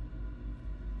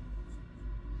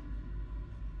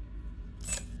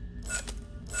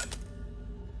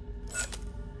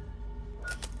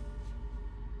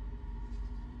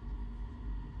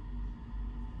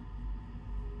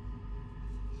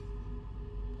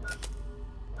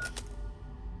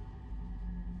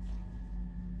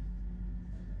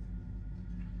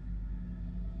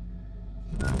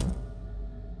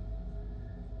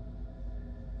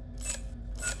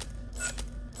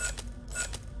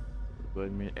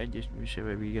 Vagy mi egyes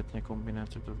műsével végetni a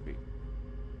kombinációt, az még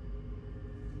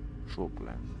sok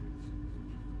lenne.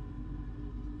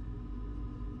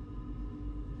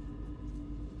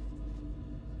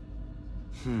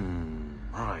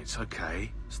 Right,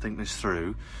 okay. Let's think this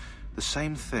through. The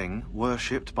same thing,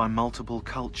 worshipped by multiple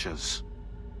cultures.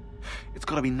 It's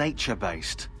got to be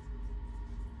nature-based.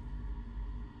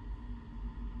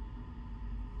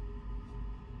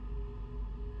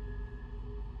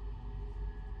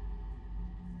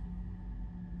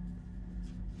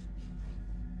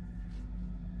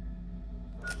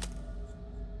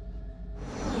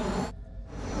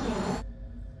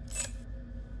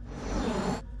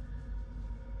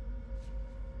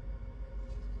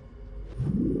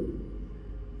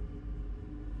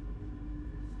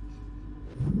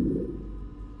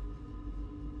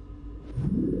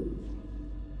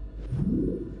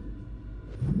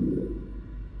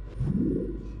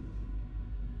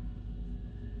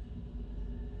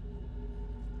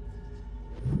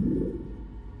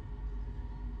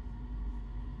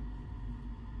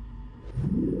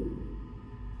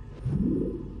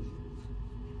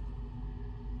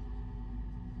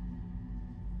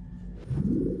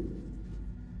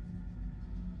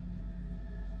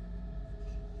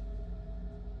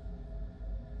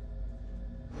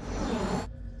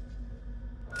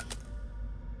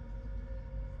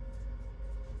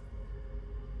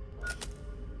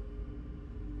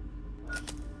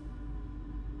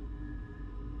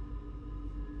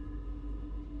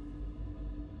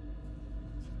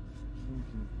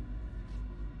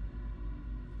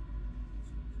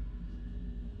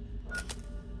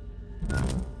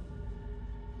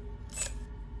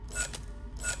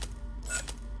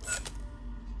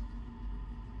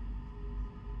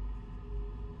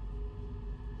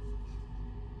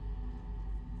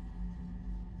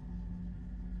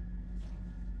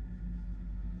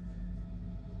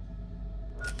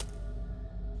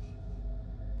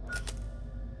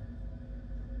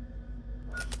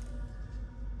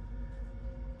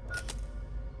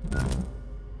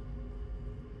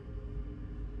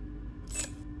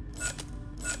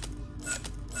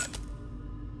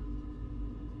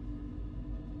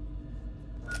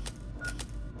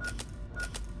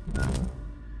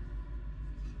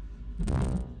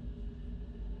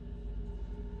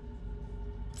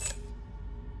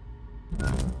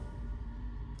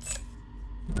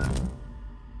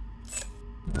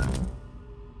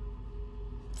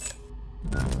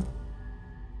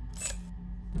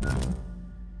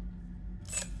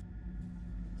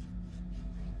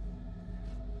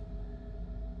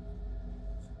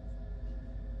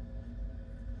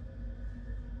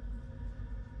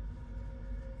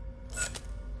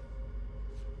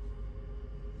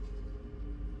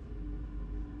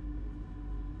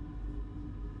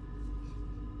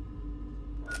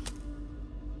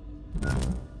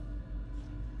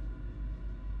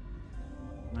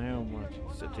 Na jó, majd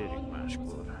visszatérünk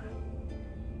máskor.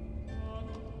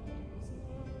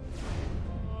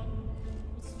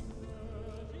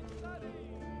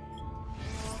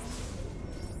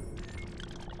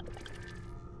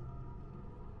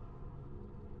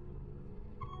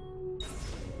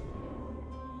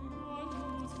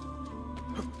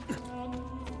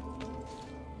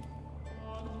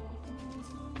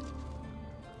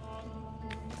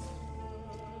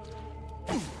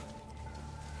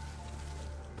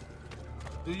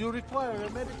 Do you require a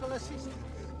medical assistant?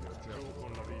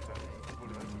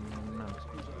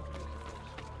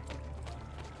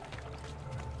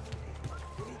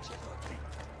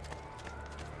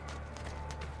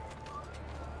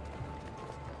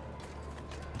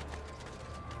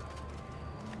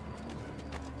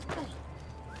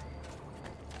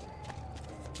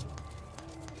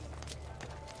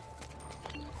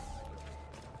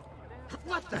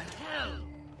 What the hell?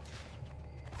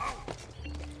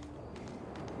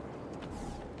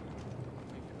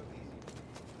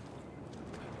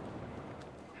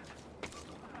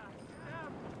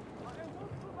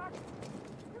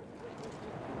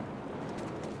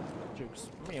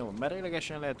 Mi jó,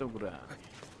 merénylegesen lehet ugrálni.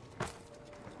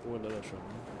 Oldalason.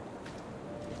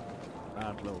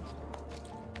 Átlós.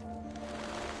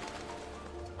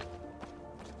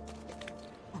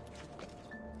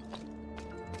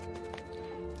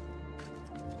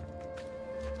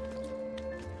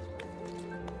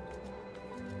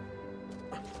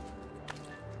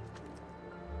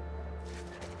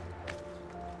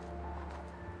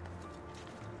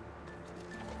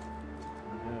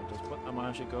 Hát, az pont a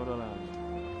másik oldalán.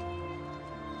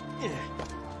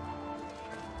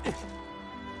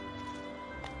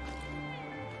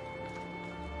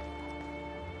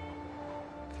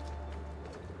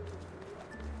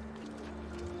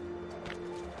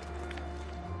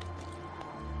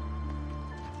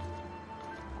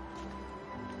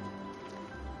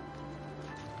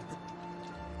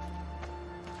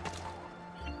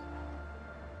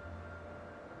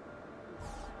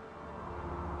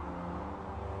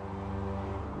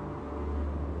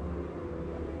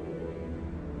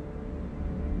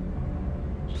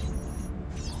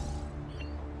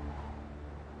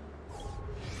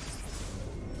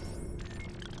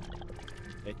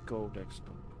 Egy kódex.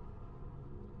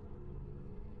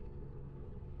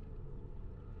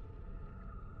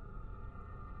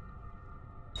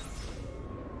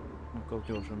 Akkor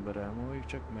gyorsan berámoljuk,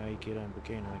 csak melyik irányba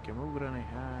kéne nekem ugrani,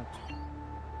 hát...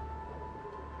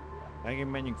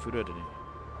 Megint menjünk fürödni.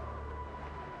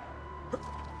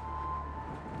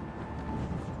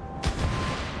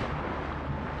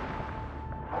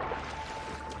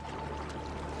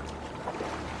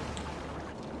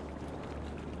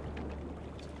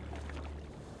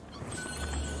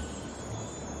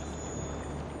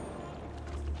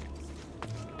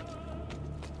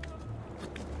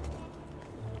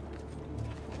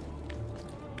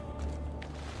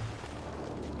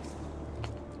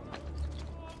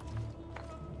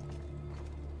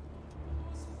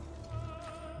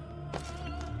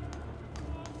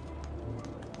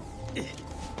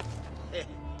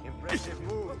 Impressive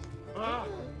move.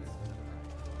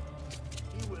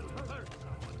 He will hurt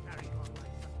someone carrying on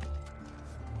like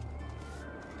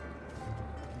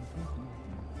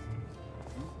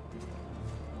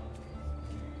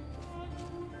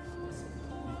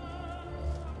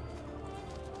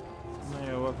Na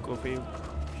jó, akkor fiúk.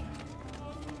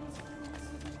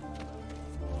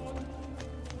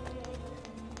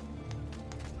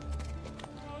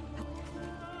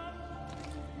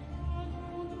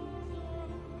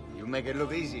 You make it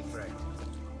look easy, friend.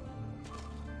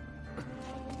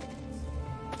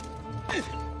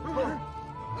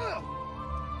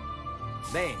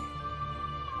 Bene.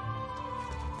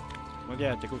 Majd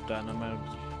gyertek utána,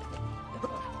 mert...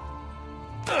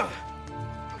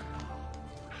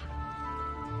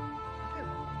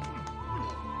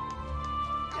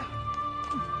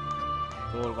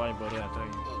 Tolvaj, barátaim.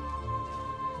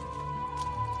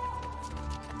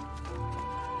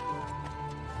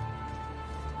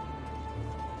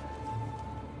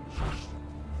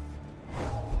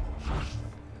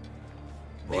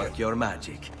 Work your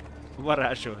magic.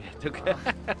 Varázsoljátok.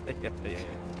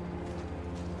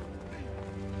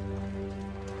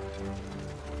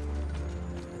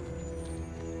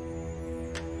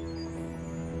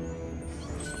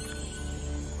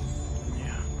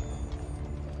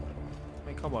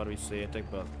 Még hamar visszaértek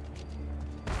be.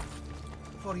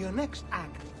 For your next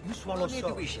act, you swallow No need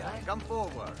to be salt. shy. Come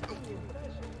forward.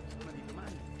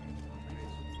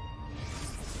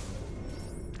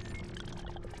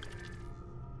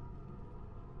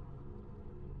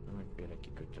 Mindenféle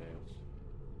kikötője az.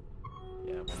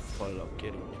 Jában fallak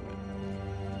kerítve.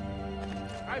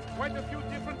 I've quite a few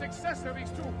different accessories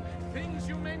too. Things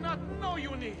you may not know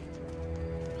you need.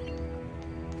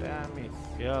 De mit?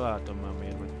 Ja, látom már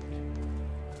miért vagy.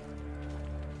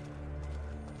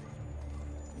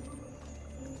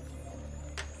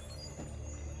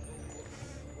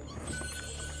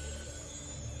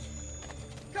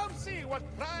 Come see what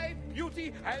pride,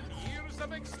 beauty, and years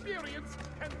of experience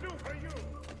can do for you.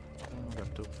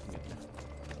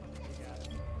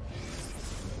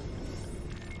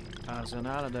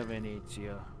 Arsenale de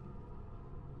Venecia.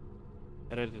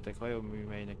 Eredetek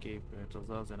hajóműveinek épült az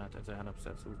Arzenát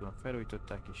 1320-ban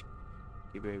felújították és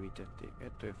kibővítették.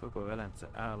 Ettől fogva Velence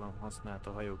állam használta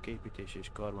a hajók építés és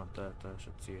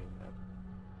karbantartása céljára.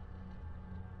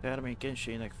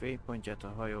 Termékenységének fénypontját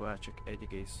a hajóvá csak egy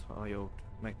egész hajót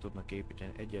meg tudnak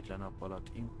építeni egyetlen nap alatt.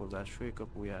 Impozás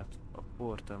főkapuját a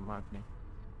Porta Magni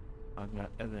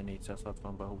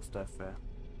 1460-ban húzták fel,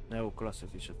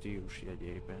 neoklasszis a stílus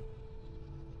jegyében.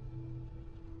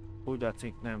 Úgy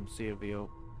látszik, nem Silvio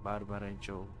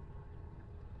Barbarenco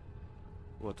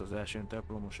volt az első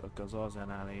templomos, aki az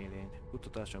Arzenál élén.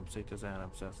 Kutatásom szerint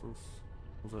 1320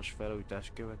 húzas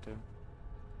felújítás követő.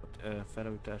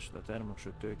 Felújítást a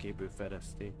termosok tőkéből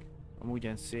fedezték.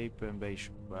 Amúgyan szépen be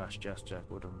is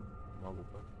bástyázták oda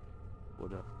magukat.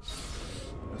 Oda.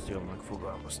 Ezt jól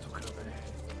megfogalmaztuk rá.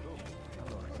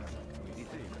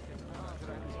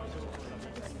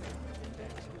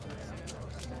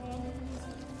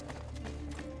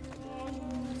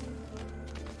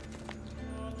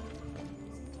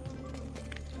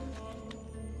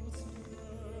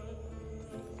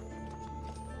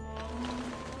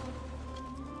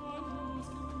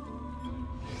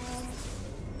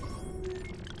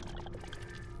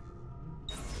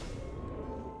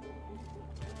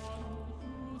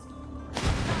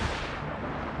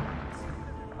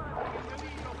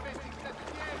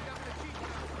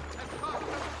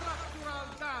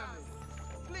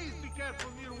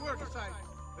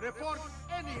 Report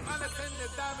any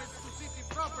unattended damage to city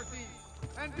property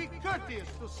and be courteous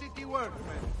to city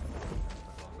workmen.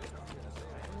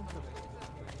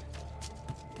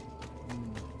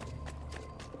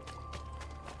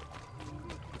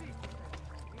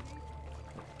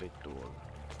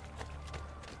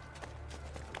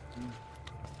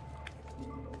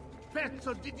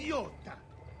 Pezzo di idiota!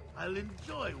 I'll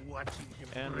enjoy watching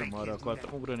him break Arra his akartam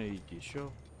neck. ugrani így is,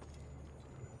 jó?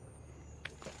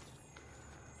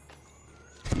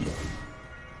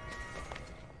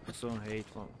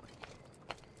 Hét van.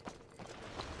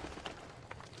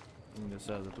 Minden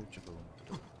százat úgy csak van.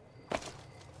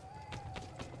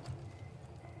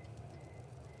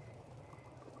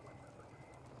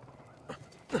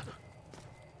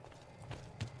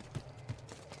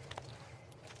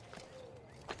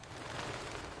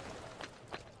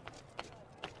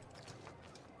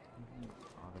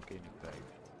 Arra kéne beljön.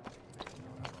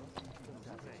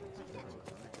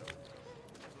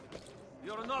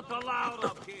 You're not allowed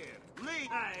up here. Leave!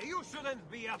 Hey, you shouldn't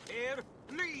be up here.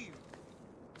 Leave!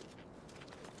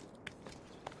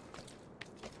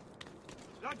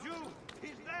 Raju!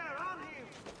 He's there, on him!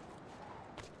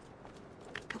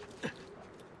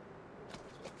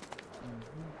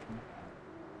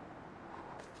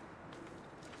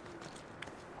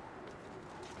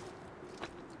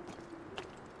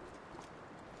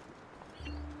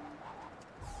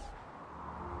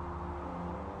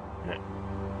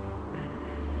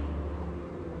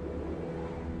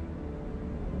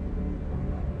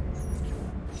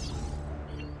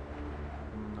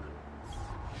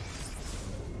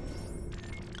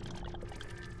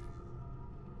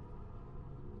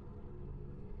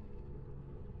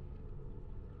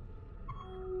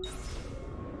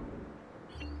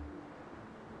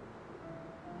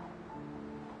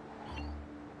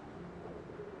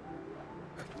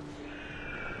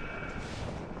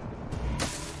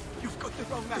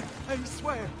 I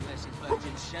swear. Blessed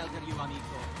Virgin shelter you,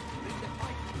 amigo.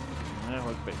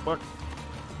 Nehogy bejpart.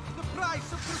 The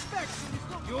price of perfection is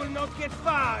not... You'll not get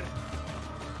far!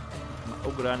 Na,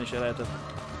 ugrálni se lehetett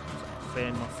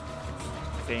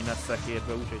fényes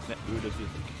szekérbe, úgyhogy ne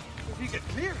üldözzétek. You get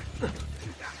clear?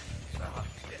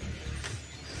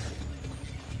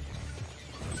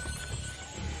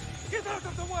 Get out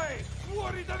of the way!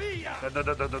 Fuori da via!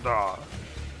 Da.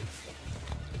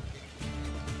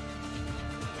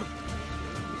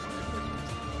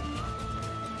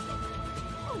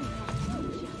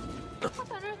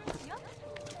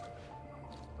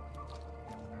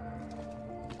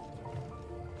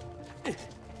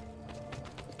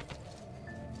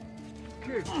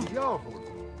 Che diavolo!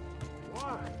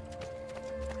 Why?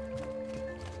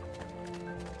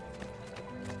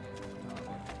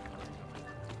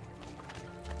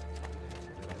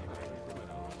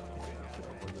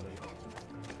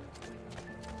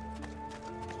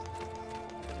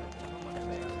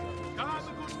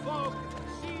 Come, good folk,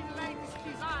 see the latest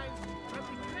designs from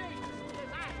the greatest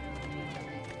design.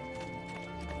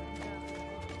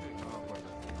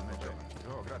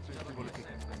 No, grazie, ti volevo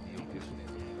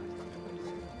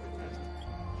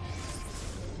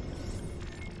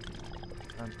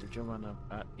Anti Giovanna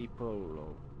i.BL.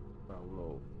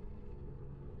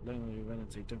 Legnagyobb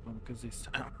venecei templom közé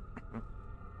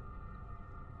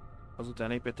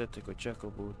azután építették, hogy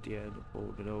Jacopo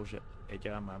Kiadó Rózsa egy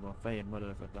álmában fehér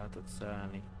madarakat látott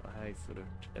szállni a hely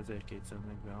fölött.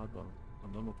 1246-ban a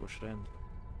domokos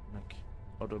rendnek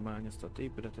adományoztat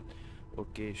épületet,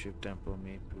 ott később templom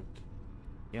épült.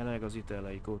 Jelenleg az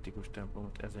italy gótikus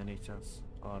templomot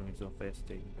 1430-ban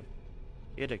fejezték be.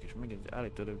 Érdekes megjegyzés,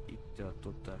 állítólag itt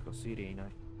tartották a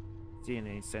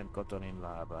szíriai Szent Katalin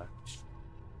lábát.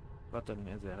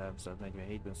 Katalin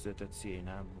 1347-ben született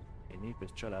Szíriában, egy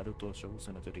népes család utolsó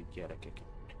 25.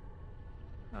 gyerekeként.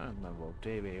 Nem volt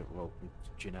tévé, volt mit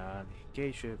csinálni.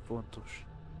 Később fontos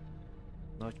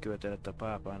Nagykövete lett a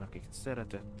pápának, akit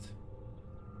szeretett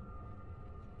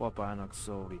papának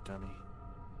szólítani.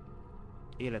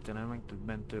 Élete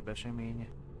megdöbbentőbb eseménye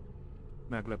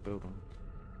meglepő uram.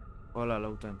 Halála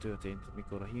után történt,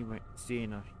 mikor a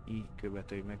Széna I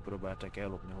követői megpróbálták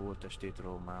ellopni a holttestét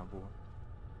Rómából.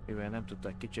 Mivel nem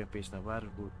tudták kicsempészni a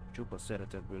városból, csupa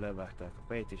szeretetből levágták a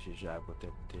fejét és zsákba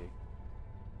tették.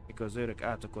 Mikor az őrök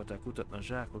át akarták kutatni a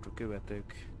zsákot, a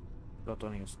követők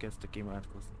Katonihoz kezdtek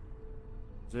imádkozni.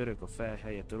 Az őrök a fel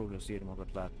helyett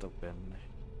rózsaszírmagot láttak benne.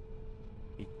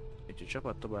 Így a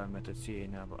csapat tovább ment a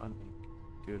Szénába,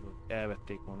 anélkül, hogy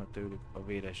elvették volna tőlük a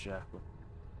véres zsákot.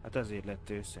 Hát ezért lett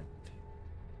ő szent.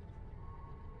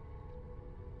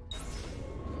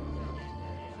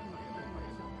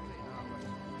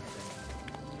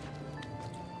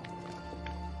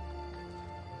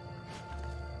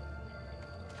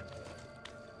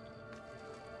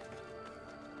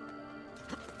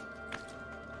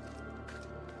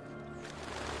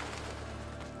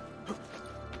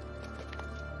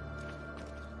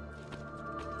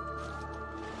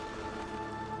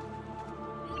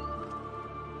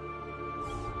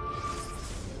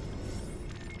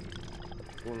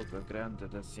 Scuola grande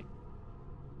da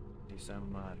di San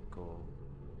Marco.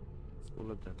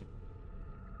 Scuola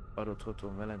adott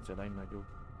otthon Velence legnagyobb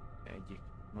egyik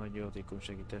nagy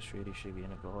jótékonysági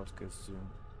testvériségének a 6 közül,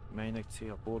 melynek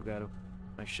célja a polgárok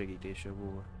megsegítése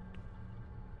volt,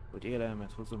 hogy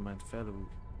élelmet, hozományt,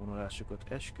 felvonulásokat,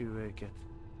 esküvőket,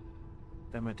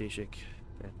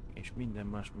 temetéseket és minden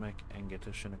más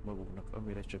megengedhessenek maguknak,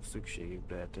 amire csak szükségük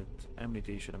lehetett.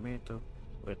 Említésre méltó,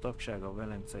 hogy a tagsága a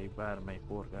velencei bármely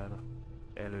polgára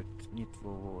előtt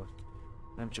nyitva volt,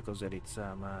 nem csak az elit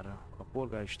számára. A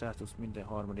polgári státusz minden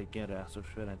harmadik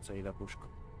generációs velencei lapos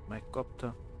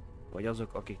megkapta, vagy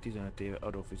azok, akik 15 éve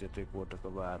adófizetők voltak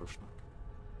a városnak.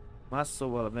 Más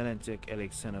szóval a velenciek elég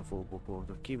xenofóbok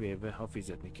voltak, kivéve, ha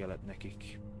fizetni kellett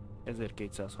nekik.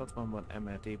 1260-ban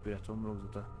emelt épület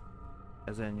homlokzata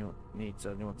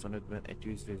 1485-ben egy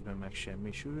tűzvészben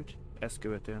megsemmisült, ezt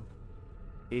követően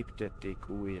építették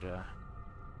újra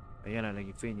a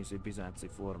jelenlegi fényező bizánci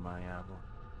formájában.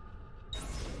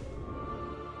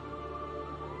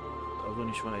 Azon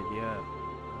is van egy jel.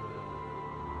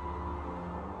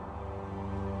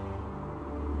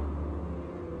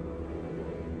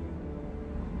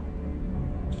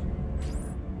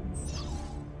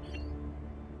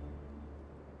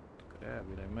 Akkor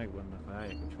elvileg megvannak a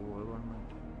helyek, hogy hol vannak.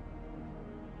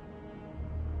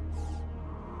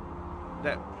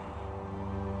 De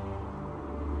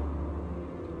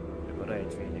a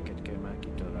rejtvényeket kell már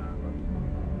kitalálni.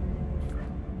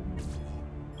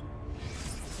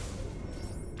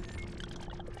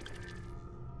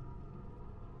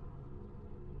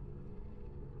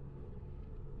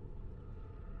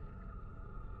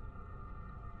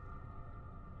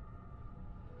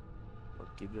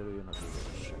 Ott kiderüljön az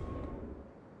igazság.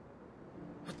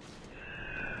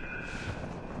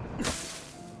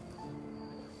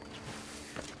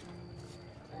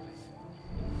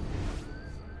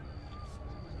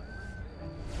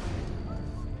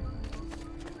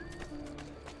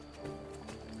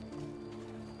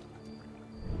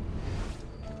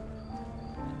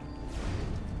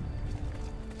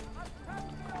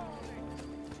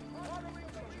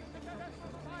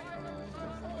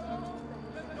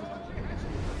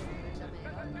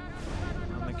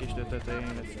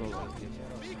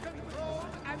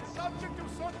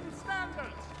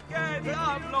 Get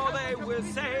up, they will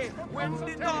say, when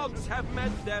the dogs have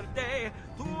met their day,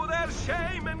 to their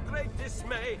shame and great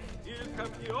dismay, Il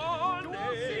Campione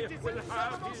will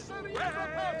have his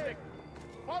way.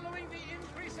 Following the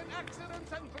increase in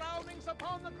accidents and drownings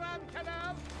upon the Grand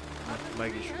Canal,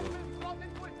 Meg is volt.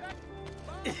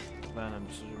 Bár nem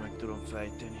biztos, hogy meg tudom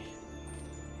fejteni.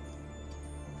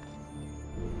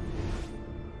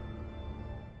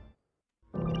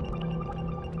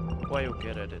 Fajok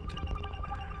eredet.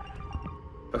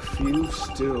 A few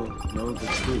still know the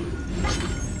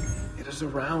truth. It is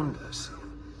around us.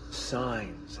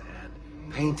 Signs and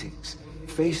paintings,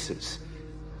 faces,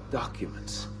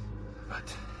 documents.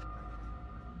 But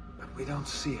we don't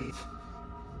see it.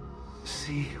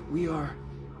 See, we are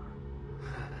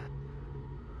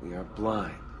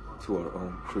blind to our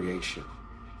own creation.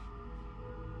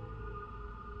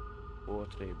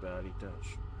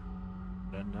 Portrébeállítás.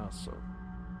 Lenne a szó.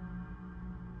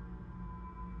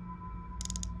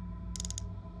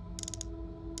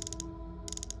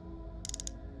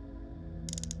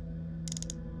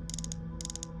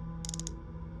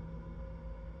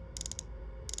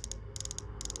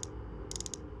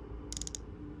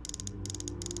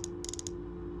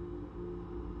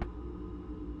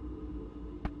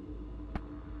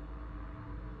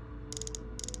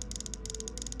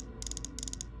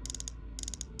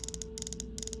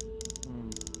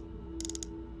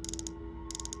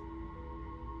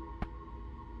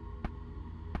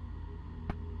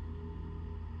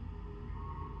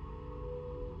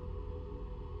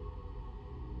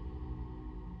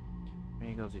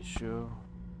 Még az is jó.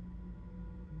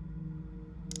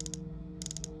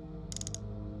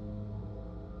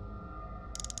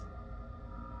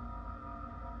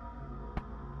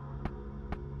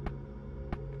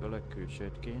 A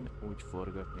legkülsőt kéne úgy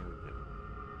forgatni, hogy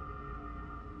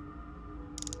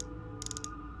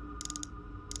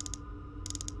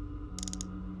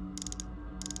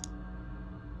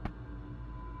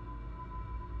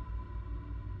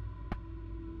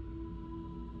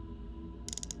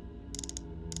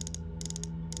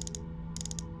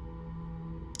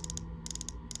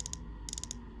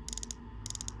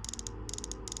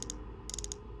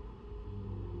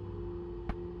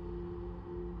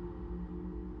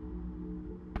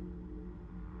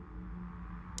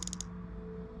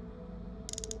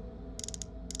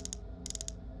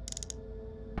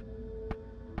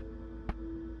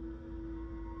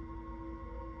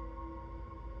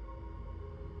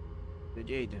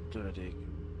egy Aiden töredék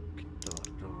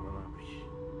tartó valami.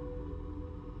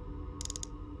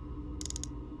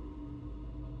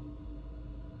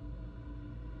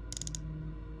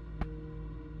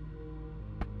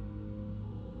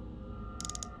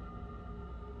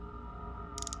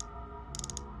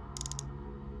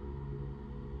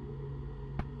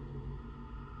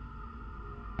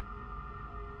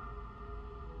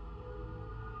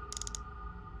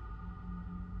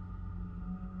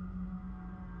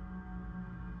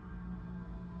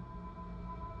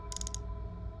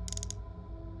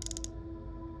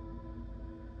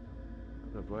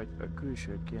 Vagy a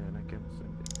külsőt kéne nekem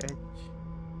szerintem 1,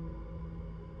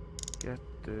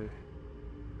 2,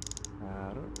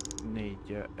 3,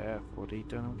 4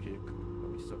 elfordítanom, úgyhogy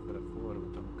visszafele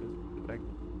forgatom a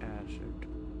legelsőt.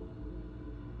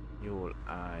 Jól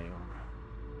álljon.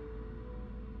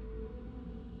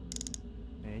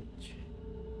 1,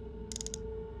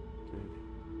 2,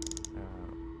 3,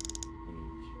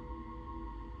 4.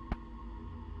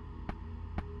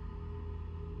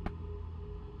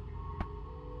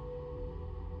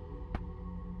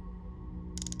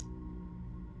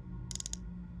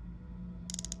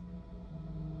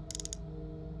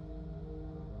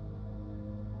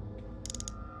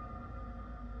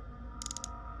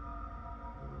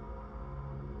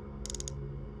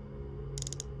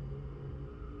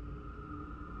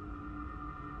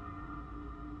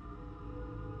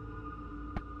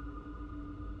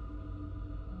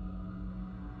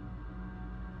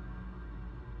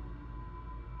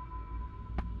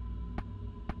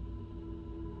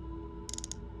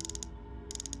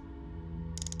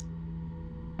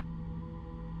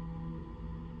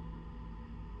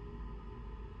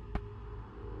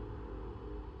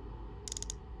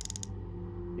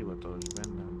 Hivatalos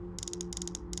bennem.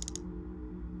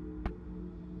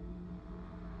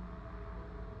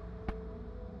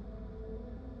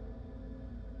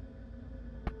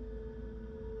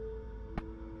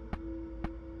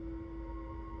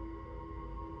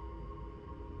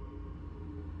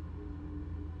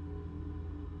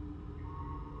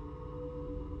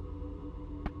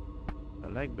 A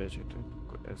legbelsőt,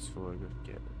 akkor ez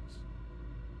forgatja ez.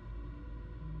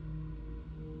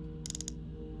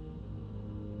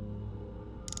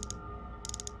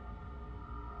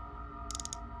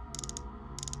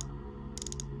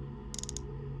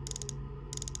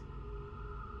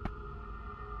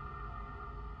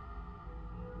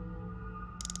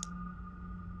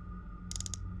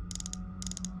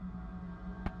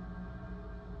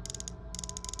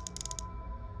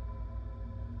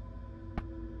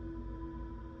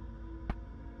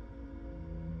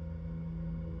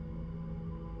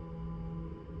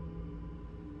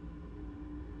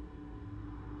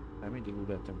 Hát mindig úgy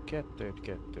lettem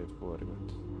kettőt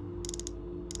forgat.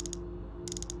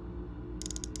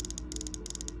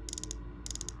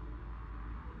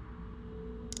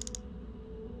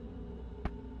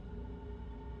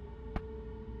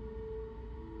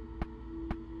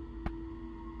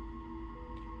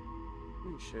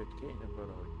 Külsőt kéne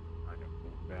valahogy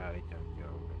anyagban beállítani, hogy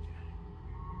jól legyen.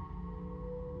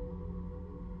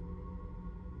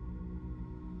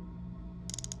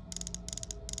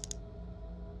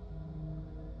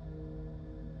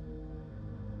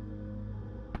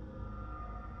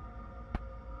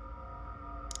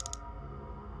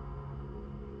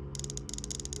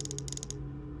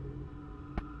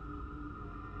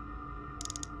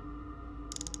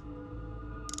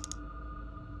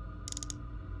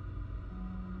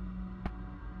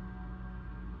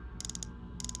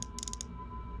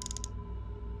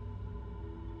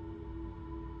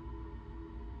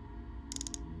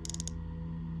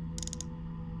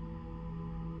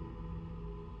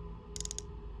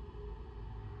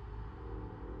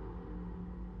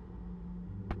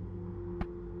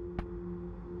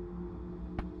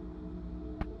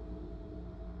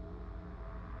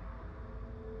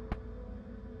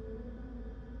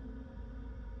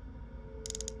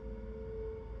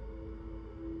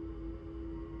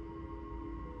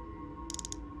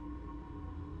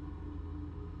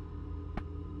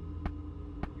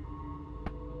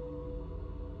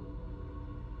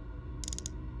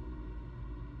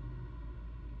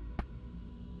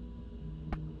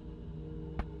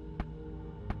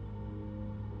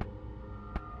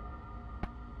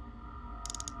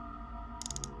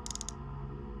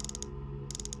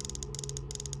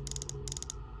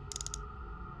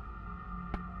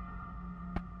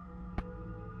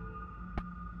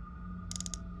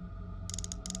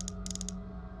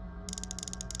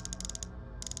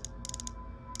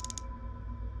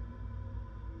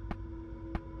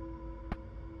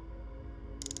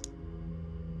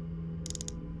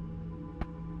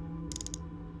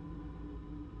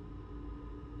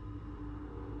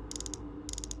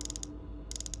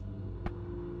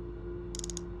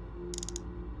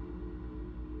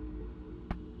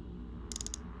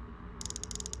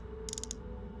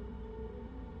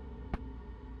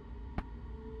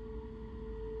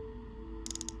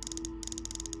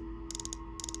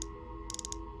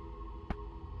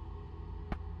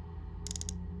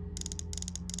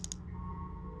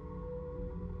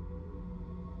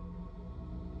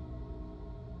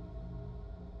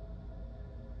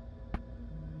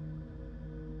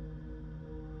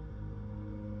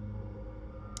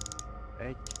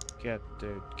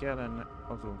 1-2 kellene,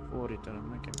 azon fordítanom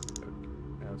nekem.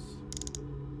 Ez.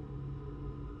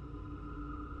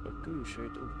 A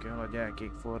külsőt úgy kell a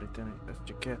gyákig fordítani, ez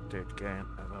csak 2 kell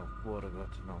ezen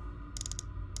forgatnom.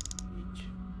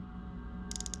 Így.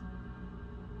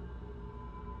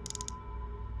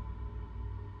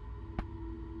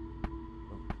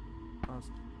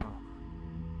 Azt.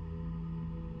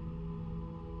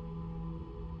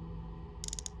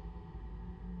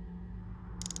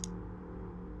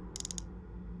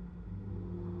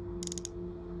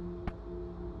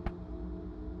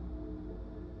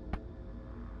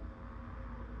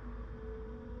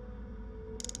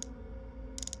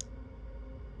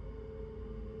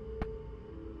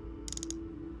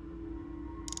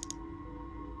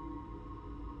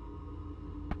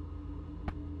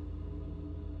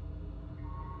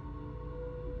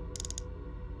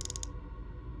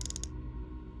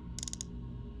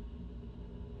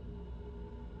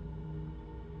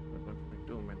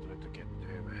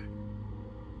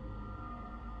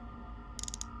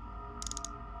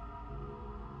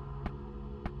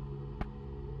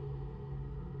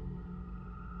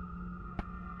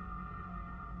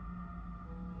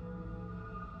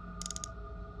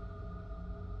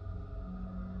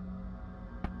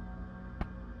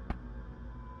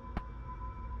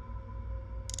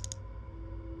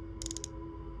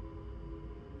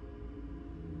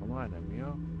 Majdnem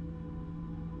jó.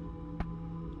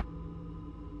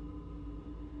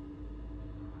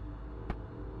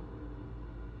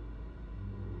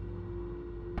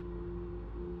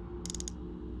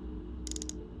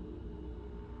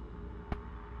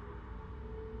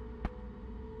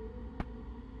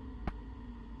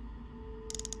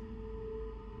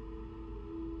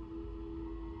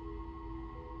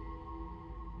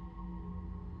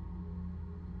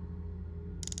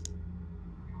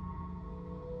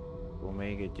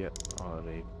 Még egy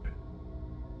arrébb.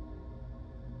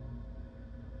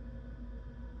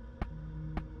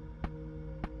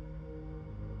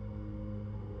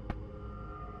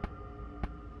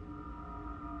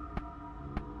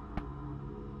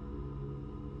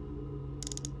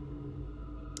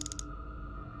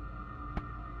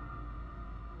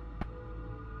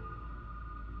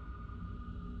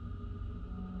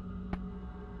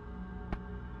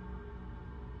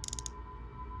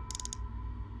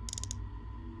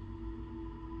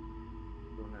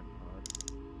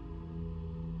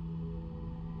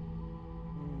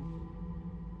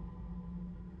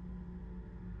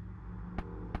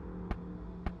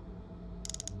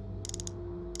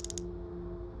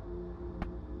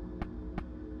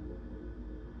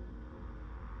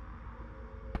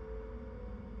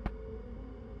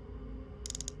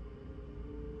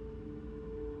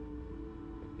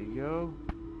 Jó.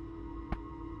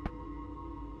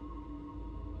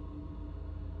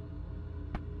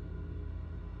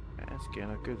 Ez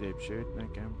kéne a középsőt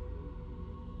nekem.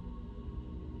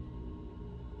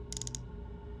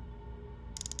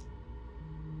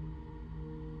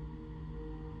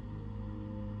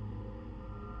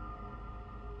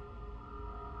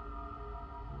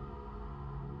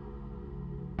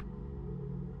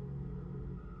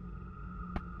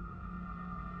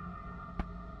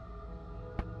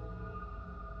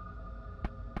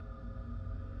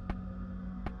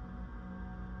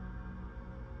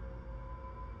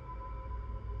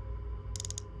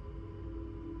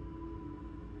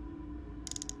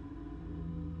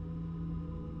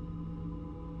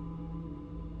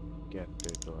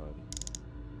 $2.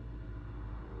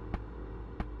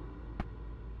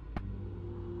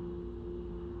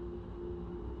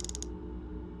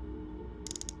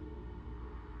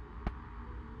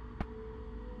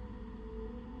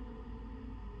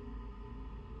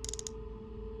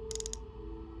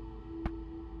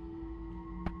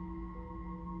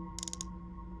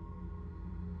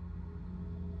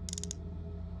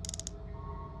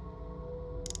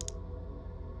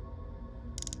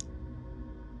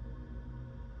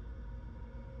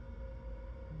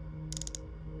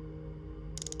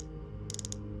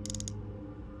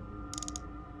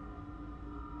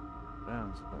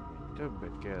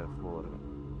 Többet kell forgatni.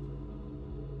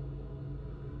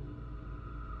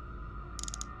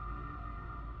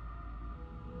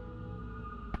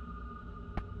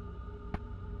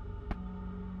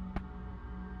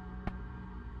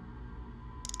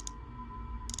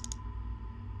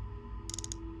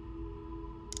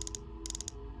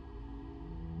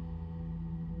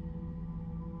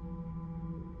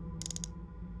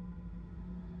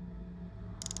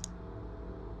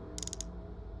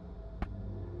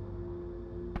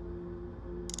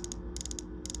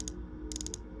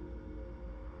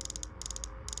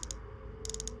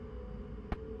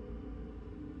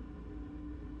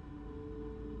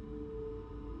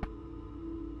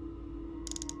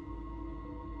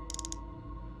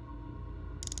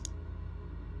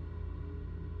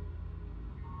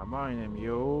 majdnem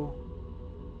jó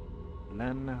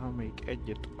lenne, ha még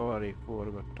egyet arrébb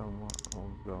forgattam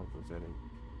volna az előbb.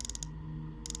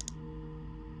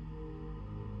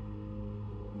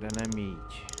 De nem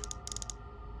így.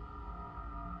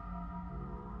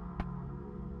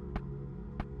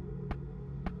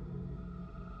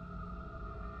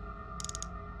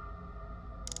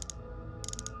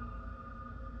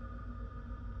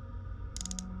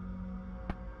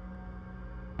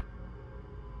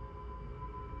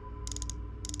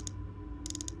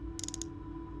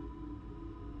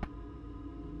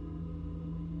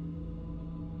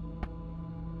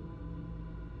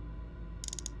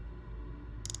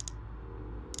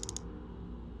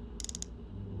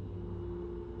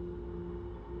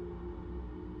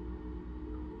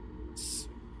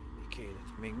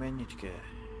 Még mennyit kell?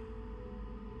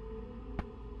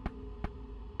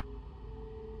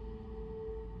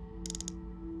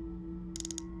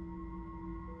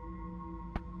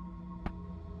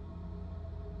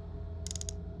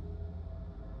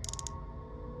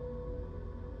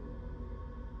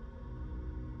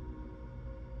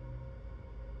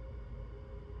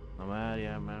 Na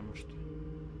várjál már most.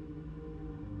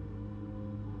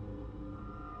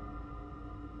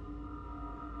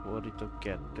 Fordítok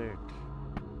kettőt.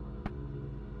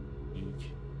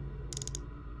 Így.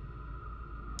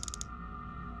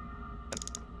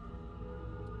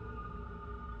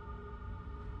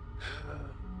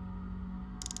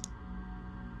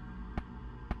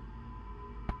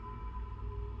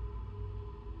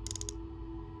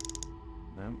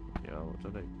 Nem? Ja, volt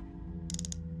oda.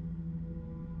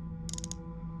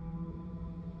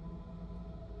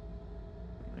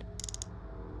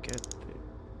 Kettő.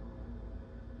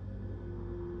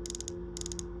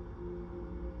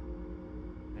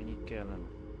 Mennyit kellene?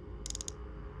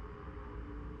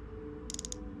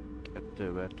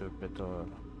 Kettővel többet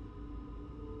arra.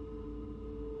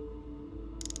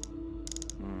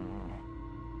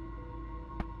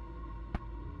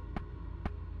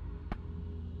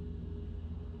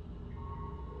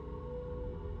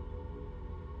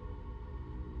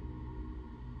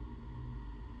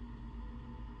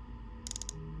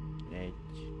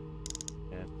 Egy,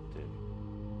 kettő,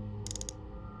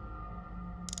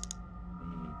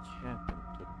 így, hát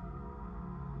nem tudom.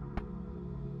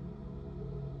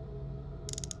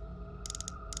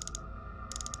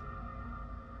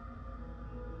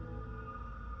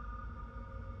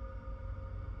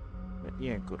 Mert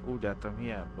ilyenkor úgy álltam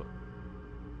hiába.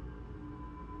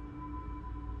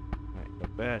 A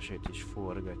belsőt is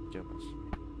forgatja az.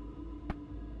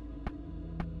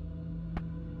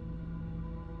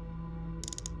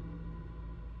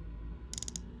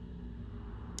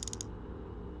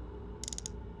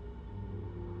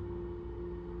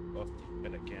 Azt is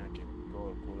bele kell nekem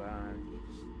kalkulálni.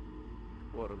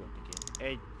 Forgatni kéne.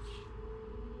 Egy.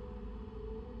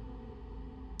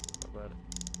 Bár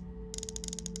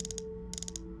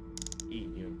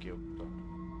így jön ki ott.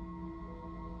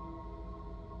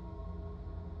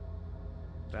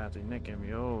 Tehát, hogy nekem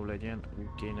jó legyen,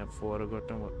 úgy kéne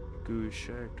forgatom a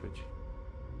külsőt, hogy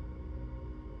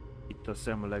itt a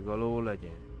szemleg alól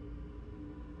legyen.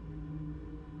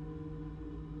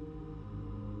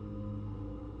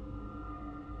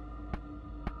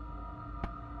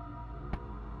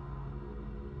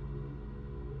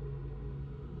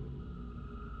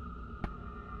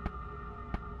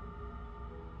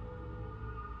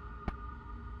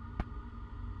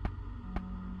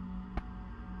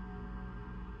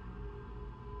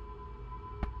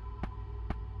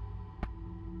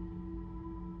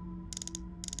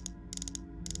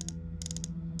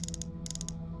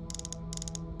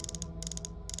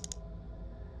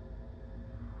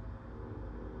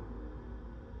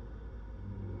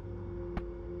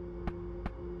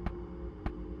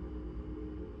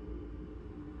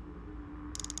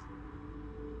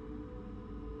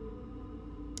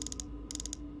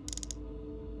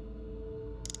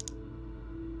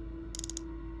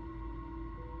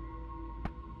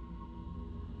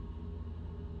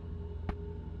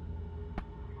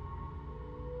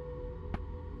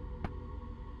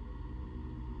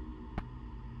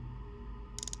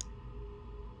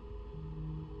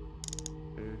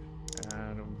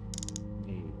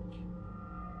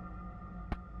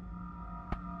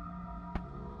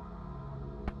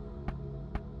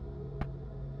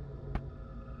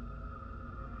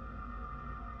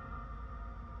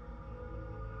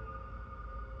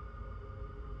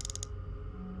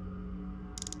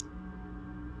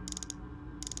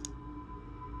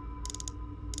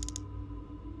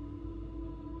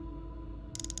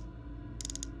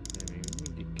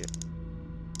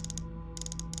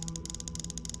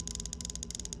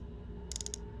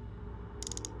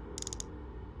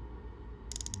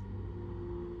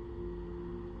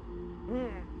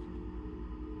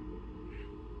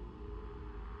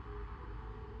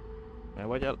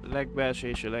 Vagy a legbelső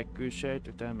és a legkülső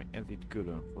ejtőterem, ez itt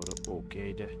külön forog.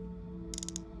 Oké, de...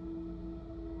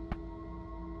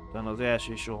 Talán az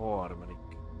első és a harmadik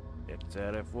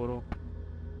egyszerre forog.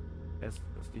 Ezt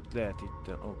itt lehet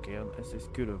itt, oké, ez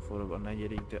külön forog a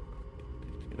negyedik, de...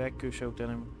 A legkülső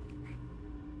után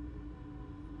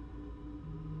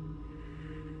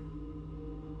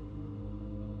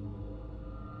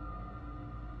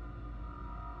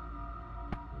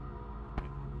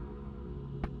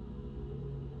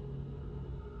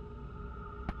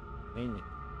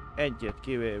egyet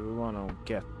kivéve van, ahol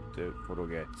 2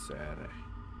 forog egyszerre.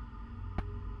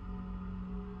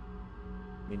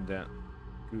 Minden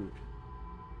kül.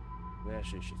 Az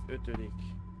első és az 5.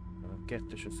 A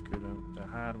 2-es az külön,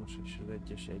 a 3-as és az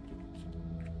 1-es együtt.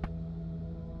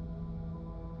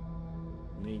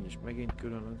 A 4-es megint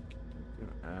külön, az 2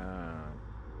 külön.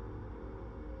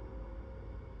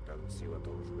 Ez a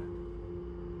szivatós benne.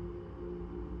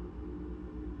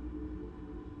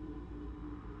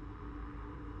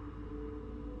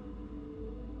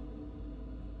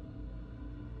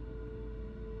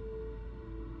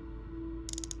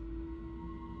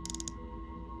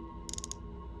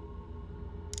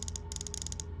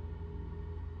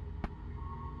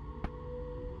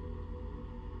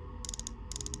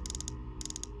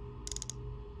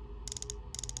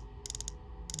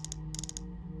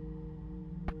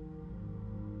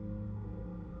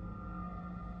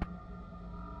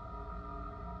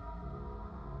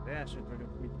 Esetleg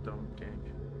mit tudom kell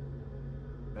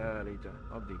beállítani,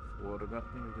 addig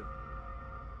forgatni, hogy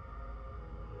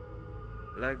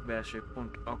a legbelső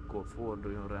pont akkor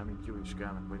forduljon rá, mint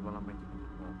Juliskának, vagy valamelyik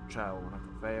a csávónak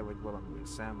a feje, vagy valami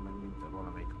szemben, mint a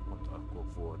valamelyik pont akkor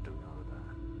forduljon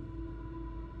rá.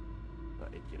 De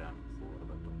egy irányú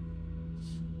forgatom.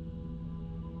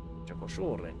 Csak a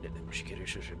sorrendet nem sikerül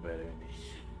sose belőni.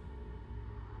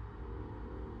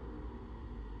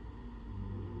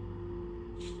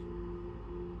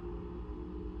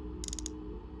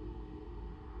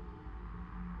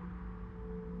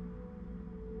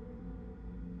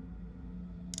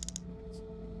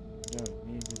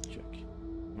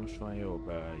 Van jó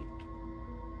beállít.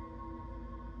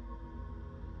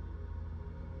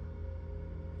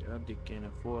 Addig kéne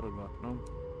forgatnom.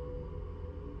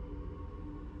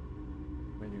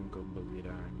 Megyünk abba az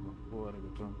irányba.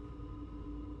 Forgatom.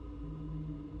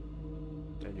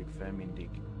 Tegyük fel mindig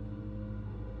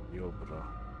jobbra.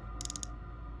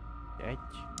 1,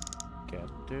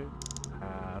 2,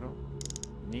 3,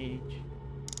 4,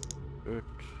 5,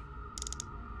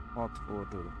 6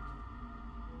 forduló.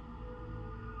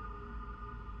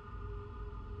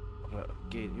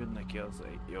 Jön neki az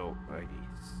egy jó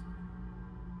egész.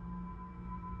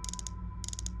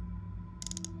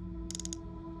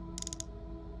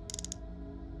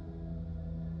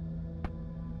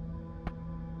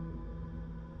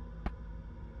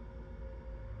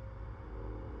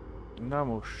 Na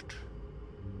most.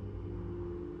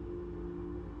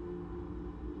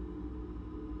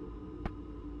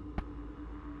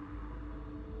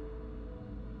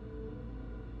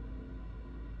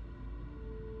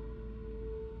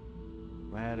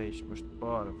 Merre és most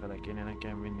balra fele kéne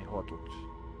nekem vinni 6-ot.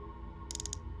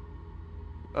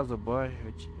 Az a baj,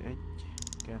 hogy 1,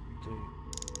 2,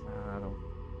 3.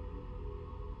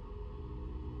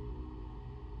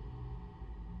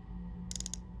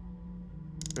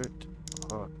 Öt,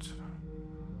 6.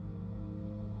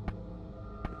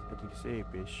 Ez pedig szép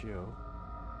és jó.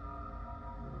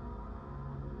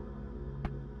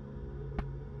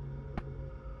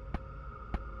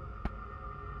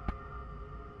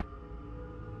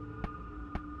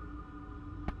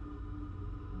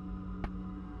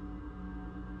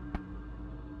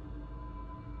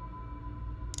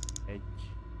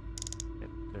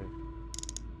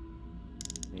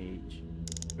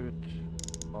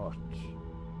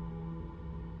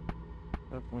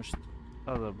 Most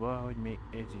az a baj, hogy még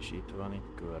ez is itt van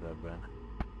itt körben.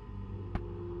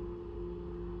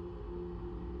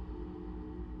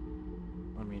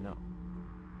 Amin a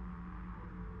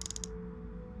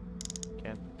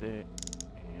 2,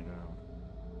 3,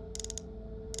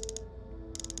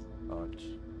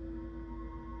 6.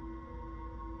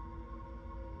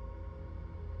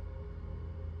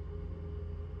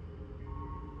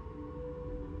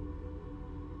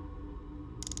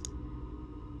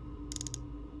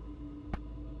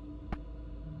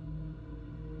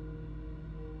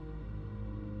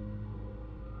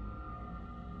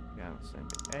 Szemben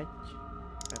 1,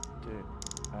 2,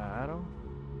 3.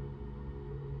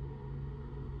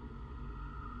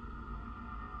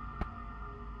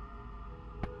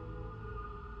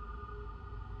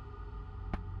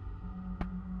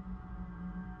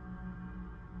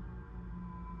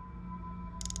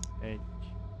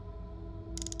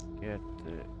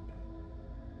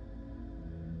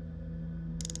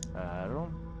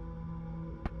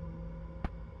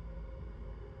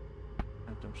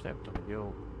 Most nem tudom, hogy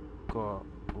jó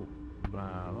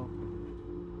kalkulálok.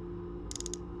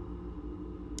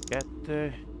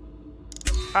 2,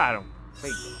 3.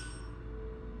 Még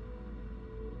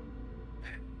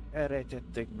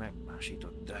elrejtették,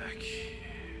 megmásították.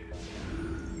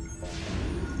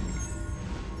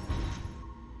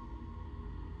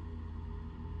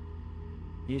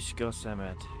 Nyisd ki a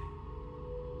szemed.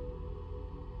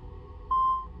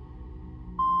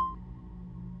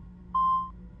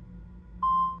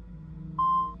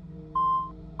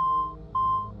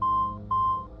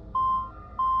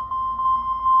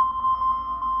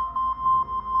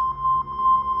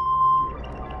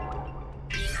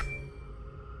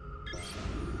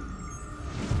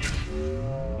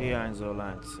 Hiányzó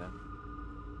láncszem.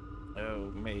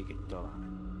 Ó, még egy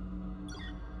talán.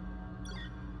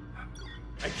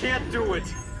 I can't do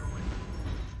it!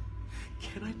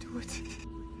 Can I do it?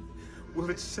 Will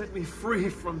it set me free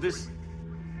from this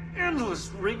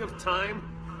endless ring of time?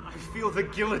 I feel the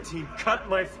guillotine cut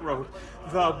my throat.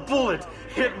 The bullet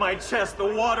hit my chest.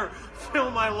 The water fill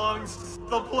my lungs.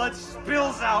 The blood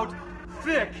spills out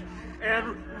thick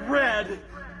and red.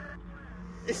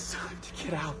 It's time to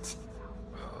get out.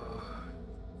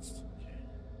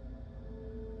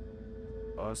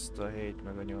 Azt a 7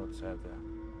 meg a 800.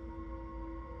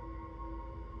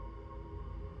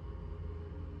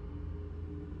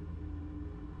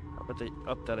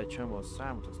 Adtál egy csomó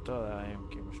számot, azt találjam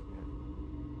ki most mi.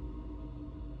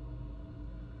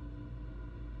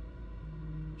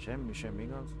 Semmi sem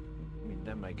igaz,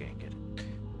 minden megenged.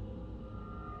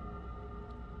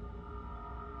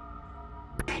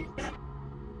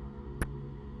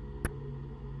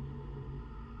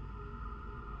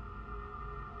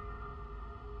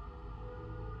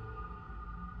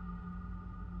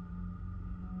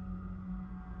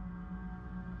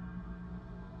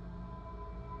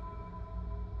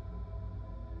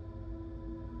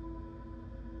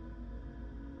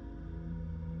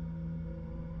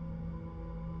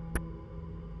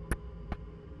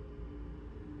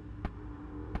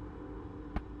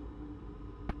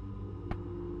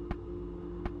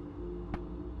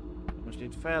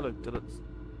 Itt fejlődted az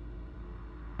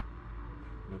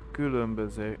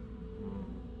különböző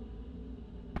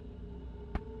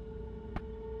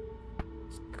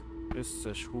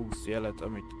összes 20 jelet,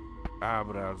 amit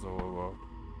ábrázolva.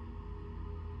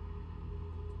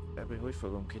 Ebből hogy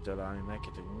fogom kitalálni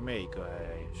neked, hogy melyik a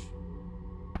helyes?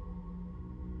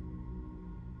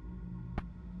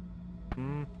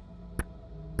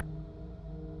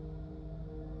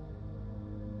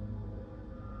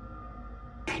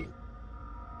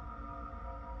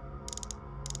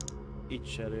 Itt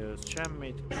se elősz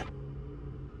semmit.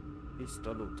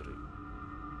 Tiszta lutri.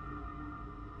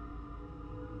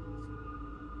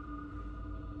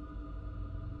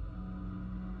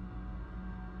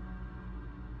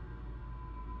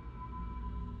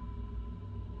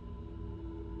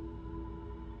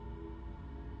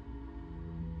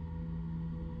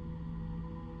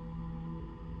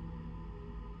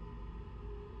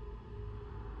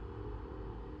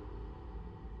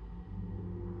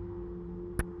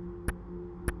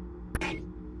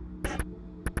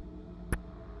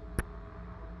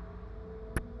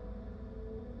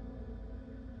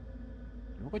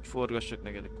 Hogy forgassak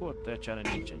neked, a kortárcsán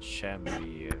nincsen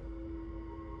semmi.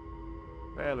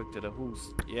 Felögted a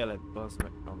 20 jelet, bazd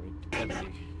meg, amit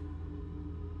eddig.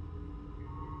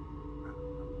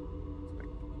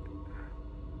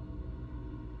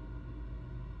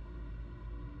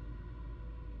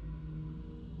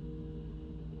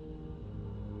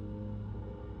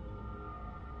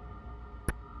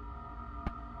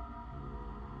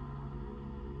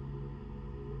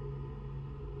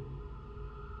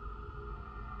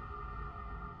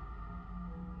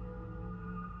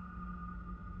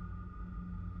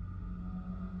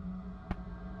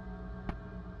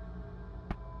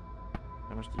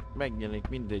 Most itt megjelenik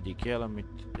mindegyik jel,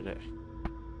 amit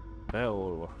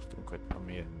beolvastunk, hogy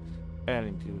ami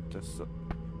elindult ezt a...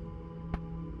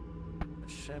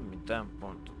 Semmi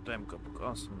támpontot nem kapok,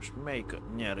 azt most melyik a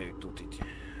nyerő tutit.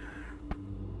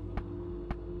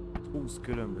 20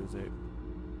 különböző.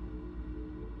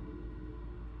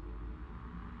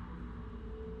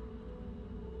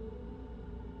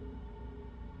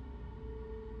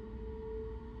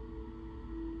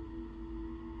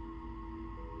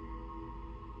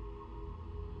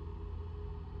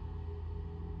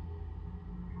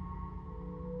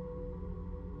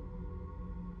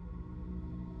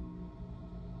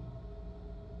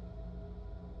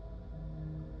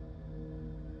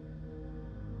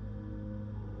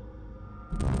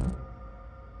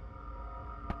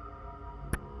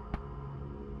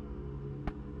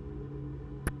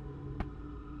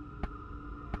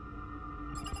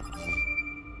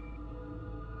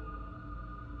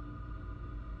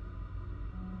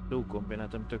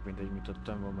 kombináltam, tök mindegy, mit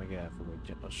adtam, van meg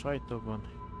elfogadja. A sajtóban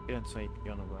 97.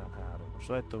 január 3. A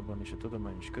sajtóban és a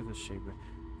tudományos közösségben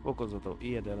fokozató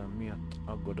ijedelem miatt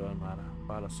aggodalmára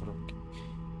válaszolok ki.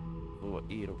 Szóval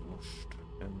írok most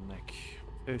önnek.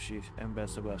 Ősi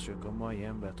emberszabások a mai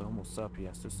embert a homo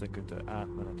sapiens összekötő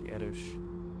átmeneti erős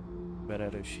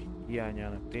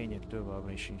hiányának tényektől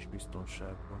valami sincs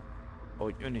biztonságban.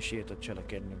 Ahogy ön is írta,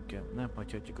 cselekednünk kell. Nem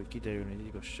hagyhatjuk, hogy kiderülni egy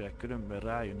igazság, különben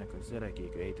rájönnek az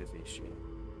erekék étezésére.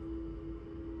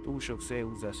 Túl sok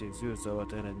szélhúzás és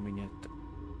zűrzavat eredményet.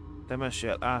 Temesse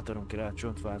el általunk rá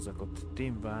csontvázakat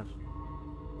Timván,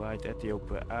 White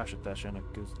Etiópia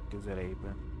ásatásának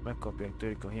közelében. Megkapják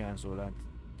tőlük a hiányzó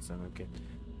láncszemüket.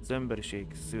 Az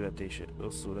emberiség születése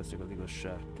rosszul leszik az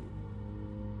igazságtól.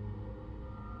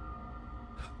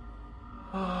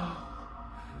 Oh,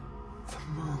 the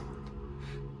moon.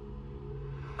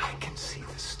 I can see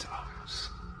the stars.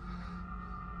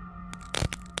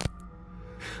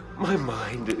 My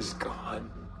mind is gone.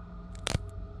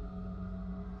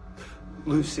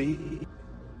 Lucy,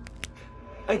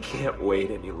 I can't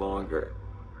wait any longer.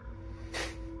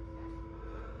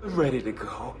 I'm ready to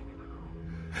go.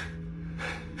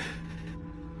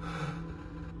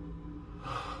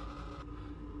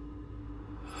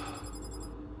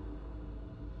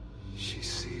 She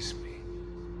sees me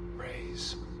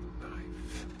raise the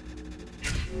knife.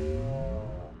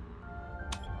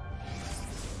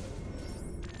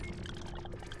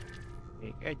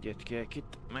 Még egyet kell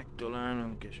itt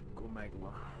megtalálnunk, és akkor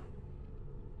megvan.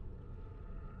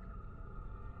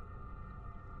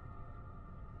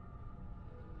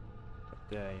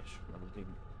 Teljes, addig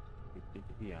itt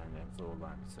hiányzó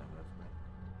láncszem meg.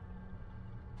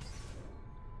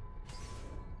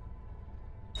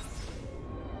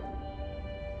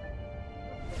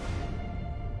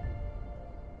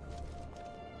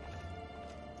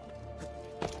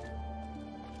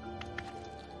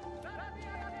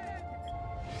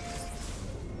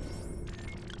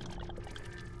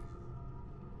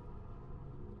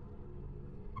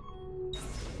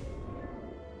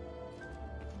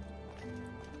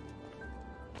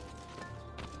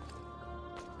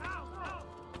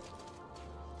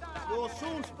 You'll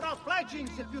soon sprout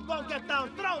fledglings if you don't get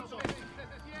down trounced.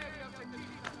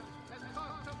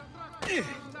 Please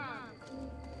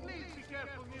be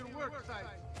careful near work sites.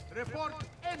 Report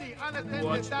any unattended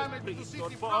Watch damage the to priest city or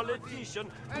property.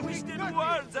 politician, And twisted be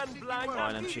words and blind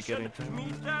Majdnem ambition sikerült.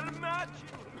 meet their match.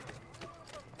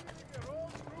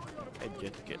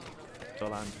 Egyet kell.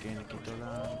 Talán kéne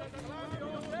kitalálni.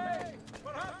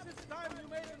 Perhaps it's time you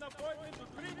made an appointment to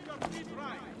treat your feet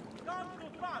right. Down to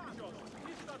Pachos.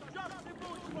 It's just the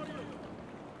boots for you.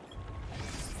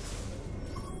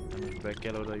 Be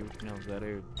kell oda jutni az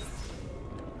erőt.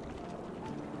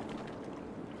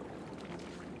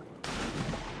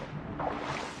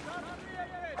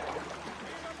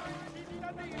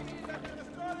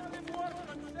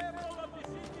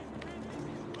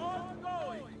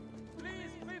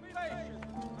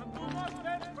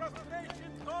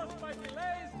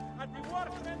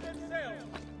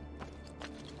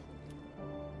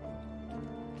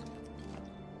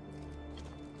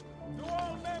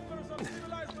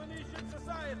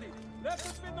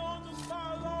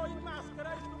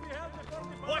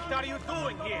 What are you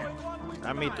doing here?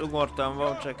 Nem itt ugortam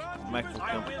van, csak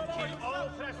megfogtam.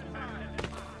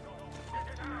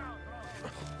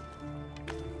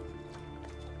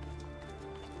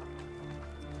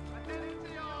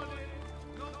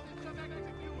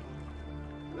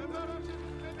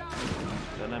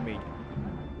 De nem így.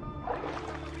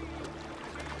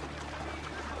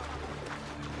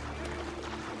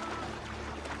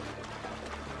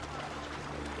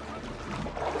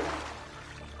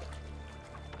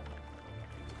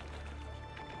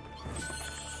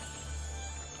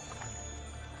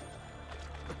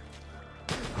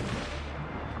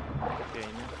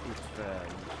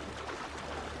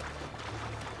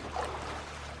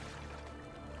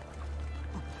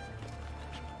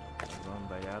 Van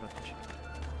bejárat is.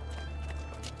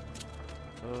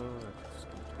 Ez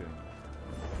könnyű.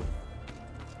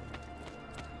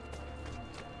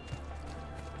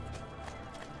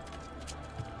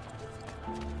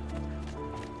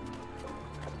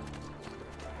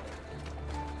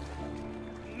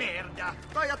 Merda!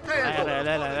 Stai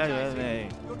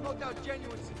attento! Your no doubt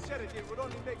genuine sincerity would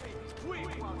only make me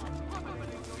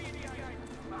weak.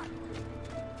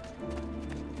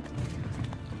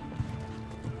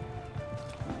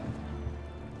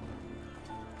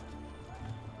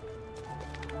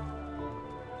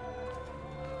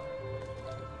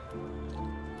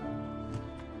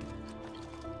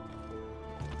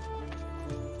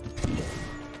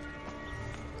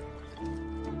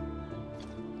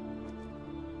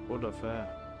 oda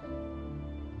fel.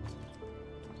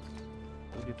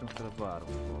 Úgy jutunk fel a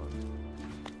városból.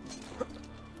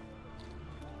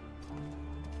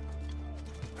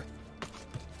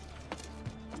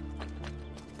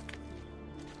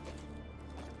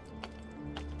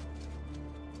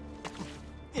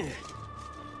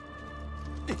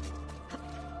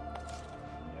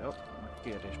 Jó, a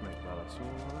kérdés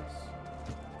megválaszolva lesz.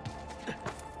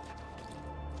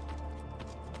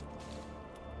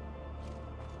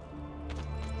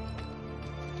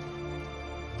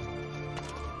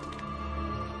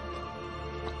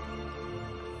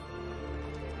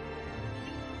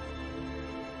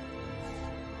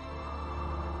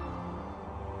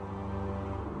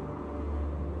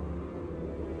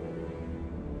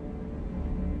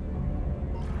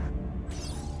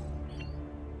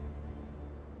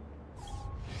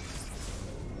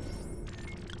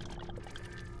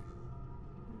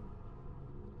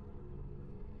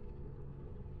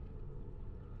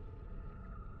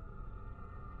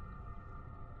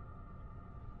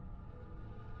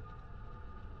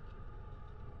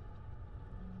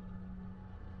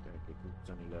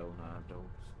 Kikutsani Leonardo.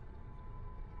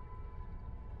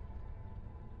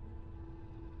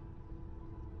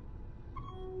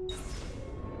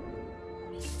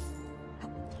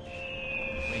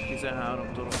 Még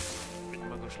 13 torony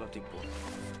magaslati pont.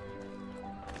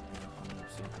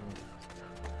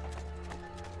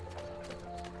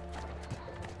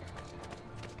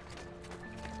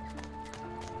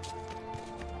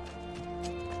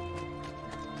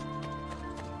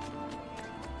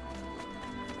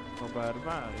 Bár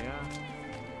várjál.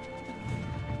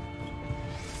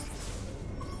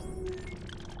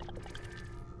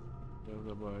 De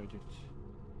az a baj, hogy itt...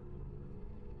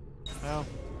 Jó.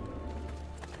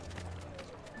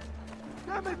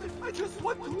 Damn it! I just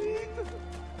want to eat!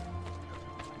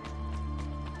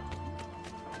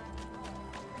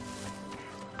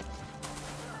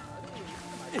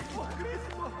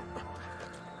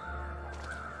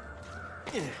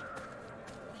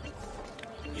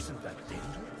 Isn't that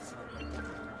dangerous?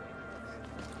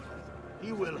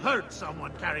 You will hurt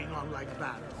someone carrying on like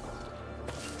that.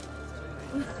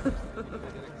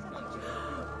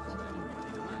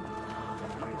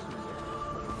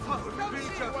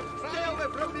 Stay away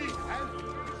from me!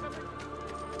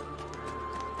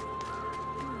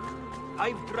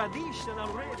 I've traditional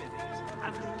remedies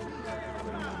and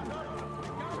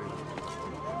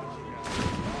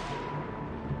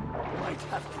Might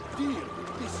have to deal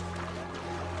with this.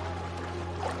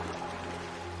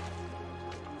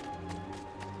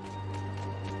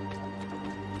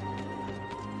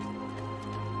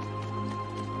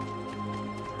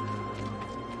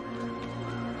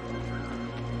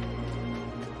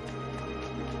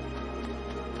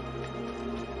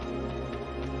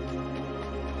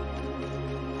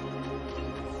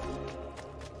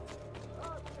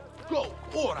 Go,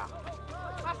 ora!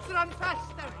 Must run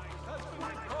faster!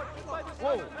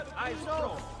 Whoa, I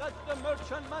know that the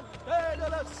merchantman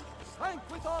Daedalus sank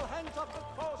with all hands off the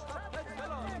coast of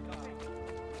Thessalonica.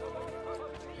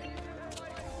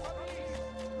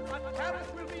 A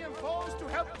tariff will be imposed to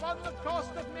help fund the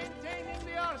cost of maintaining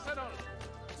the arsenal.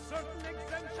 Certain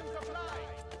exemptions apply.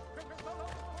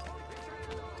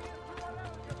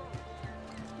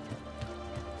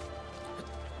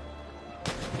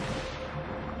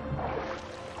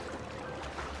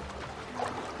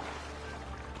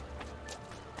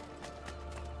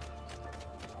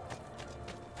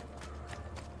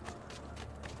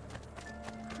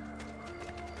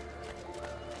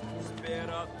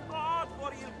 Spera thought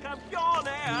for il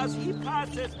campione as he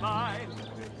passes by.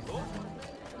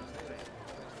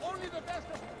 Only the best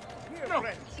of... Here, no,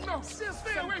 friends. No,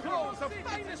 stay away from us, the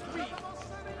finest wheat.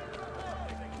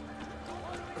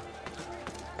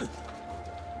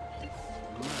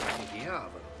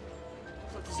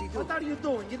 What are you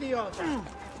doing, idiota?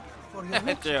 For your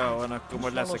next Jó, van, akkor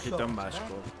majd leszakítom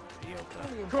máskor.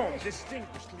 Come,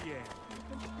 distinguished Liane.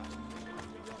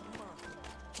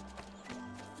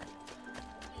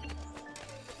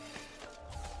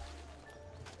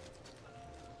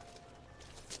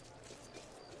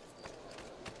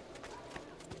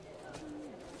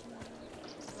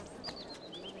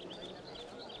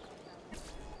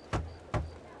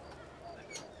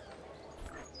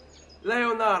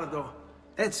 Leonardo!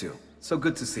 Ezio, so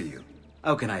good to see you.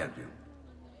 How can I help you?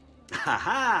 Ha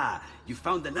ha! You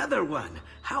found another one!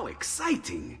 How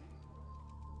exciting!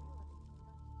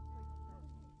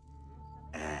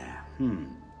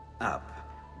 Up.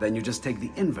 Then you just take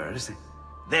the inverse.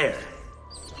 There!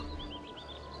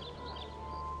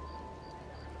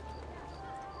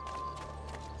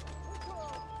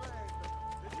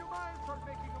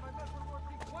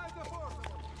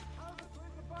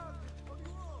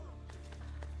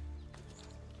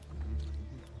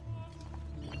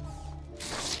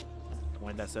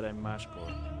 majd leszerelni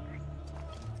máskor.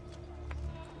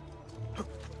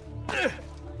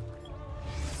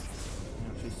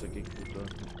 Most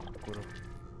visszakikfutatni. Akkor...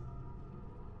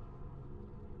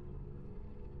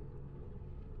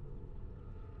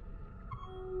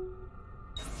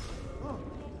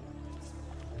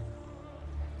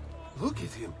 Look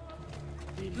at him.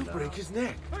 He'll break his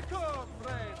neck. Come,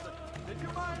 friend. Did you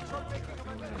mind for making a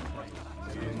mistake?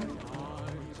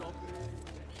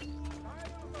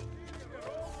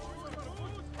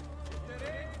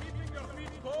 Keeping your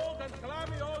feet cold and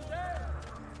clammy all day.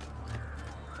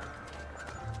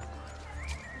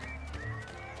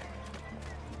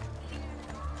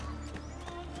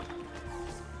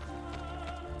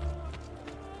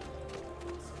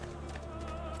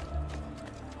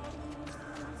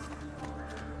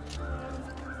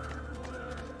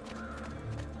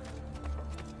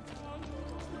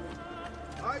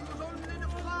 I was only the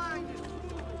blindest.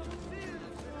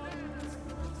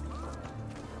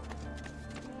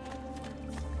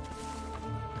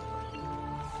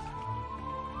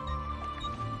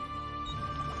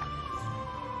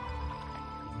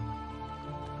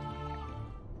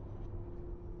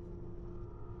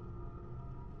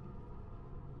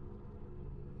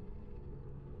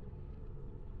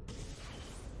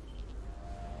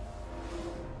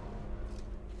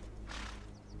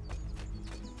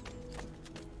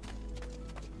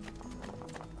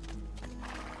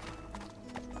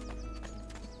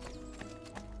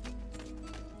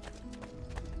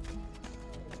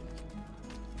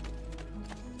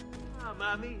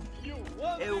 Mommy,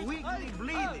 a weekly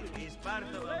bleeding is part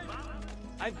of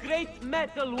a great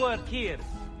metal work here.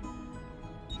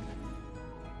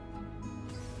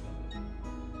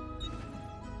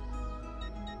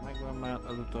 Megvan már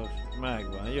az utolsó.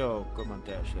 Megvan. Jó, akkor már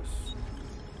teljes lesz.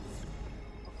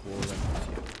 A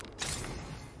kollekció.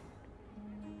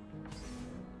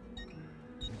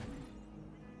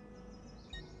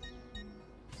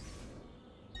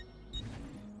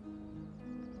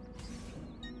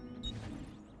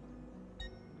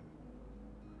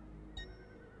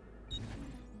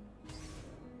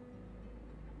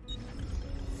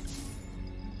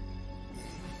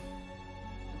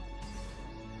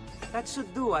 That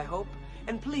should do, I hope.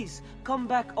 And please, come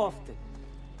back often.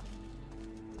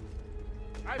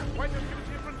 I've quite a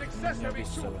few different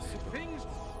accessories too. Things.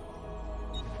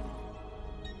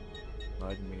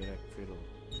 Nagy méreg filó.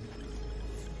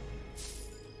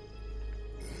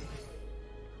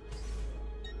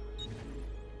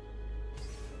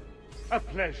 A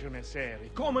pleasure,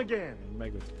 Messeri. Come again.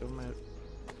 Megöttem, mert...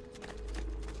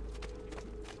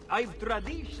 I've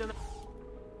tradition.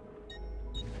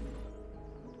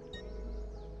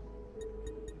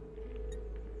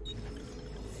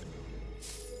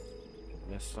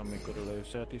 Lesz, amikor a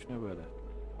lőszert is növeled?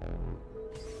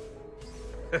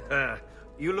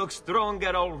 You look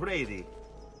stronger already.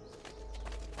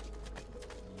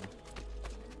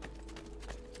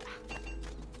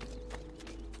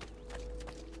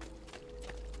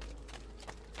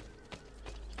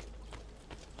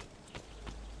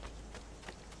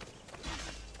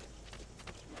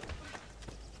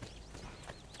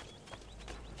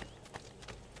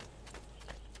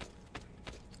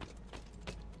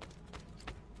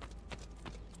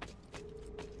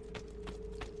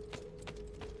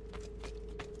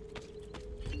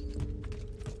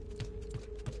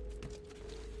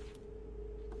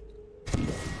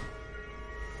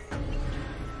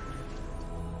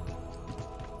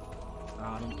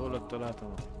 Három tollat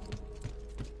találtam.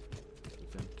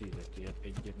 10-et, ilyet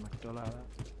egyet megtalálál.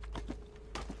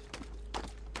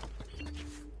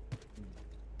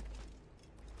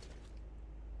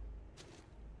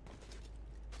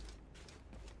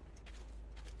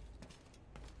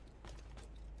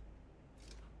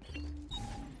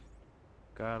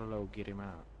 Carlo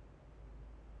Girimá.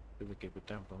 Jövőképű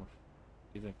templom.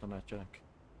 10 tanácsának.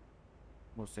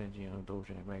 Most Engine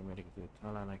Dózsának megmerített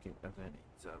halálának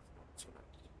 1485.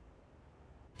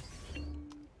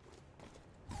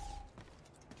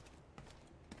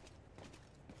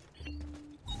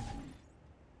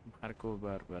 Marco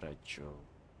Barbaraccio.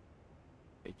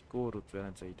 Egy kórút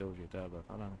velencei Dózsét elvált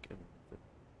halálának 1485.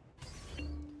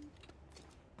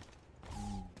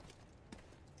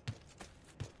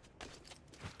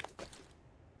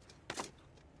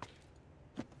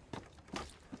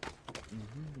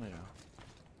 Na ja.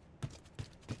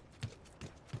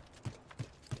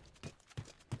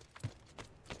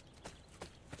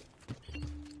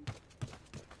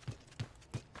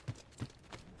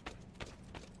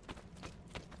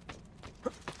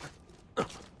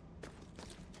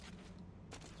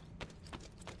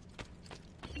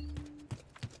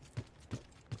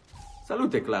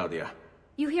 Salute, Claudia.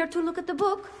 You here to look at the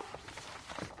book?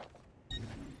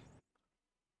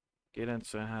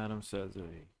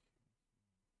 93%.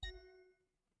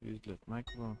 Üzlet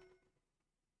megvan.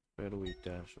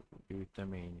 Felújítások,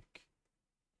 gyűjtemények.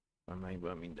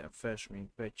 Amelyben minden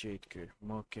festmény, pecsétkő,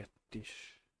 makett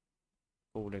is.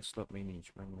 Kódex lap még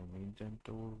nincs meg, meg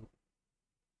mindentől.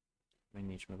 Még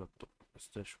nincs meg a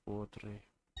összes portré.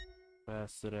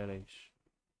 Felszerelés.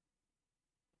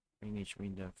 Még nincs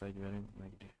minden fegyverünk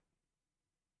meg, de...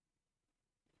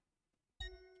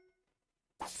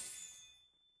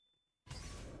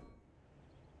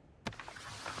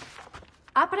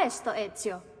 A presto,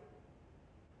 Ezio.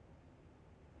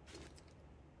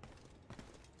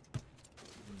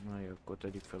 Na jó, akkor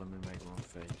tegyük fel, ami meg van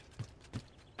fejtve.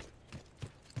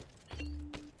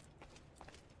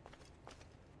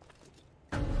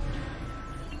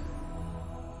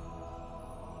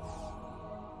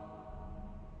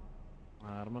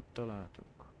 Hármat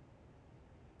találtunk.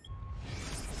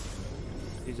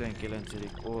 19.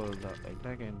 oldal, egy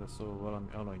legenda szól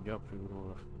valami alany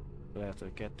gyapjúról. Lehet,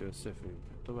 hogy kettő összefügg.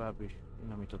 További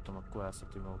finomítottam a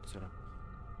kohászati módszerem.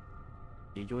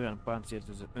 Így olyan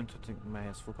páncéltözet önthetünk,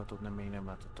 melyhez foghatod még nem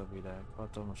látott a világ.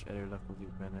 Hatalmas erő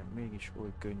lakozik benne, mégis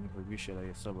oly könnyű, hogy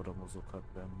viselője szabadon mozoghat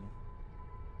benne.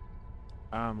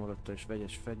 Álmodotta és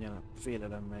vegyes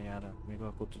félelemmel jár át, még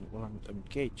alkotunk valamit, amit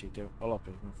kétségtelen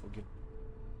alapjában fogja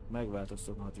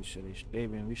megváltoztatni a viselést.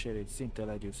 Lévén viselét szinte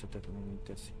legyőzhetetlenül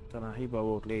teszi. Talán hiba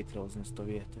volt létrehozni ezt a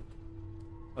vértet.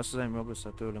 Azt az ember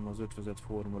abrosztál tőlem az ötvözet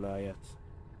formuláját.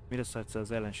 Mire egyszer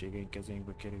az ellenségeink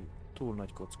kezénkbe kerül, túl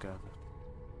nagy kockázat.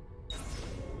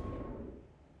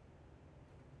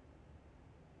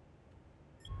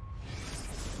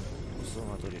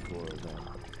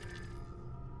 Oldal.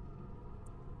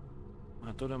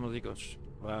 Hát tudom az igaz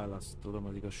válasz, tudom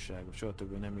az igazságot, soha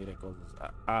többé nem érek az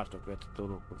ártok vetett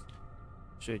dolgokhoz.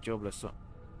 Sőt, jobb lesz a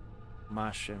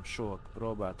más sem, soha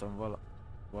próbáltam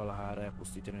valahára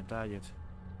elpusztítani a tárgyat,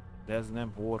 de ez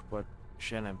nem horpad,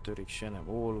 se nem törik, se nem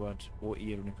olvad,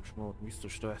 ironikus mód,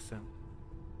 biztos veszem.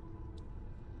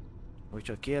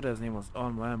 Hogyha kérdezném az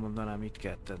alma, elmondanám, mit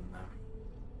kell tennem.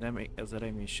 Nem ez a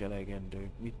remény se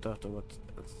elegendő. Mit tartogat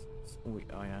az új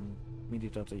mindig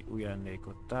tart egy új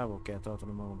ajándékot. Távol kell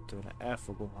tartanom magam tőle. El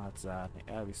fogom hát zárni.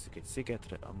 Elviszük egy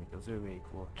szigetre, amíg az övék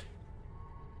volt.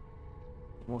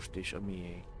 Most is a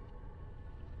miénk.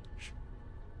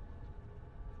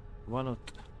 Van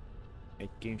ott egy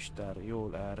kincstár,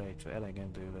 jól elrejtve,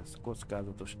 elegendő lesz.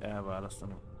 Kockázatos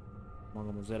elválasztanom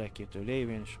magam az erekétől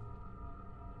lévén, és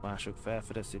mások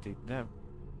felfedezhetik, nem?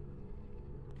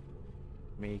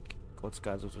 Még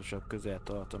kockázatosabb közel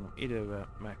tartanom.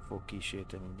 Idővel meg fog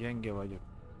kísérteni. Gyenge vagyok.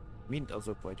 Mind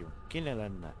azok vagyunk. Ki ne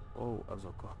lenne? Ó,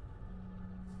 azok a...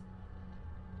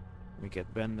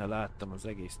 miket benne láttam, az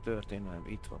egész történelem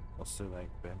itt van a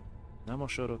szövegben. Nem a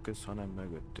sorok köz, hanem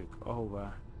mögöttük.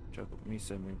 Ahová csak mi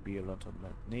szemünk pillanatod,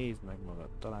 mert nézd meg magad.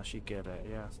 Talán sikerrel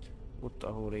jársz. Ott,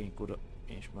 ahol én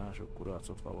és mások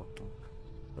kudarcot vallottunk.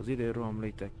 Az idő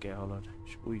rohamlétekkel halad,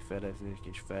 és új fedezések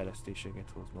és fejlesztéseket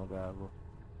hoz magával.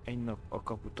 Egy nap a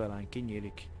kapu talán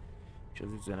kinyílik, és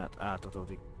az üzenet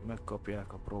átadódik.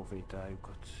 Megkapják a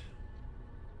profétájukat.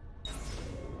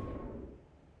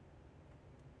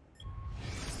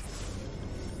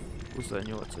 –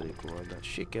 28. oldal.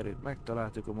 Sikerült,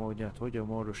 megtaláltuk a módját, hogyan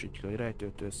módosítjuk a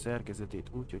rejtőtől szerkezetét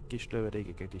úgy, hogy kis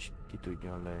lövedékeket is ki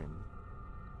tudjon lenni.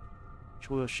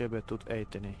 Súlyos sebet tud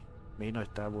ejteni, még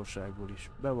nagy távolságból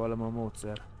is. Bevallom, a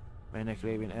módszer, melynek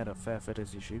révén erre a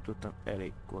felfedezésre jutottam,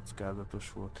 elég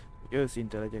kockázatos volt. Hogy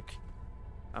őszinte legyek,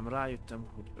 ám rájöttem,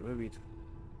 hogy rövid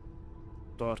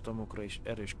tartamokra és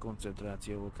erős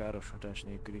koncentrációval káros hatás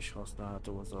nélkül is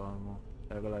használható az alma.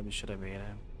 Legalábbis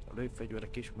remélem. A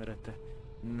lőfegyverek ismerete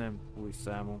nem új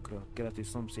számunkra. A keleti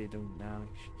szomszédunknál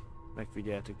is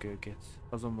megfigyeltük őket.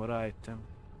 Azonban rájöttem,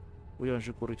 ugyan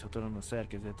zsukoríthatatlan a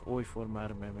szerkezet oly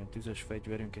formára, melyben tüzes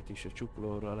fegyverünket is a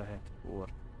csuklón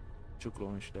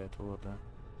is lehet hordani.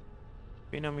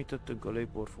 Finomítottunk a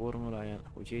lőpor formuláján,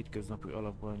 hogy hétköznapi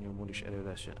alapban nyomul is elő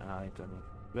lehessen állítani.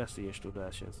 Veszélyes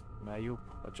tudás ez, mert jobb,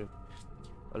 ha csak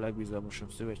a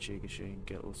legbizalmasabb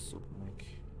szövetségeseinkkel osszuk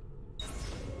meg.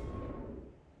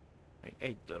 Még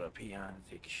egy darab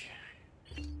hiányzik.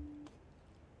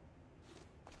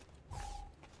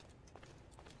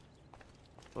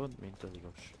 Pont mint az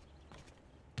igaz.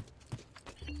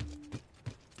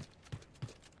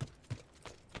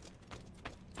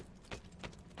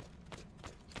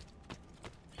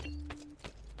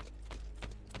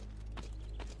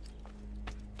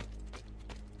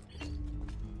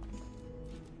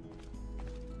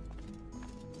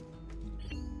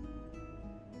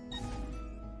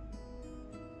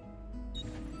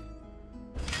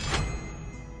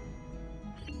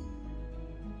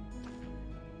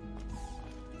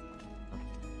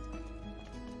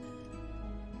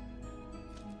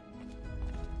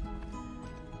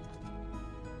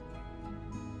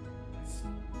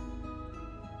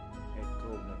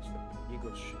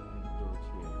 Igazságos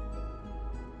hír.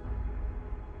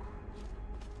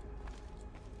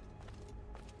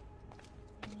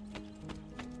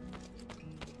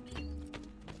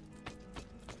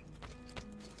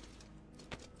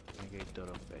 Még egy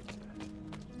darab fegyver.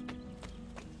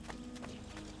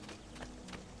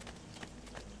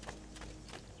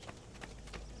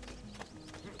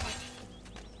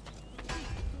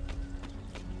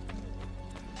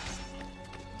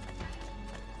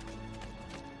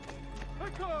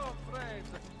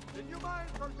 Did you mind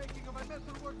for making of my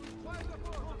metal work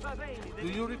wonderful? Do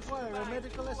you require a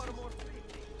medical assistant?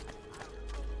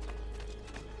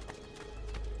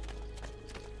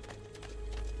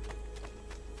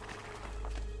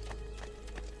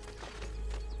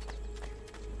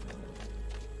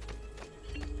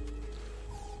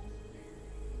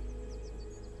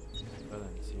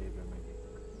 Velencébe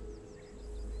megyünk.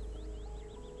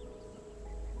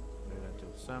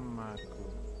 Lehető San Marco.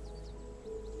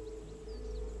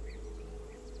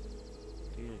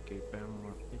 Térképen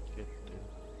van 1, 2,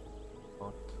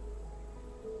 6.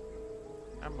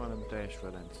 Nem majdnem teljes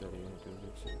Velence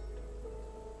elérhető szét.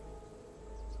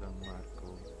 San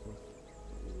Marco,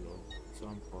 Ulo,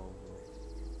 San Paulo,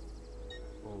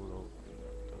 Paulo,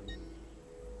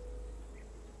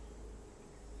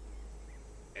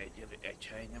 egy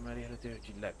hely nem elérhető,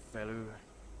 úgyhogy legfelül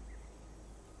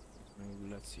még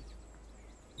látszik.